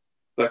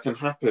 that can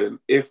happen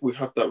if we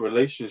have that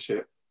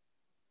relationship.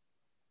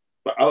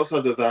 But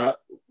outside of that,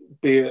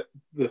 be it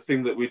the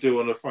thing that we do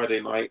on a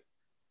Friday night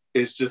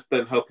is just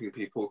then helping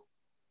people.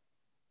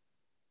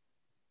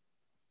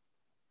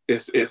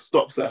 It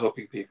stops at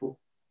helping people.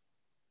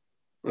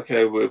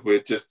 Okay, we're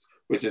just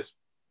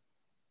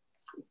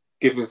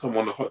giving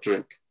someone a hot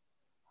drink.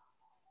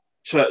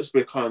 Church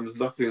becomes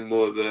nothing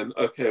more than,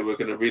 okay, we're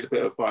going to read a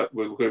bit of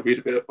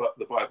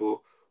the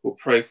Bible, we'll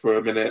pray for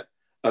a minute,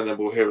 and then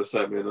we'll hear a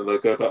sermon, and I'll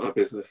go about my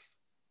business.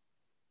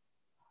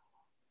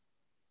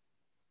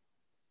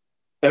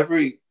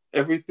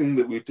 Everything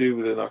that we do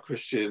within our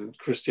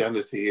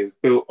Christianity is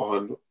built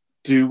on,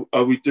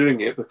 are we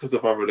doing it because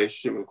of our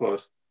relationship with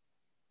God?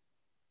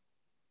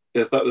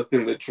 Is that the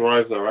thing that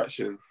drives our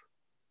actions?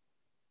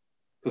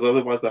 Because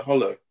otherwise they're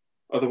hollow.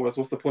 Otherwise,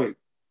 what's the point?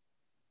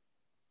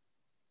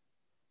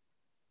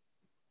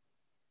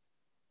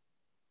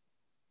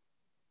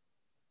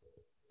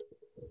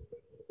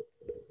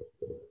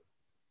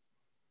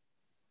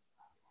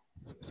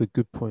 It's a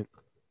good point.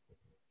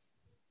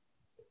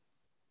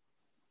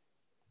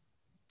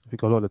 I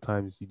think a lot of the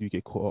times you do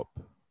get caught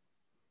up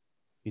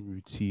in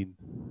routine.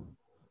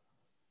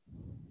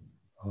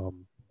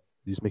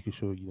 Just making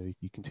sure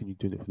you continue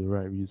doing it for the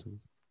right reasons.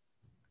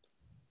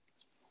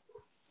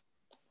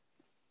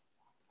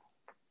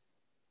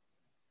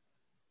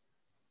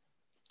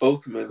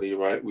 Ultimately,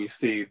 right, we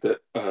see that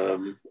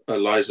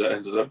Elijah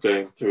ended up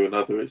going through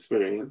another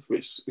experience,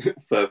 which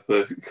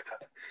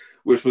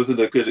wasn't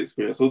a good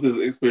experience. All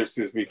the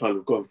experiences we kind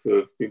of gone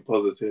through have been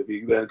positive.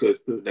 He then goes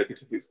through a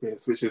negative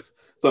experience, which is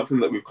something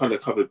that we've kind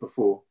of covered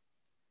before.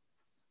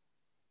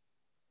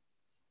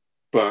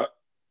 But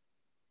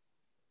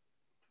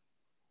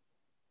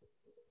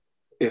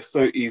it's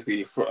so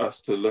easy for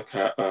us to look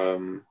at,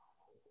 for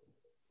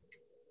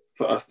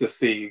us to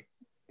see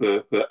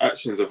the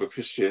actions of a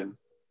Christian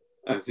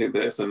and think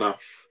that it's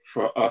enough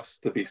for us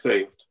to be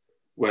saved,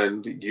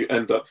 when you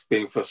end up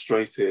being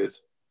frustrated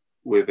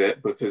with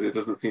it because it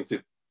doesn't seem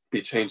to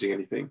be changing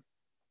anything.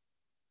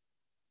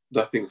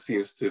 Nothing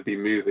seems to be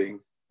moving,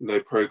 no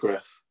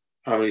progress.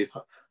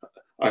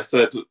 I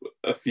said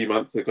a few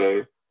months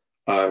ago,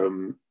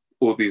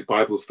 all these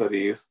Bible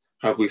studies,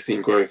 have we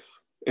seen growth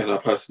in our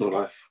personal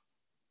life?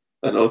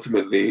 And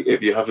ultimately,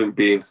 if you haven't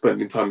been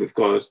spending time with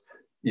God,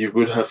 you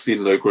would have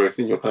seen no growth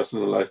in your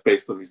personal life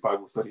based on these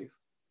Bible studies.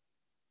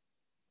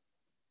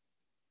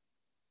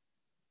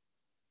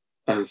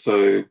 And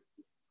so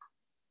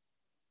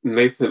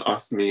Nathan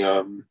asked me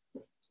a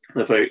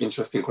very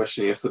interesting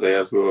question yesterday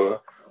as we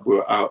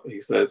were out. He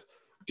said,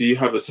 do you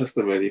have a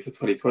testimony for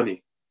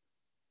 2020?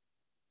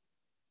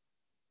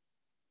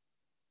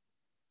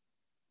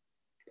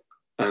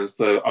 And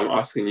so I'm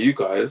asking you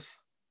guys,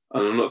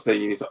 and I'm not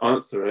saying you need to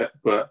answer it,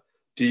 but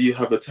do you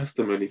have a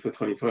testimony for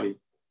 2020?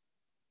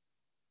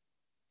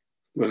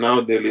 We're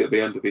now nearly at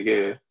the end of the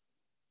year.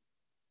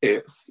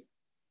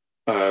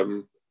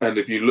 And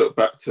if you look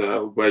back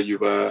to where you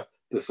were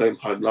the same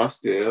time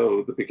last year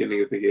or the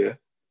beginning of the year,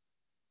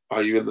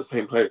 are you in the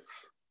same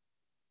place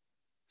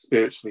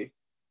spiritually?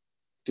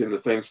 Doing the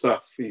same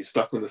stuff? Are you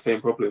stuck on the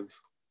same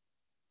problems?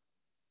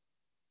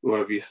 Or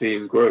have you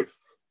seen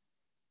growth?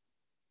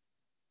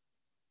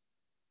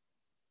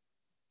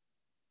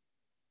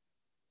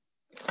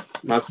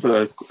 Maz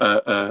put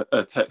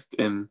a text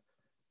in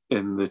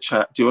the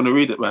chat. Do you want to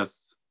read it,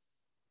 Maz?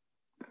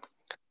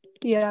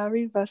 Yeah, I'll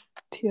read verse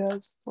 2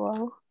 as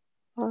well.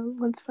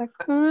 1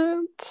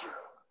 second.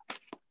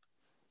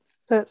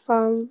 So it's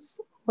Psalms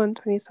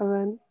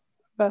 127,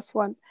 verse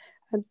 1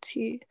 and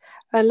 2.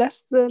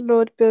 Unless the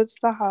Lord builds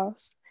the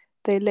house,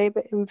 they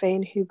labor in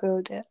vain who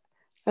build it.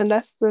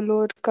 Unless the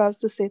Lord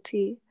guards the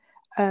city,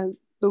 the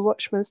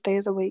watchman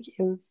stays awake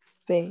in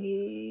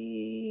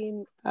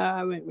vain.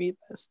 I won't read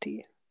verse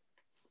 2.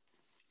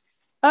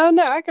 Oh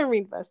no, I can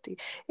read verse 2.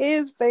 It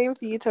is vain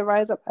for you to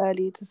rise up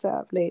early, to sit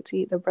up late, to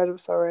eat the bread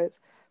of sorrows,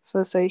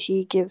 for so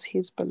he gives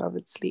his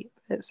beloved sleep,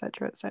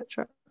 etc.,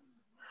 etc.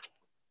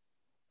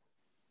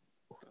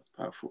 That's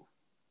powerful.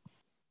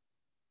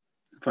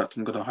 In fact,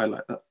 I'm going to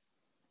highlight that.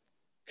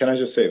 Can I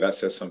just say that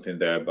says something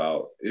there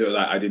about,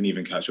 like, I didn't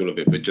even catch all of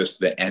it, but just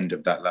the end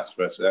of that last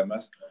verse there,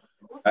 Mas,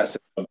 that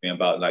says something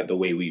about like the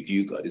way we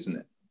view God, isn't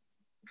it?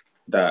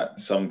 That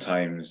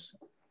sometimes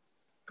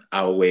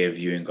our way of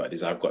viewing God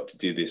is, I've got to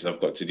do this, I've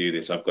got to do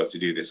this, I've got to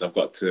do this, I've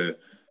got to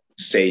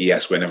say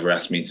yes whenever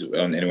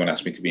anyone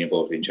asks me to be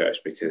involved in church,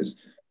 because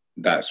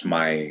that's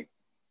my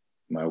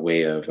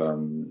way of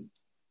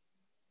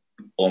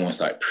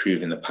almost like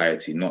proving the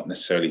piety, not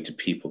necessarily to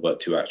people, but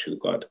to actual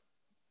God.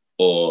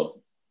 Or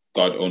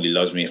God only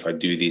loves me if I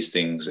do these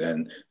things,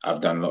 and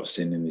I've done a lot of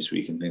sinning this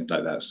week and things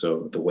like that.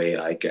 So the way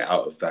I get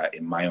out of that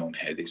in my own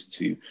head is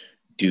to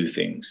do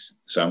things.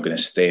 So I'm going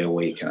to stay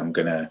awake, and I'm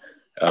going to,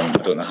 I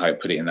don't know how I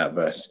put it in that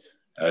verse,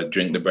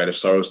 drink the bread of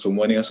sorrows till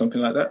morning or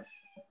something like that.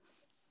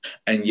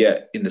 And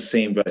yet in the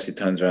same verse, it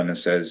turns around and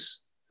says,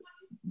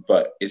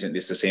 but isn't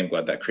this the same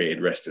God that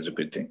created rest as a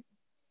good thing?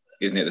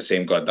 isn't it the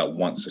same God that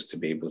wants us to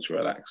be able to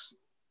relax?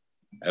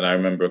 And I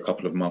remember a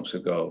couple of months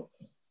ago,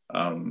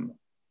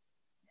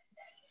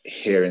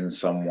 hearing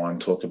someone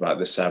talk about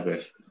the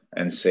Sabbath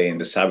and saying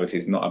the Sabbath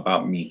is not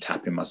about me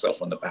tapping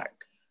myself on the back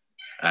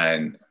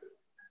and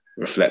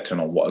reflecting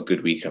on what a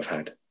good week I've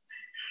had,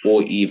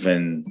 or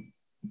even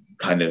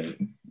kind of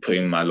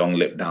putting my long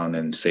lip down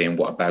and saying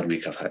what a bad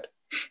week I've had,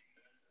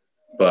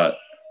 but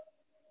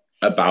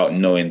about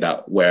knowing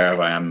that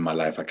wherever I am in my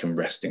life, I can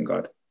rest in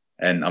God.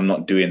 And I'm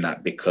not doing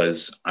that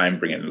because I'm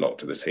bringing a lot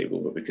to the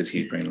table, but because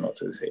he's bringing a lot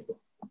to the table.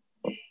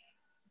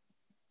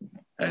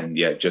 And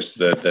yeah, just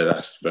the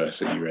last verse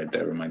that you read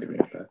there reminded me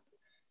of that.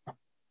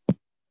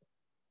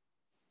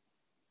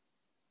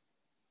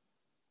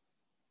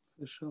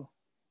 For sure.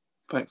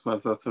 Thanks,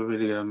 Maz. That's a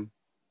really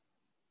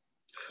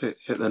hit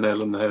the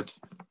nail on the head.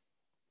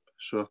 For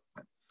sure.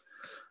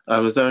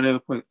 Is there any other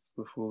points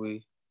before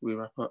we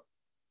wrap up?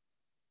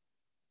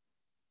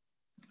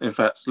 In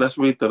fact, let's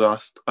read the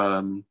last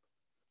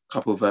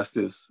couple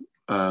verses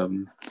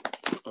of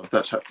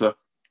that chapter,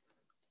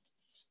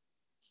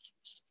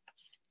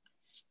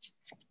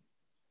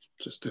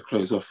 just to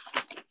close off.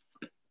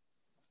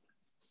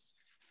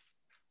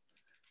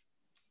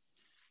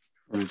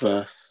 From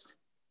verse,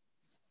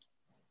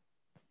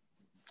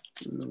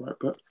 in the right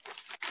book,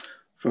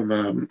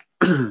 from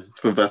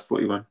from verse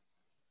 41.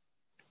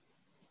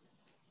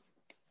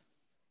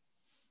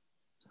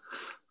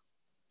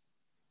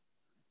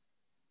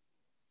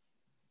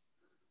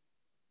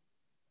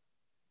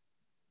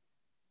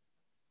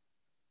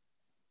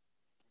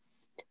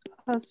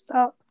 I'll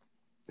start.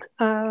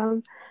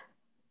 Then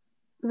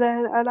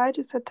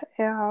Elijah said to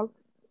Ahab,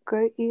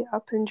 "Go eat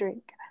up and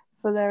drink,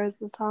 for there is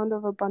the sound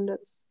of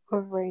abundance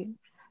of rain."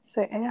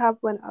 So Ahab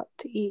went up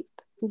to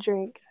eat and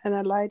drink, and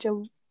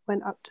Elijah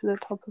went up to the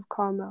top of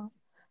Carmel.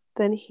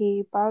 Then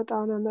he bowed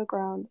down on the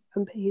ground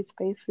and put his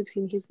face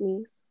between his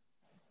knees.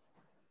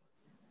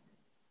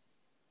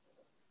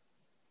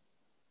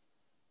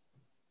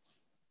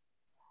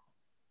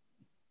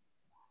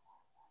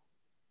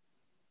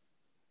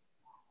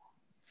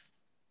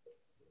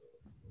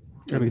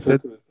 And he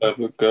said to his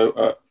servant, "Go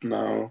up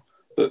now,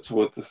 look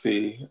toward the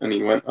sea." And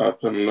he went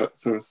up and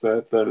looked and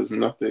said, "There is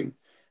nothing."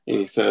 And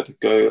he said,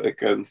 "Go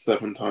again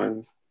 7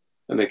 times.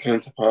 And it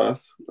came to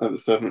pass at the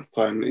 7th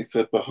time that he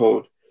said,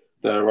 "Behold,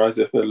 there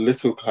ariseth a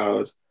little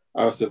cloud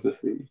out of the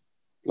sea,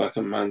 like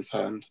a man's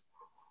hand."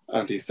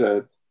 And he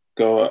said,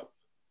 "Go up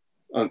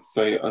and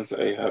say unto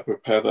Ahab,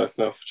 Prepare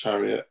thyself a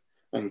chariot,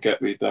 and get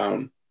thee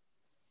down,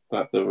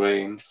 that the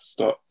rain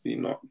stop thee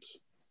not."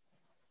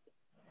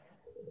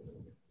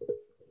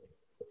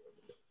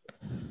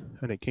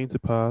 And it came to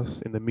pass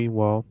in the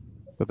meanwhile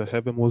that the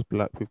heaven was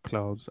black with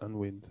clouds and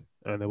wind,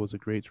 and there was a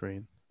great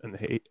rain. And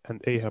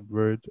Ahab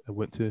rode and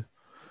went to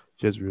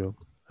Jezreel.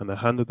 And the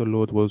hand of the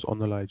Lord was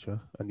on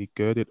Elijah, and he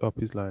girded up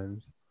his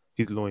loins,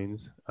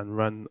 and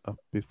ran up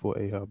before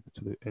Ahab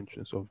to the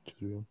entrance of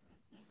Jezreel.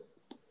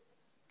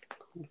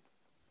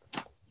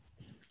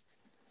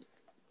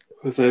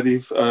 Was there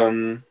any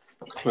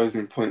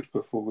closing points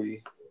before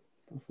we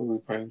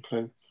pray and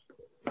close?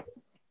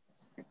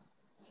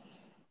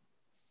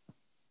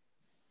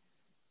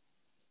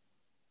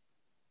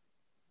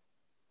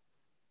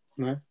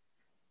 No?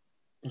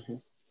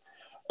 Okay.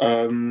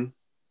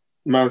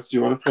 Maz, do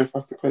you want to pray for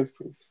us to close,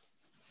 please?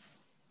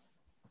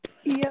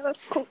 Yeah,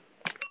 that's cool.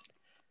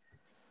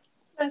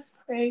 Let's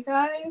pray,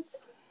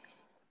 guys.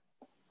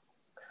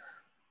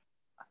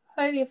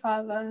 Holy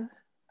Father,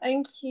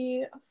 thank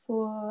you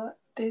for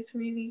this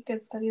really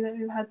good study that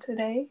we've had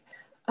today.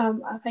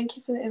 I thank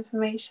you for the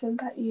information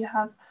that you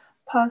have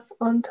passed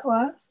on to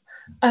us.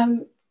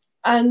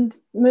 And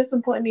most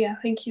importantly, I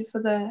thank you for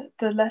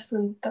the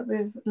lesson that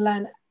we've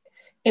learned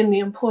in the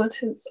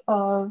importance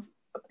of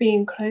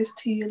being close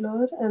to you,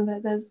 Lord, and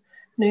that there's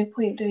no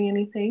point doing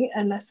anything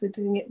unless we're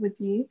doing it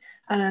with you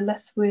and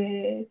unless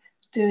we're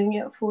doing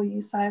it for you.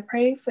 So I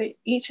pray for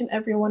each and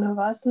every one of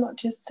us, not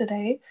just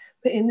today,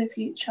 but in the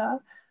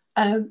future,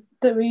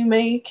 that we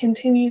may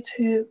continue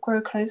to grow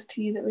close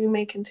to you, that we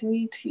may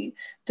continue to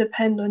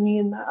depend on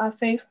you, and that our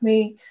faith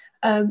may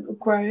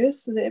grow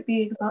so that it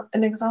be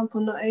an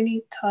example not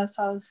only to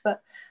ourselves,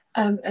 but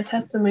a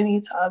testimony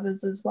to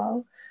others as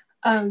well.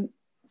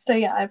 So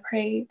yeah, I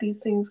pray these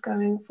things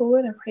going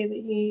forward. I pray that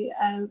you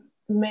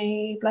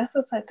may bless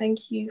us. I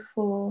thank you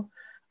for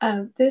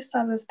this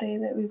Sabbath day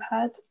that we've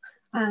had,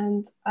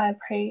 and I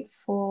pray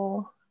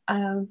for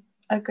a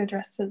good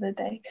rest of the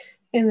day.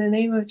 In the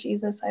name of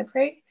Jesus, I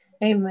pray.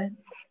 Amen.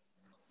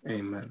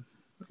 Amen.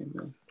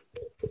 Amen.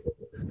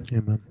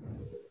 Amen.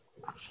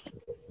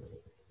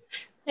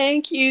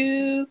 Thank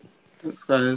you. Thanks, guys.